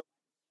 Bailey. He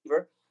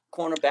was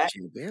cornerback.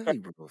 Champ Bailey,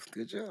 bro.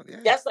 Good job. Yeah.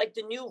 That's like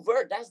the new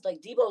vert. That's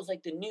like Debo's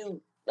like the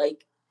new,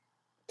 like,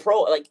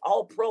 pro, like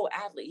all pro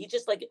athlete. He's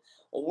just like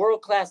a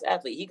world-class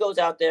athlete. He goes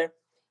out there,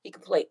 he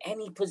can play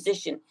any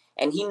position,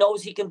 and he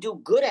knows he can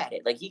do good at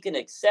it. Like, he can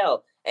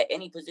excel at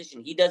any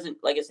position. He doesn't,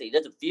 like I said, he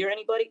doesn't fear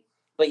anybody,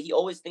 but he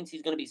always thinks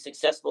he's going to be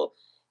successful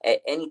at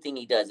anything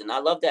he does. And I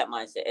love that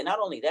mindset. And not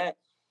only that,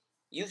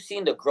 you've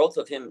seen the growth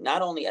of him,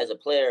 not only as a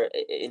player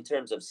in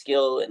terms of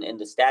skill and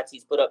the stats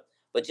he's put up,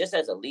 but just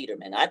as a leader,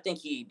 man. I think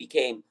he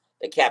became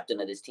the captain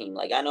of this team.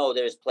 Like, I know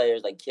there's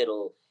players like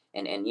Kittle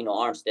and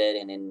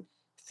Armstead and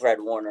Fred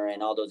Warner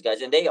and all those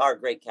guys, and they are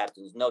great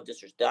captains. No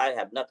disrespect. I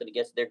have nothing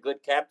against. They're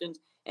good captains,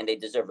 and they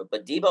deserve it.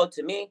 But Debo,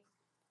 to me,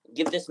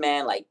 give this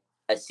man like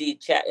a C.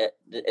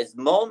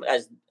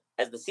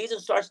 As the season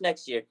starts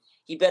next year,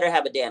 he better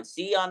have a damn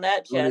C on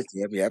that chest.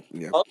 Yep.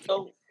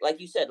 Also, like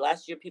you said,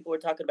 last year people were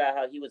talking about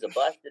how he was a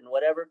bust and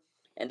whatever,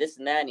 and this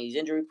and that, and he's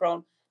injury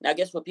prone. Now,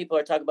 guess what people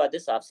are talking about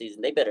this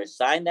offseason? They better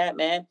sign that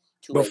man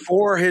to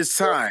before his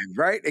time,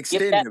 right?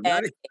 Extend him,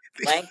 right?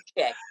 Blank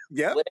check.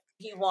 Yep. Whatever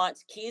he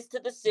wants, keys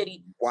to the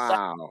city.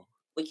 Wow.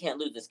 We can't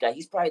lose this guy.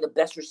 He's probably the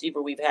best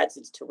receiver we've had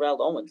since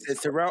Terrell Owens.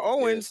 It's Terrell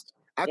Owens.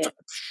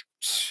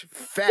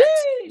 Facts.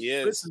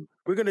 Yes. Listen,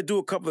 we're going to do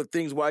a couple of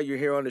things while you're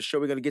here on the show.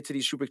 We're going to get to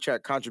these super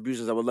chat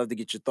contributions. I would love to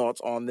get your thoughts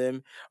on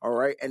them. All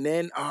right. And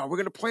then we're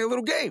going to play a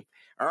little game.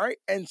 All right.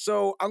 And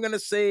so I'm going to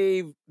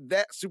save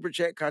that super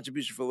chat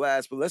contribution for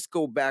last, but let's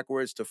go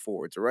backwards to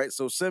forwards. All right.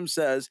 So Sim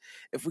says,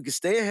 if we can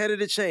stay ahead of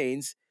the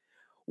chains,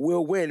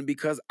 we'll win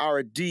because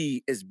our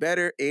D is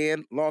better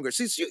and longer.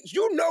 See,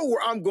 you know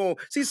where I'm going.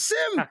 See,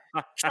 Sim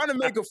trying to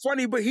make it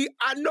funny, but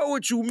I know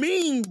what you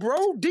mean,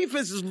 bro.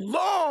 Defense is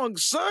long,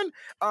 son.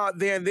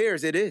 Then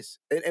theirs, it is.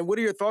 And what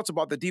are your thoughts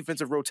about the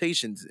defensive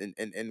rotations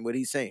and what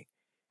he's saying?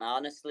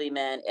 Honestly,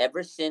 man,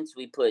 ever since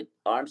we put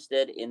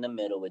Armstead in the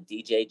middle with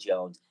DJ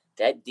Jones,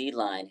 that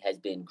D-line has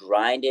been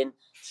grinding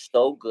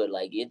so good.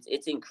 Like,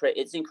 it's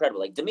incredible.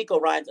 Like, DeMeco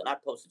Ryans, and I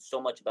posted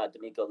so much about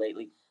DeMeco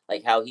lately,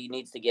 like how he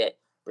needs to get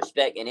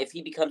respect. And if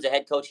he becomes a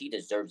head coach, he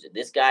deserves it.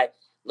 This guy,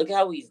 look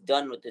how he's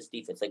done with this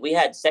defense. Like, we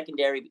had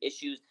secondary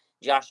issues,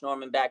 Josh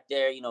Norman back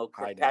there,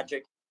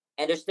 Kirkpatrick,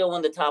 and they're still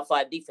one of the top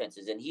 5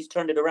 defenses. And he's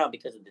turned it around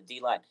because of the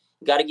D-line.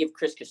 You got to give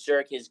Chris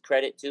Kasurek his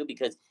credit, too,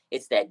 because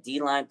it's that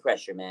D-line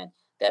pressure, man.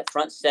 That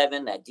front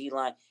 7, that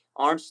D-line.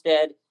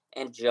 Armstead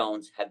and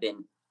Jones have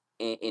been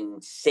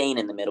insane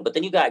in the middle. But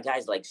then you got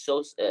guys like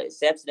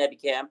Samson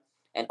Ebicam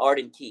and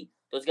Arden Key.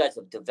 Those guys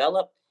have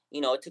developed.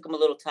 It took them a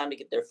little time to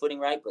get their footing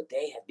right, but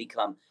they have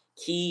become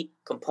key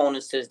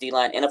components to this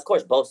D-line. And, of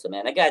course, Bosa,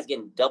 man. That guy's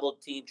getting double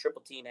team,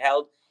 triple team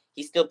held.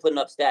 He's still putting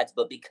up stats.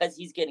 But because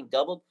he's getting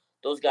doubled,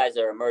 those guys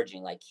are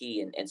emerging like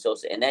Key and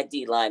Sosa. And that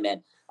D-line,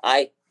 man,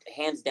 I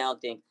hands down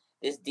think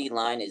this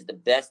D-line is the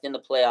best in the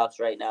playoffs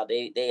right now.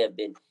 They have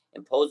been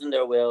imposing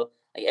their will.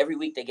 Like, every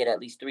week they get at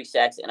least 3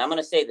 sacks. And I'm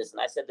going to say this,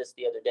 and I said this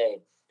the other day.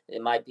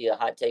 It might be a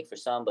hot take for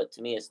some, but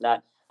to me it's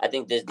not. I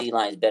think this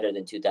D-line is better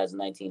than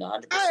 2019,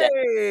 100%.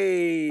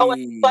 Hey! Oh,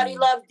 everybody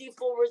loves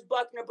DeForest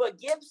Buckner, but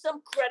give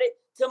some credit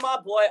to my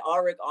boy,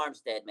 Arik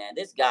Armstead, man.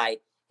 This guy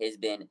has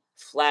been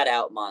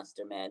flat-out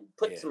monster, man.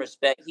 Put some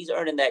respect. He's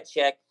earning that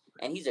check,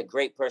 and he's a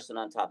great person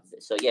on top of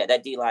it. So, yeah,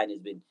 that D-line has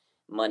been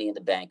money in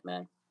the bank,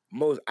 man.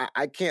 Mose,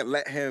 I can't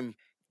let him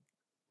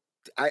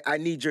 – I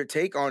need your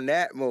take on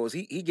that, Mose.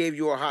 He gave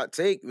you a hot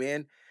take,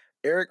 man.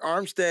 Arik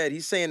Armstead,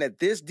 he's saying that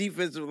this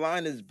defensive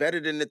line is better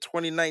than the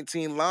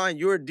 2019 line.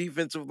 You're a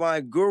defensive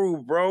line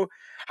guru, bro.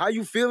 How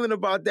you feeling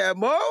about that,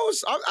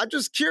 Mose? I'm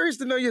just curious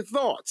to know your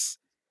thoughts.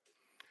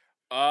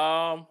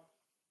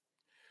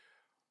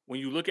 When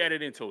you look at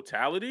it in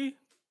totality,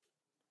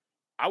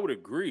 I would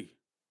agree.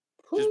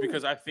 Just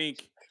because I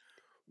think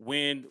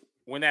when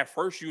that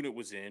first unit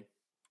was in,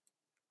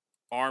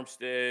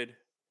 Armstead,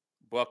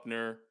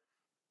 Buckner,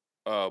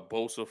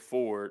 Bosa,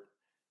 Ford,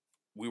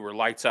 we were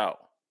lights out.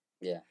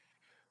 Yeah.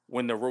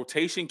 When the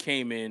rotation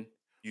came in,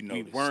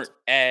 we weren't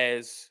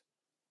as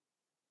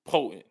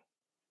potent.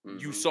 Mm-hmm.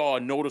 You saw a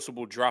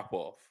noticeable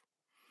drop-off.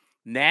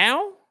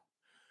 Now,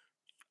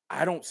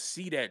 I don't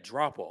see that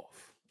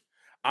drop-off.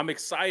 I'm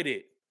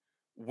excited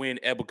when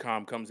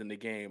Ebicam comes in the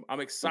game. I'm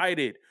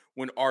excited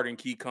when Arden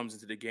Key comes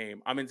into the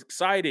game. I'm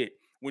excited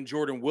when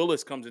Jordan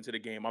Willis comes into the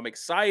game. I'm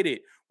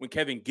excited when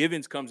Kevin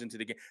Givens comes into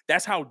the game.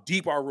 That's how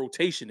deep our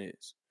rotation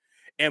is.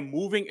 And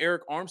moving Arik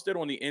Armstead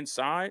on the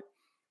inside,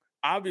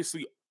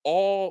 obviously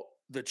all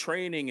the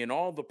training and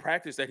all the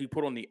practice that he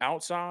put on the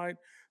outside,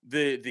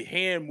 the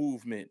hand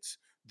movements,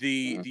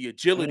 the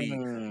agility,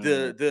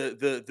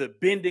 the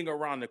bending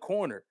around the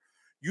corner.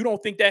 You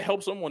don't think that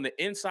helps him on the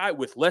inside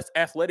with less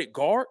athletic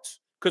guards?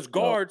 Because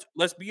guards,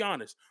 let's be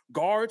honest,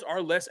 guards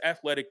are less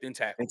athletic than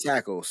tackles. And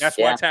tackles. That's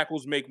why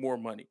tackles make more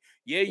money.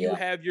 Yeah, you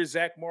have your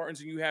Zach Martins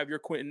and you have your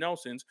Quentin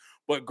Nelsons,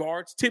 but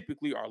guards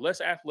typically are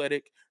less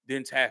athletic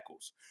than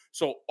tackles.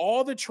 So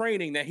all the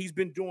training that he's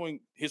been doing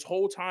his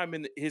whole time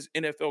in his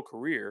NFL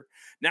career,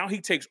 now he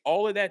takes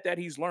all of that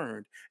he's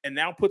learned and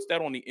now puts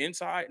that on the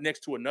inside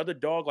next to another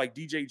dog like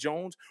DJ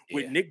Jones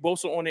with Nick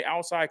Bosa on the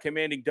outside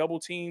commanding double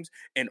teams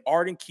and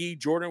Arden Key,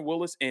 Jordan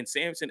Willis, and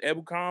Samson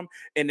Ebukam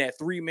and that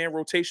 3-man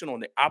rotation on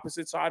the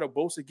opposite side of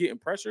Bosa getting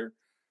pressure.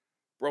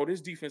 Bro,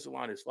 this defensive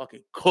line is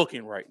fucking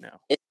cooking right now.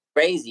 It's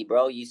crazy,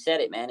 bro. You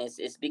said it, man.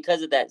 It's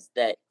because of that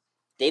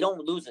they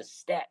don't lose a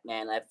step,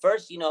 man. At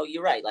first,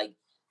 you're right. Like,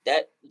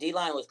 that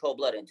D-line was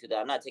cold-blooded into that.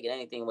 I'm not taking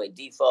anything away.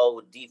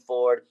 Defoe, D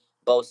Ford,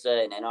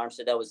 Bosa, and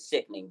Armstead, that was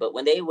sickening. But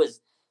when they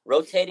was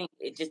rotating,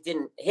 it just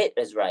didn't hit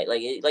as right.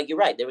 Like you're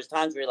right. There was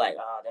times where you're like,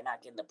 oh, they're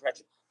not getting the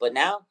pressure. But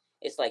now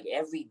it's like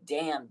every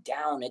damn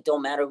down, it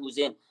don't matter who's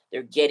in,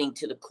 they're getting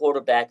to the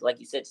quarterback. Like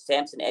you said,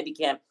 Samson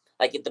Ebukam.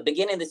 Like at the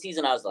beginning of the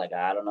season, I was like,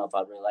 I don't know if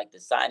I really like the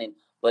signing.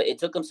 But it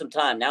took him some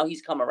time. Now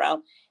he's come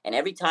around, and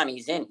every time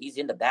he's in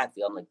the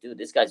backfield. I'm like, dude,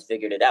 this guy's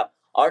figured it out.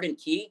 Arden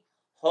Key,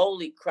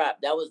 holy crap,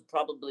 that was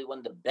probably one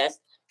of the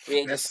best free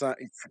agents.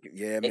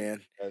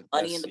 Man.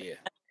 Money in the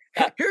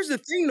Here's the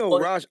thing, though,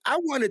 Raj. I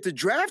wanted to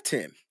draft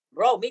him.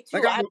 Bro, me too.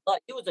 I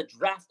thought he was a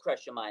draft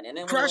crush of mine. And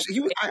then I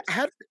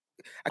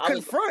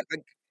couldn't front.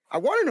 I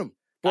wanted him,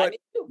 but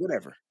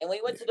whatever. And when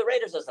he went to the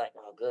Raiders, I was like,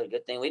 oh,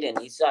 good thing we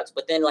didn't. He sucks.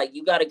 But then, like,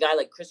 you got a guy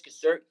like Chris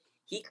Kosirk.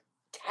 He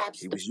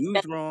was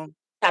used wrong.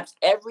 Taps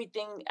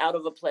everything out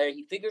of a player.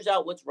 He figures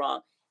out what's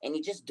wrong, and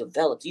he just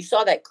develops. You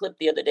saw that clip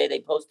the other day they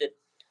posted.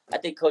 I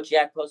think Coach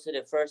Yak posted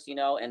it first,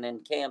 and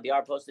then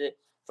KMBR posted it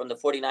from the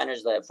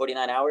 49ers,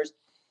 49 hours.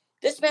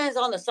 This man's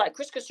on the side.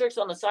 Chris Kosirk's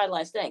on the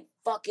sideline saying,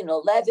 fucking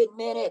 11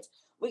 minutes.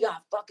 We got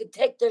to fucking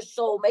take their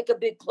soul, make a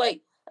big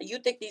play. You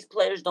think these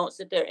players don't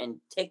sit there and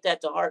take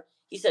that to heart?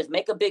 He says,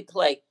 make a big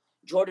play.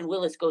 Jordan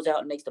Willis goes out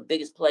and makes the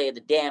biggest play of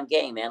the damn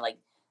game, man. Like,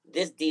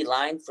 this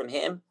D-line from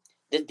him,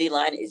 this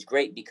D-line is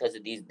great because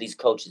of these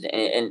coaches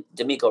and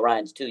DeMeco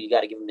Ryans too. You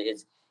got to give him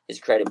his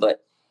credit,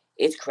 but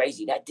it's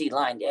crazy. That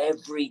D-line,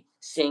 every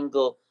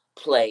single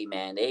play,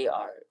 man, they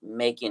are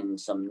making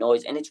some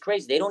noise, and it's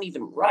crazy. They don't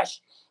even rush.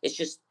 It's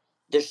just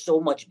they're so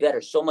much better,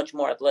 so much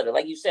more athletic.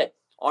 Like you said,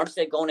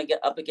 Armstead going to get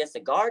up against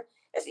a guard,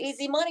 that's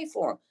easy money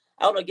for him.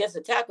 Out against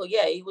a tackle,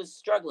 yeah, he was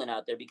struggling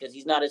out there because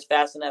he's not as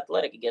fast and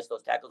athletic against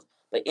those tackles.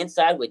 But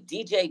inside with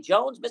DJ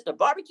Jones, Mr.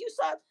 Barbecue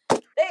Sauce,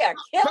 they are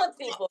killing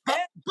people, man.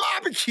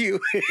 Barbecue.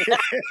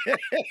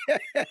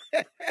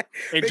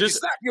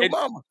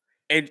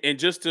 And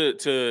just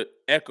to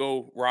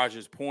echo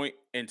Raj's point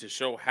and to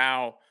show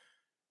how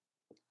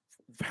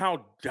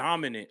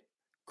dominant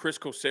Chris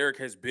Kosirk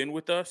has been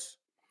with us.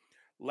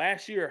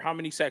 Last year, how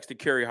many sacks did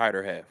Kerry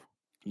Hyder have?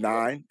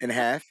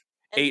 9.5.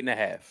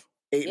 8.5.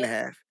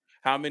 8.5.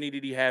 How many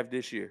did he have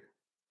this year?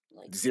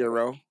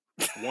 0.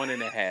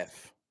 1.5.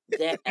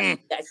 That's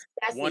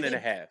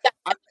 1.5.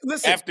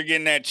 Listen, after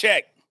getting that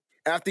check.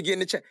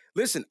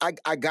 Listen,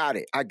 I got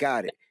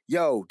it.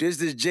 Yo, there's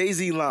this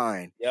Jay-Z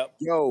line. Yep.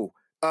 Yo,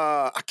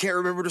 I can't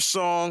remember the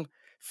song.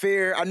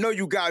 Fair, I know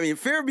you got me.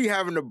 Fair be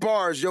having the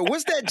bars. Yo,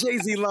 what's that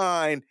Jay-Z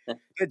line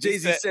that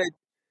Jay-Z said?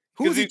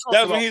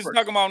 That's when he was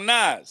talking about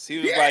Nas. He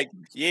was like,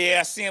 yeah,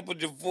 I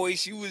sampled your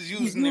voice. You was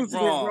using it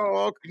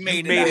wrong. You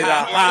made it a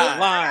hot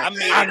line.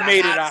 I made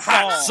it a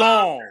hot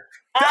song.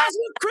 That's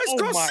what Chris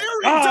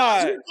Kosirk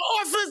does with the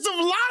offensive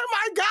line,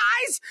 my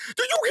guys.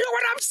 Do you hear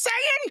what I'm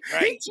saying?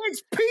 Right. He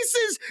takes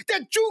pieces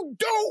that you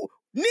don't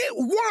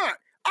want.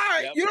 All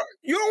right, you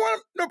don't want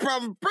him? No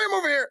problem. Bring him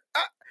over here.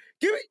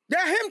 Give me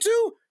that him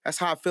too. That's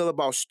how I feel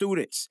about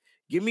students.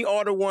 Give me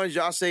all the ones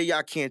y'all say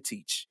y'all can't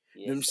teach.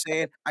 You know what I'm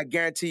saying? I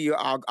guarantee you,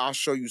 I'll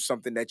show you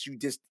something that you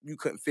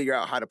couldn't figure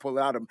out how to pull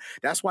it out of him.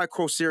 That's why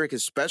Kosirk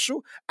is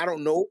special. I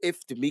don't know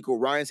if DeMeco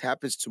Ryans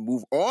happens to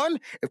move on,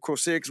 if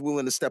Kosirk is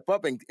willing to step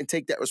up and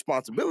take that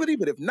responsibility.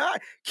 But if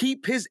not,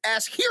 keep his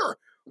ass here.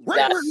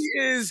 Right where he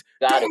is,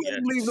 don't let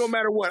him leave no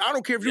matter what. I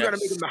don't care if you got to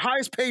make him the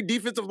highest paid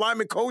defensive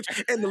lineman coach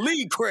in the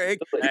league, Craig.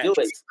 Do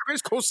it.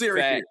 Chris Kosirk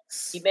here.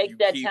 He makes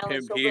that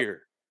talent so good.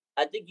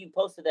 I think you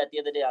posted that the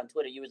other day on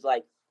Twitter. You was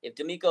like, if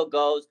DeMeco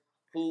goes,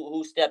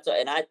 who steps up?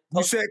 And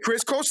you said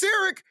Chris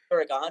Kosirk.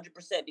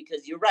 100%,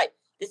 because you're right.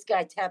 This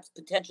guy taps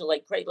potential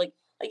like crazy. Like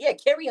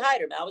Kerry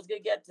Hyder, man. I was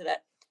gonna get to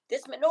that.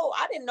 This man, no,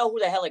 I didn't know who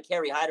the hell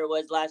Kerry Hyder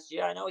was last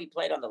year. I know he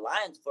played on the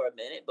Lions for a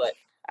minute, but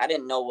I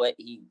didn't know what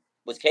he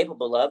was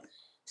capable of.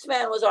 This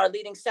man was our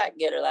leading sack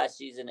getter last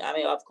season. I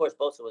mean, of course,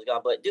 Bosa was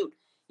gone, but dude,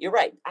 you're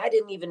right. I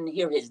didn't even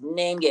hear his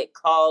name get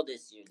called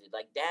this year.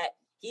 Like that,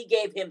 he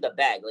gave him the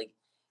bag. Like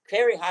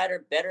Kerry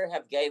Hyder better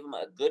have gave him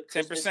a good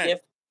Christmas 10%.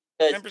 gift.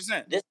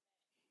 10%. This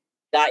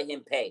got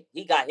him paid.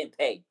 He got him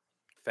paid.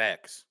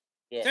 Facts.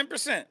 Yeah.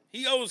 10%.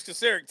 He owes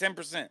Kasarik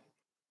 10%.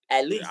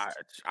 At least.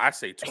 I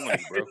say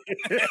 20, bro.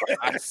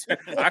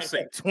 I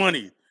say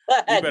 20.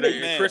 You better,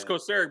 Chris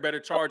Kocurek better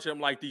charge him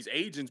like these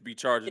agents be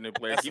charging their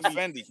players.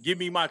 Give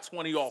me my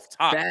 20 off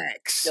top.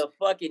 Facts. The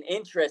fucking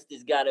interest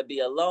has got to be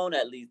alone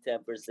at least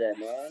 10%,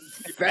 man.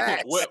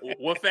 Facts.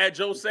 What Fat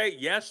Joe say?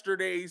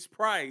 Yesterday's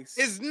price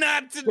is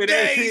not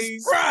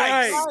today's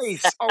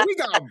price. Oh, we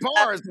got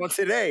bars on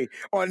today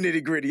on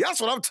Nitty Gritty.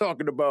 That's what I'm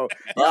talking about.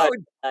 Yo,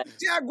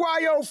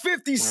 Jaguayo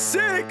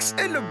 56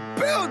 in the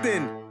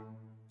building.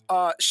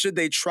 Should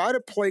they try to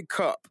play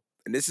Kupp?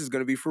 And this is going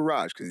to be for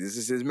Raj because this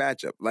is his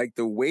matchup. Like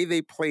the way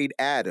they played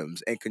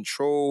Adams and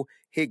control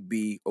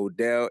Higbee,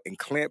 Odell, and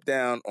clamp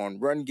down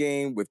on run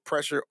game with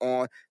pressure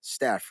on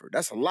Stafford.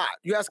 That's a lot.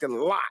 You asking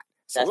a lot.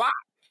 That's a lot.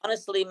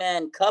 Honestly,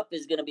 man, Kupp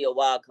is going to be a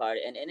wild card,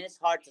 and it's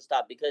hard to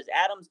stop because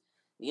Adams,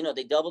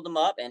 they doubled him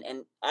up,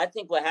 and I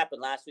think what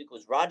happened last week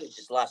was Rodgers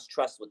just lost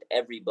trust with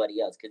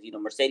everybody else because,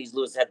 Mercedes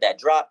Lewis had that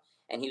drop,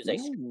 and he was like,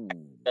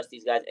 trust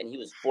these guys, and he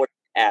was forced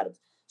Adams.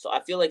 So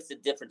I feel like it's a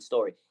different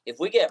story. If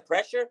we get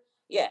pressure,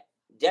 yeah,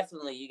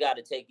 definitely you got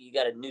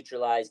to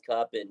neutralize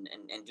Kupp and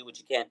do what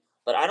you can.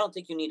 But I don't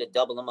think you need to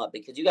double him up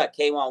because you got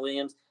K'Waun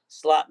Williams,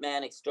 slot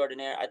man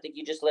extraordinaire. I think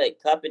you just let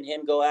Kupp and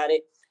him go at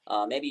it.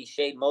 Maybe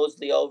shade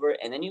Mosley over.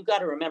 And then you got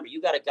to remember, you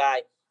got a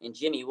guy in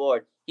Jimmy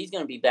Ward. He's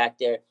going to be back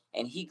there,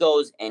 and he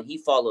goes and he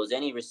follows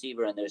any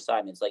receiver in their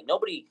assignments. Like,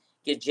 nobody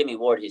gives Jimmy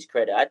Ward his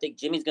credit. I think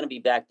Jimmy's going to be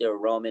back there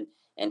roaming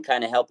and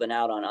kind of helping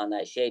out on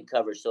that shade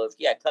cover. So if,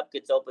 Kupp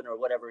gets open or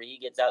whatever, he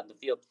gets out in the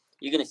field,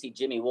 you're going to see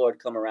Jimmy Ward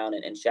come around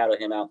and shadow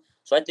him out.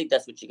 So I think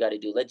that's what you got to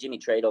do. Let Jimmy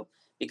trade up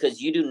because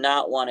you do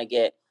not want to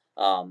get,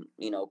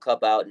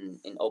 Kupp out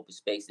in open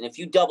space. And if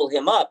you double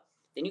him up,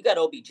 then you got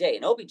OBJ.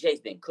 And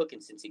OBJ's been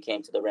cooking since he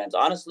came to the Rams.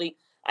 Honestly,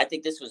 I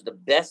think this was the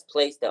best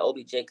place that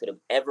OBJ could have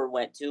ever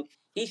went to.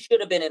 He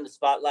should have been in the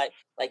spotlight.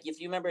 Like, if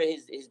you remember,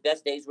 his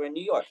best days were in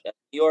New York. New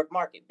York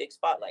market, big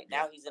spotlight.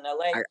 Now he's in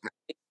LA,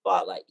 big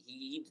spotlight.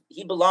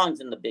 He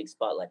belongs in the big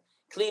spotlight.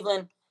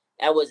 Cleveland,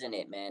 that wasn't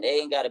it, man. They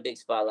ain't got a big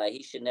spotlight.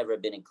 He should never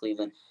have been in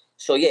Cleveland.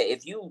 So, yeah,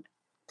 if you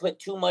put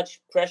too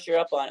much pressure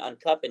up on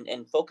Kupp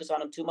and focus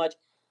on him too much,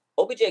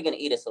 OBJ going to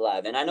eat us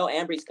alive. And I know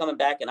Ambry's coming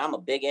back, and I'm a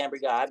big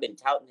Ambry guy. I've been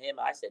touting him.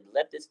 I said,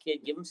 let this kid,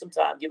 give him some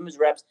time, give him his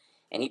reps.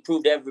 And he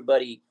proved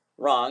everybody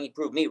wrong. He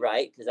proved me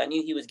right because I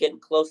knew he was getting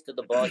close to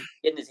the ball,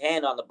 getting his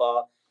hand on the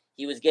ball.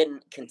 He was getting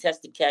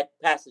contested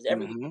passes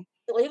every week.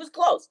 He was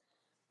close.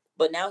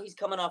 But now he's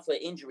coming off an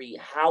injury.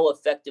 How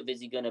effective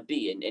is he going to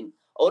be? And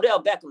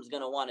Odell Beckham's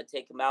going to want to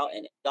take him out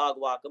and dog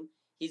walk him.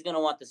 He's going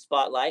to want the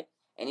spotlight,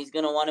 and he's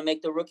going to want to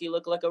make the rookie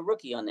look like a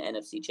rookie on the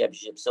NFC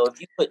Championship. So if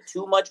you put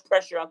too much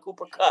pressure on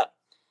Cooper Kupp,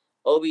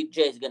 OBJ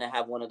is going to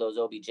have one of those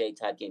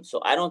OBJ-type games.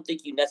 So I don't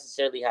think you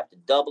necessarily have to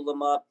double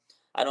him up.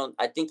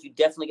 I think you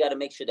definitely got to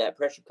make sure that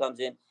pressure comes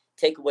in,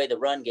 take away the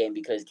run game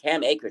because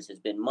Cam Akers has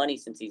been money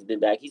since he's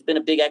been back. He's been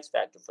a big X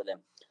factor for them.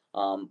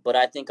 But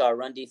I think our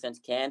run defense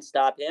can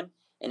stop him.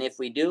 And if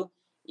we do,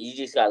 you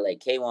just got to let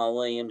K'Waun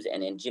Williams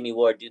and Jimmy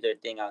Ward do their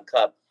thing on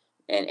Kupp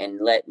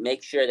and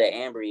make sure that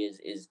Ambry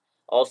is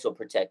also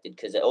protected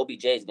because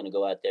OBJ is going to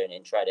go out there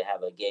and try to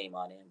have a game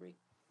on Ambry.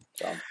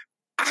 So.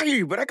 I hear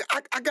you, but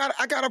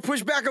I gotta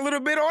push back a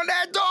little bit on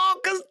that, dog,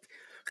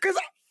 because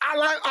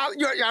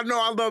y'all know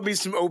I love me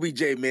some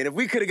OBJ, man. If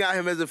we could have got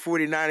him as a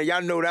 49er,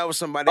 y'all know that was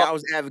somebody I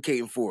was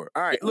advocating for.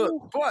 All right,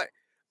 look,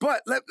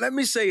 but let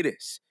me say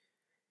this.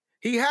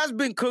 He has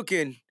been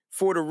cooking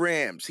for the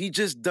Rams. He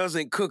just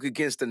doesn't cook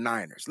against the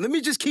Niners. Let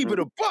me just keep it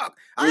a buck.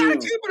 I gotta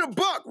keep it a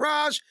buck,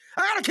 Raj.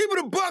 I gotta keep it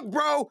a buck,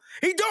 bro.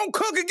 He don't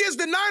cook against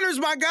the Niners,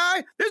 my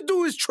guy. This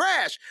dude is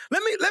trash.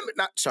 Let me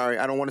sorry,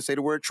 I don't want to say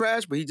the word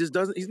trash, but he just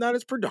doesn't, he's not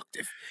as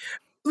productive.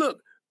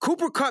 Look,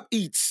 Cooper Kupp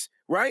eats,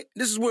 right?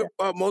 This is what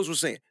Mose was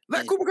saying.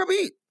 Let Cooper Kupp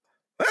eat.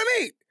 Let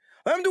him eat.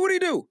 Let him do what he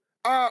do.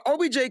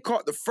 OBJ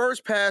caught the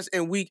first pass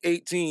in week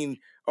 18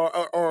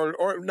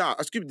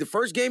 the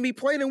first game he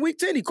played in week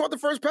 10. He caught the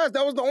first pass.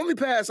 That was the only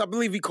pass I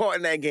believe he caught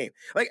in that game.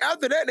 Like,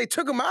 after that, they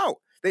took him out.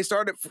 They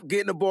started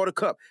getting the ball to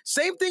Kupp.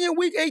 Same thing in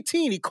week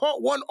 18. He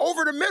caught one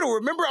over the middle.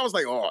 Remember, I was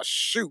like, oh,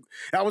 shoot.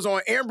 That was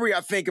on Ambry,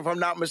 I think, if I'm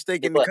not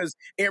mistaken, because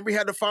Ambry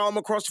had to follow him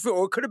across the field.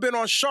 Or it could have been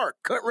on Shark.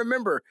 Couldn't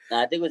remember. No,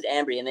 I think it was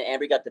Ambry, and then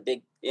Ambry got the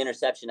big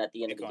interception at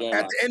the end of the game.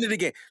 At the end of the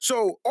game.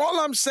 So all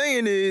I'm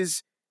saying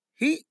is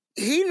he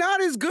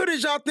not as good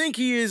as y'all think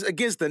he is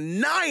against the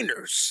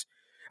Niners.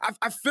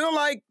 I feel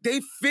like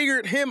they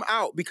figured him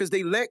out because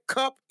they let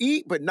Kupp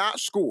eat but not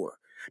score.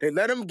 They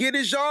let him get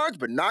his yards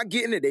but not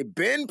getting it. They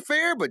bend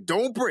fair but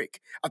don't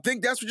break. I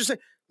think that's what you're saying.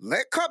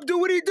 Let Kupp do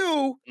what he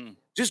do.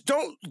 Just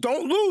don't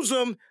lose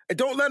him and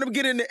don't let him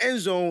get in the end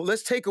zone.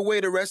 Let's take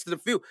away the rest of the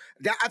field.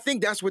 I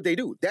think that's what they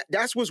do.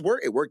 That's what's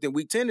worked. It worked in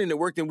week 10 and it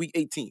worked in week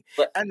 18.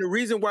 And the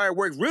reason why it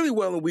worked really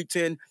well in week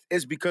 10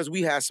 is because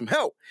we had some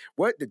help.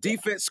 The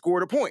defense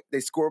scored a point. They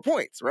score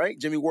points, right?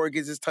 Jimmy Ward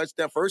gets his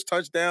first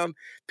touchdown,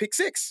 pick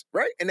 6,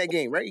 right? In that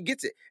game, right? He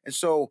gets it. And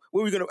so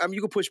what are we going to,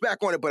 you can push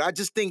back on it, but I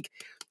just think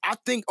I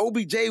think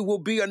OBJ will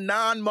be a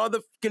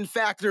non-motherfucking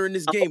factor in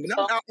this game. And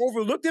I'm not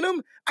overlooking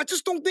him. I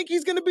just don't think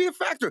he's going to be a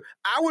factor.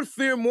 I would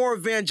fear more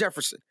of Van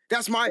Jefferson.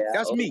 That's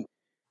me.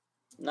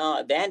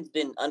 No, Van's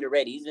been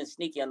underrated. He's been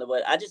sneaky on the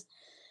way. I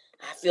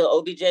feel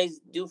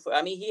OBJ's due for.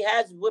 I mean, he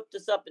has whipped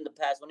us up in the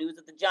past when he was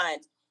at the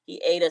Giants. He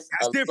ate us.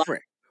 That's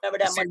different. Remember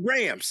that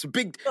Rams,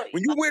 big.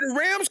 When you wear the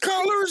Rams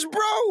colors,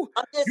 bro.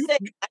 I'm just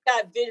saying.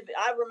 I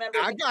remember.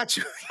 I got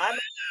you. I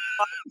remember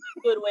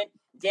Goodwin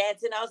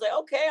dancing. I was like,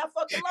 okay, I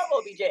fucking love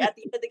OBJ. At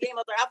the end of the game, I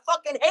was like, I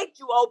fucking hate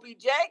you,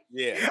 OBJ.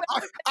 Yeah,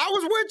 I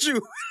was with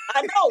you.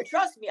 I know,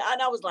 trust me. And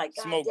I was like,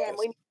 God damn,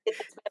 we need to get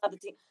this man on the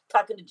team.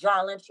 Talking to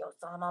John Lynch, yo,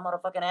 son, my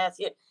motherfucking ass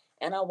here.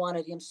 And I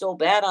wanted him so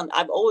bad.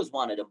 I've always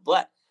wanted him,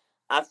 but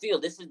I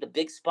feel this is the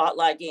big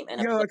spotlight game.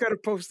 And I gotta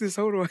post this.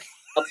 Hold on.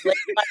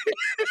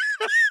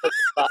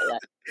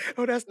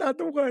 Oh, that's not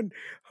the one.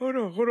 Hold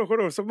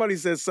on. Somebody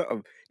says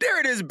something. There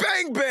it is.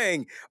 Bang,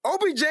 bang.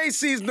 OBJ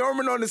sees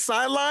Norman on the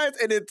sidelines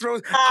and it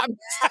throws. I'm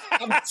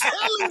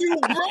telling you,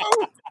 bro.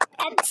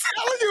 I'm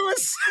telling you.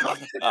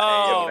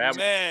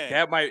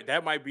 Man.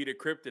 That might be the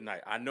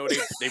kryptonite. I know they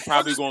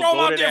probably gonna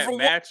go to that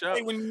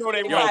matchup. When you know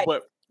they right.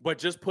 But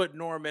just put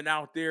Norman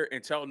out there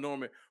and tell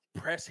Norman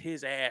press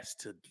his ass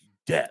to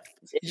death.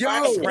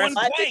 Yo,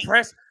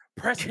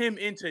 press him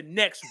into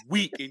next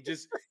week and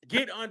just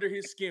get under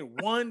his skin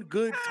one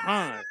good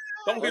time.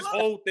 Throw his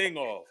whole thing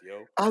off,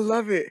 yo. I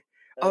love it.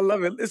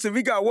 Listen,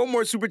 we got one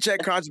more super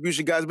chat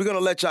contribution, guys. We're gonna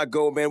let y'all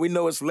go, man. We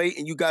know it's late,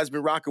 and you guys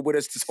been rocking with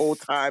us this whole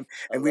time,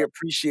 and we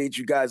appreciate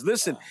you guys.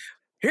 Listen,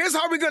 here's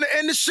how we're gonna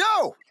end the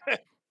show.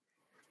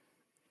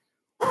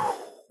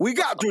 We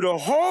got through the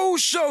whole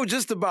show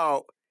just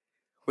about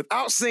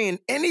without saying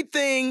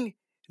anything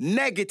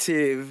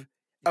negative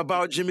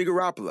about Jimmy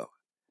Garoppolo.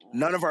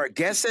 None of our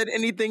guests said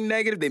anything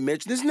negative. They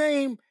mentioned his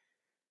name.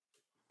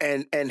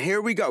 And here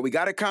we go. We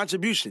got a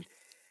contribution.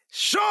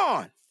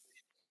 Sean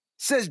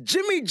says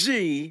Jimmy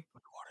G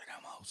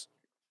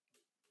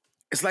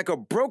is like a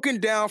broken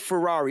down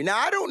Ferrari. Now,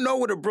 I don't know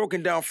what a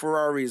broken down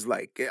Ferrari is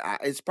like.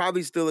 It's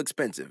probably still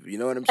expensive. You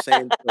know what I'm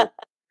saying?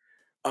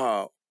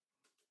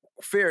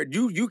 Fair.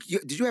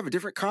 Did you have a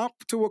different comp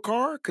to a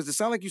car? Because it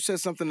sounded like you said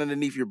something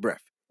underneath your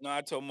breath. No,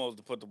 I told Mose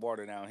to put the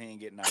water down. He ain't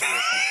getting out of this.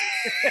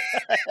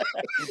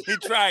 He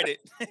tried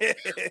it.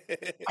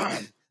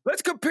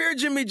 Let's compare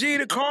Jimmy G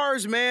to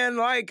cars, man.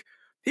 Like,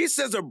 he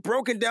says a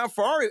broken down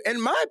Ferrari.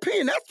 In my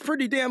opinion, that's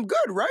pretty damn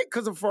good, right?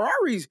 Because of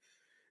Ferraris,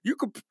 you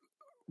could,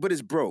 but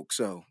it's broke,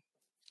 so.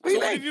 So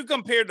what if you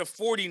compare the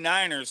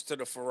 49ers to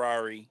the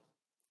Ferrari,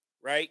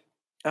 right?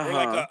 They're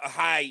like a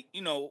high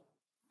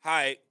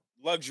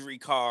luxury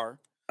car.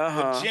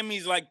 But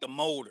Jimmy's like the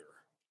motor.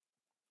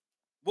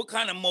 What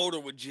kind of motor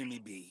would Jimmy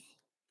be?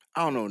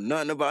 I don't know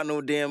nothing about no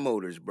damn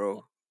motors,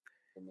 bro.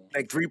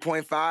 Like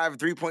 3.5, 3.7,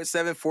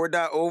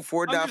 4.0,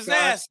 4.5. I'm just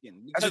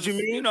asking. That's what you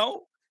mean? You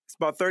know. It's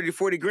about 30 to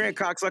 40 grand,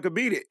 cocksucker,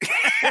 beat it.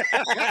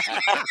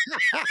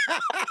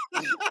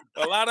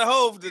 A lot of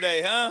hope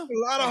today, huh? A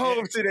lot of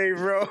hope today,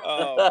 bro.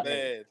 Oh,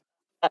 man.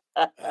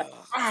 Man.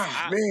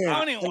 I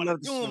don't even want to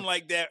do him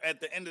like that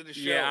at the end of the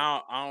show.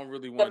 Yeah, I don't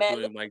really want to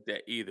do him like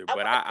that either.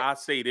 But I'll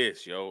say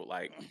this, yo.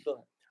 Like,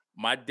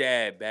 my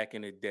dad back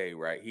in the day,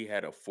 right? He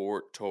had a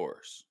Ford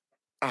Taurus.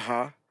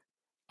 I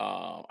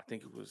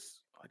think it was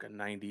like a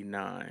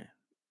 99,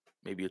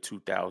 maybe a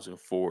 2000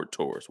 Ford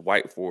Taurus,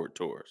 white Ford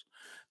Taurus.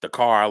 The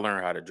car I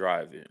learned how to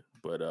drive in.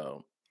 But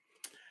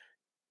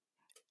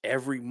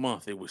every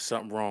month it was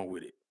something wrong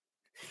with it.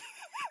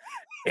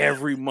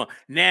 Every month.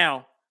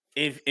 Now,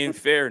 in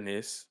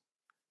fairness,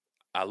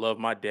 I love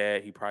my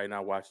dad. He probably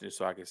not watching this,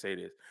 so I can say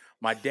this.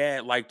 My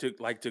dad like to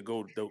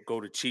go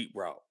the cheap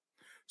route.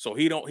 So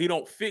he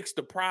don't fix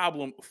the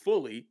problem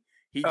fully.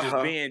 He just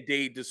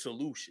band-aid the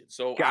solution.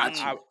 So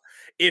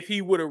if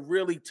he would have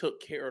really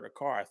took care of the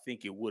car, I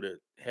think it would have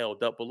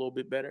held up a little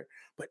bit better.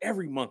 But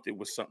every month there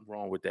was something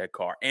wrong with that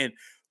car. And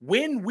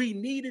when we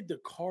needed the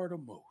car the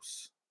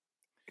most,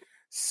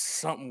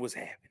 something was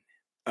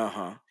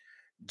happening.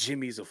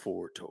 Jimmy's a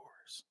Ford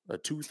Taurus, a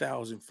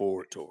 2000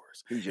 Ford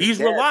Taurus.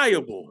 He's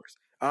reliable.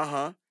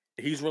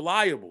 He's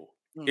reliable.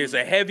 It's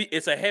a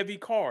heavy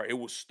car. It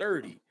was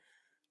sturdy.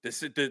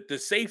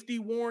 The safety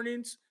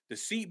warnings, the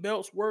seat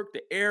belts work,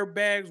 the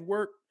airbags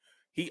work.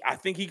 I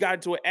think he got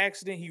into an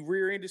accident. He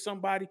rear-ended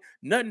somebody.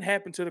 Nothing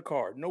happened to the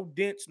car. No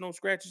dents, no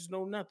scratches,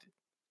 no nothing.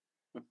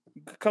 A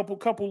couple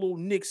little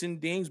nicks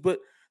and dings, but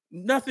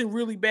nothing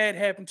really bad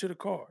happened to the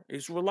car.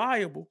 It's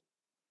reliable,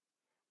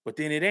 but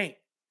then it ain't.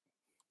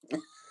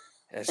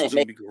 That's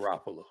Jimmy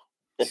Garoppolo.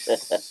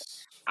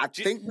 I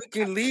think we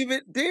can leave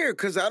it there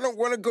because I don't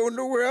want to go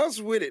nowhere else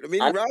with it. I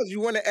mean, Rouse,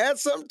 you want to add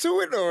something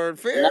to it or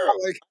fair? No.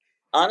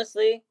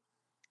 Honestly,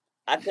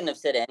 I couldn't have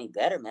said it any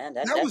better, man.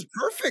 That was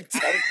perfect.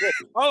 That was good.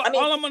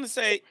 All I'm going to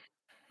say,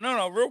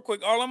 real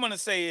quick. All I'm going to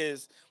say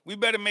is we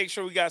better make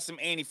sure we got some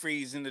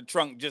antifreeze in the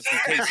trunk just in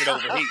case it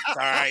overheats, all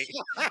right?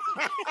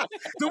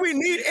 Do we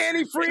need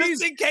antifreeze?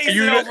 Just in case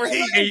it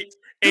overheats.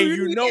 Do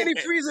you need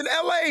antifreeze in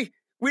L.A.?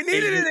 We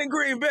needed it in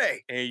Green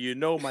Bay. And you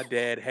know my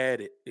dad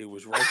had it. It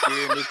was right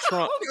there in the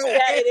trunk.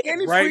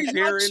 Right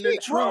there in the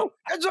trunk.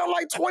 That joint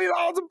like $20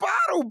 a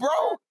bottle,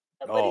 bro.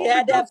 But he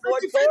had that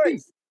Ford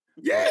Taurus.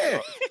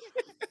 Yeah.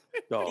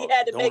 He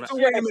had to make sure.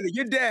 Wait a minute.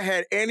 Your dad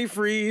had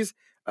antifreeze,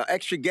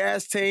 extra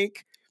gas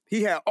tank.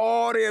 He had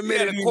all the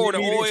amenities. He had a quart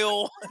of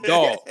oil.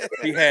 Dog.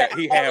 He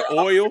had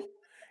oil,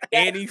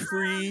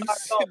 antifreeze,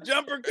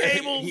 jumper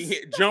cables. He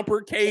had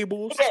jumper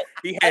cables.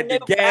 He had the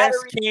gas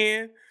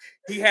can.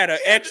 He had an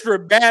extra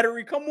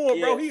battery. Come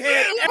on, bro. He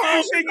had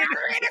everything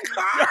in the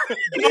car.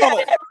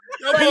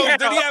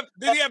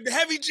 Did he have the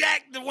heavy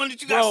jack, the one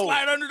that you got to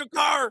slide under the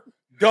car?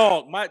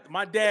 Dog,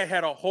 my dad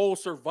had a whole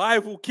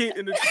survival kit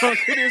in the trunk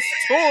of his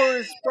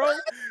Taurus, bro.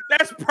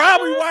 That's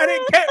probably why they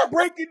kept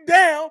breaking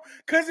down,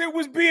 because it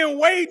was being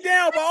weighed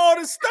down by all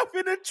the stuff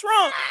in the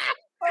trunk.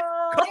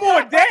 Come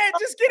on, Dad,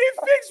 just get it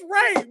fixed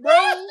right,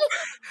 bro.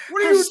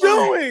 What are you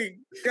doing?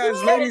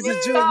 Guys, ladies and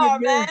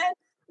gentlemen, man.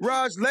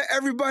 Raj, let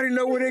everybody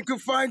know where they can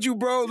find you,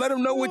 bro. Let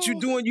them know what you're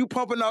doing. You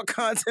pumping out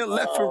content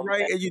left and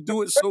right, and you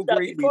do it so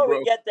greatly, bro. Before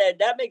we get there,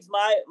 that makes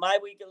my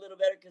week a little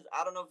better, because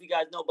I don't know if you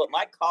guys know, but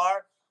my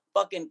car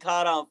fucking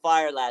caught on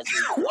fire last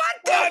week.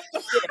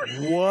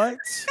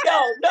 What?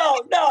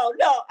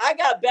 No. I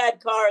got bad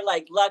car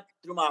luck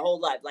through my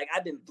whole life. Like,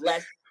 I've been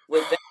blessed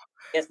with bad,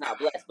 I guess not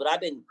blessed, but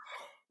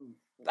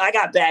I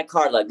got bad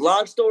car luck.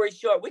 Long story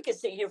short, we could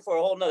sit here for a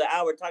whole nother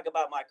hour talk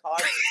about my car.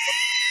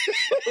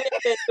 We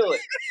didn't do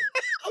it.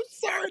 I'm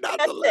sorry not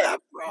to laugh,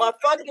 bro. My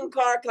fucking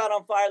car caught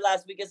on fire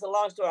last week. It's a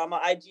long story. I'm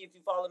on IG. If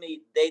you follow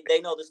me, they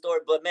know the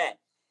story. But man,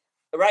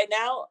 right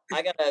now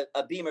I got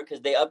a Beamer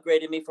because they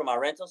upgraded me for my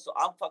rental, so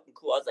I'm fucking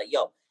cool. I was like,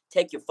 yo,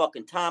 take your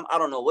fucking time. I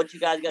don't know what you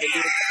guys got to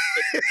do.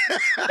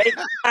 Take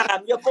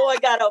time. Your boy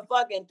got a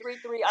fucking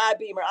 3.3i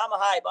Beamer. I'm a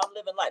hype. I'm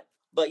living life.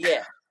 But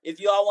yeah,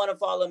 if you all want to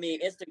follow me,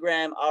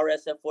 Instagram,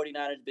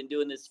 RSF49ers. Been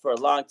doing this for a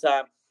long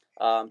time.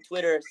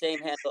 Twitter, same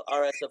handle,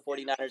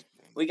 RSF49ers.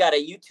 We got a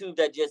YouTube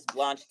that just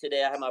launched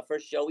today. I had my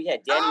first show. We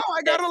had Danny. Oh,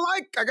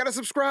 I gotta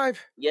subscribe.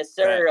 Yes,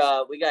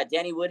 sir. We got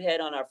Danny Woodhead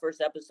on our first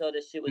episode.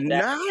 This shit was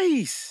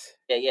nice.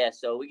 Yeah.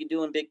 So we can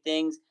doing big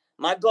things.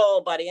 My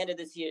goal by the end of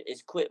this year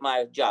is quit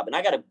my job, and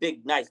I got a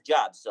big, nice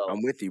job. So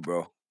I'm with you,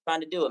 bro.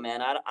 Trying to do it,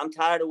 man. I'm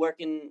tired of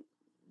working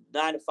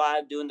 9 to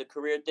 5, doing the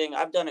career thing.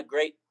 I've done a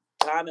great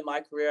time in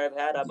my career.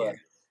 I'm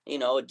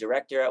a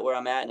director at where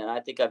I'm at, and I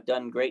think I've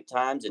done great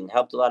times and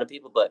helped a lot of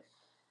people. But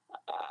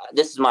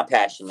this is my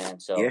passion, man.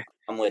 So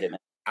I'm with it, man.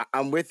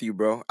 I'm with you,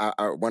 bro. I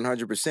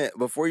 100%.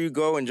 Before you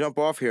go and jump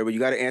off here, but you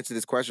got to answer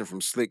this question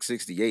from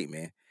Slick68,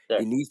 man. Sure.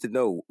 He needs to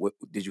know,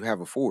 did you have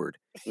a Ford?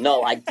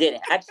 No, I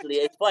didn't. Actually,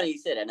 it's funny you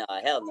said that. No,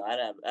 hell no.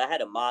 I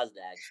had a Mazda,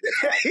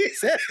 actually. He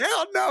said,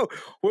 hell no.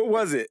 What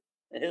was it?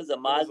 It was a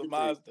Mazda.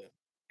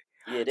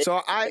 Yeah,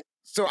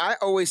 So I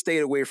always stayed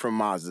away from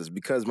Mazdas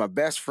because my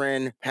best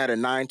friend had a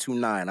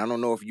 929. I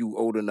don't know if you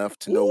old enough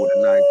to know what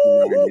a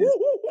 929 is.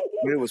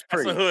 But it was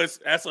pretty.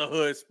 That's a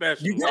hood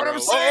special. You know what I'm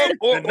saying?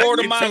 Or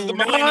the Mazda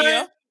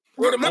Millennia.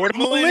 Or the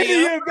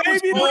Millennia,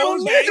 baby. Come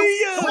on,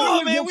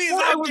 man. We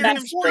was out there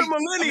before the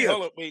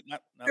Millennia.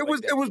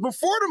 It was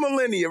before the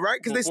Millennia, right?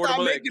 Because they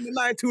stopped making the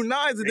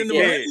 929s and then the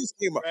Millenniums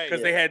came up.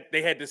 Because they had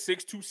the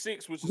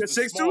 626, which was the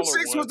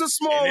 626 was the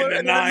smaller,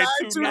 and the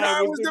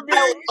 929 was the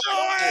big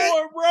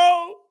boy,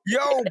 bro.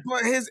 Yo,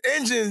 but his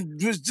engine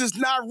was just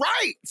not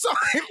right. So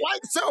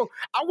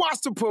I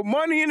watched him put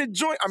money in the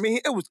joint. I mean,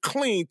 it was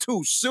clean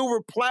too.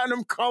 Silver,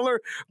 platinum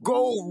color,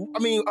 gold.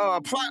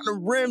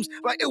 Platinum rims.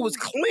 Like, it was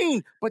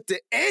clean, but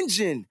the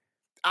engine.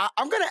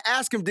 I'm gonna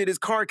ask him, did his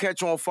car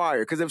catch on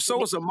fire? Because if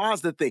so, it's a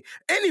Mazda thing.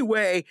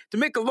 Anyway, to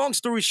make a long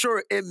story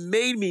short, it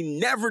made me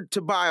never to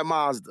buy a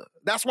Mazda.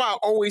 That's why I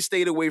always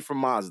stayed away from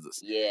Mazdas.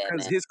 Yeah,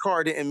 because his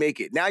car didn't make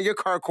it. Now your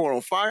car caught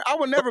on fire. I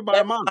would never buy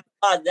a Mazda.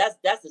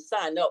 That's a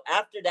sign. No,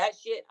 after that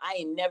shit, I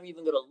ain't never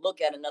even gonna look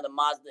at another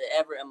Mazda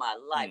ever in my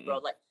life, bro.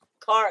 Like,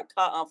 car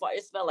caught on fire.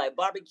 It smelled like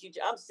barbecue.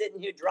 I'm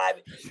sitting here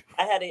driving.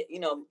 I had it,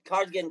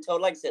 cars getting towed.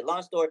 Like I said,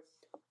 long story.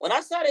 When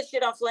I saw that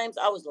shit on flames,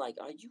 I was like,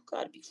 you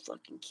gotta be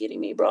fucking kidding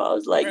me, bro. I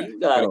was like, you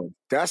gotta.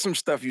 That's some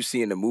stuff you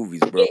see in the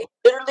movies, bro. It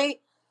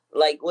literally,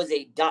 was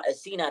a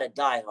scene out of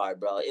Die Hard,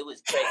 bro. It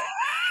was crazy.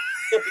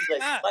 It was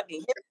like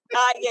fucking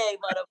Kanye,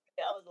 motherfucker.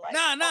 I was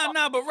like,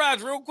 nah. But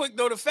Raj, real quick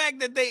though, the fact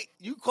that the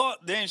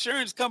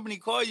insurance company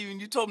called you and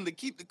you told them to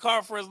keep the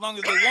car for as long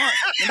as they want,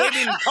 and they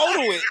didn't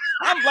total it.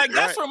 I'm like,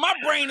 that's where my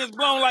brain is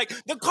blown. Like,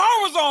 the car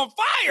was on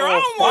fire. I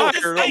don't want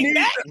this thing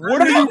back.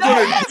 What are you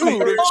gonna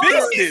do?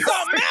 This is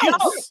something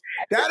else.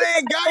 That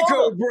ain't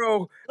Geico, bro.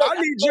 Look,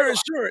 I need your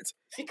insurance.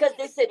 Because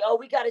they said,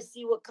 we gotta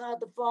see what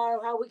caused the fire,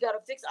 how we gotta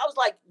fix it. I was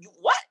like,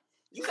 what?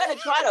 You gotta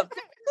try to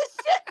fix this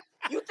shit?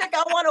 You think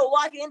I want to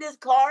walk in this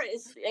car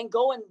and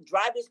go and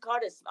drive this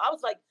car? I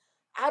was like,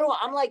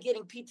 I'm like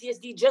getting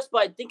PTSD just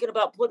by thinking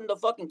about putting the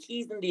fucking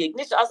keys in the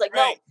ignition. I was like,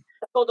 no.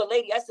 I told the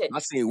lady, I said, I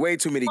seen way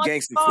too many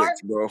gangster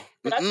flicks, bro.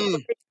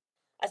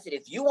 I said,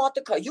 if you want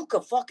the car, you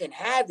can fucking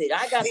have it.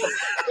 I got the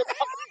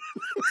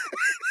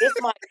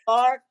it's my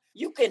car.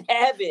 You can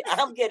have it.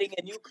 I'm getting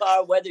a new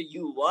car whether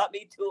you want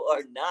me to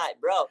or not,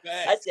 bro.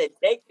 I said,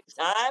 take your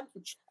time.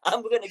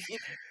 I'm gonna give.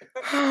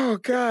 Oh,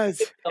 God.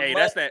 Hey,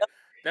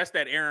 that's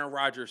that Aaron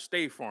Rodgers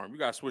State Farm. You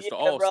gotta switch to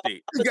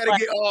Allstate. You gotta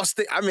get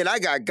Allstate. I mean, I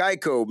got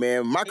Geico,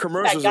 man. My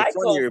commercials got are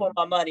Geico funnier. for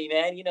my money,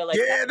 man. You know, like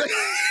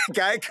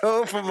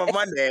Geico for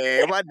my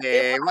dad.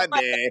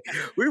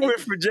 We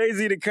went from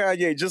Jay-Z to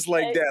Kanye just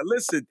like that.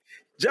 Listen,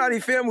 Johnny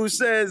Famu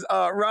says,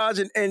 Raj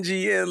and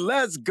NGN,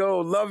 let's go.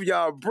 Love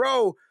y'all,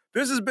 bro.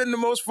 This has been the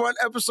most fun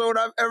episode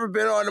I've ever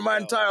been on in my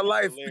entire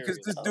life because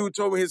this dude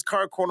told me his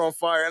car caught on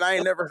fire, and I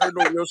ain't never heard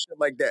no real shit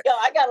like that. Yo,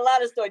 I got a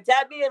lot of stories.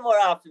 Tap me in more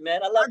often,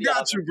 man. I love you. I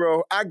got you,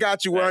 bro. I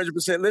got you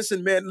 100%.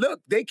 Listen, man, look,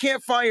 they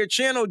can't find your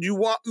channel. Do you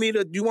want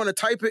to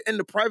type it in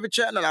the private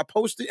chat and I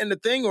post it in the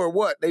thing or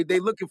what? They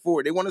looking for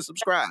it. They want to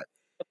subscribe.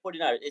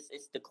 49ers.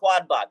 It's the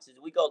Quad Box.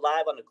 We go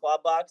live on the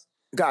Quad Box.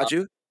 Got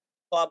you.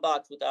 Quad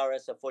Box with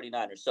RSF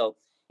 49ers. So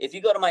if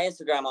you go to my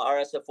Instagram on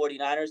RSF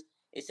 49ers,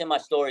 it's in my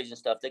stories and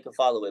stuff. They can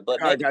follow it.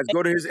 But all right, guys,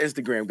 go to his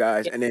Instagram,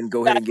 guys, and then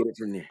go ahead and get it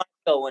from there.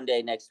 Go one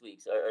day next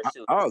week or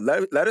soon. Oh,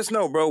 let us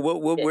know, bro.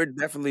 We're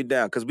definitely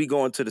down because we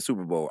going to the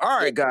Super Bowl. All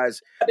right,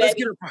 guys, let's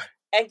get it.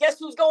 And guess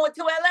who's going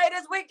to LA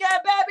this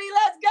weekend, baby?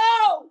 Let's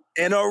go!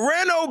 And a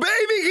Renault,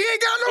 baby. He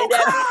ain't got no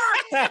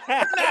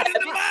car. Not in the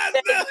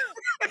Mazda.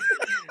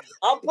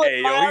 I'm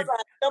putting miles on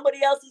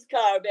somebody else's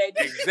car, baby.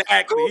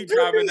 Exactly. He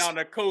driving down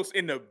the coast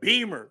in the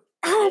Beamer.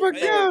 Oh my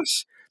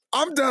gosh.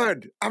 I'm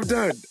done. I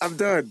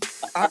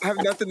have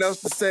nothing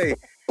else to say.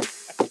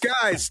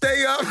 Guys,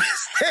 stay up,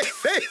 stay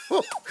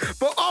faithful,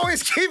 but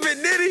always keep it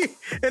nitty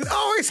and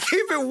always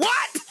keep it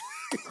what?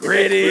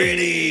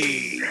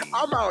 Gritty.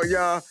 I'm out,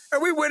 y'all.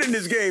 And we winning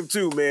this game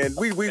too, man.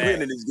 We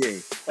winning this game.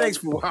 Thanks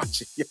for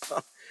watching,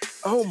 y'all.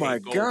 Oh my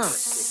God.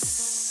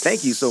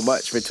 Thank you so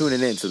much for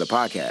tuning in to the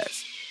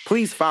podcast.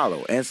 Please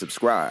follow and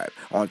subscribe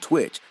on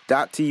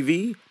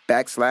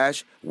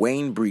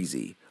twitch.tv/Wayne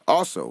Breezy.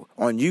 Also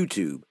on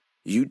YouTube,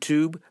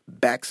 YouTube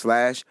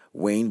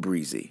 /Wayne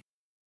Breezy.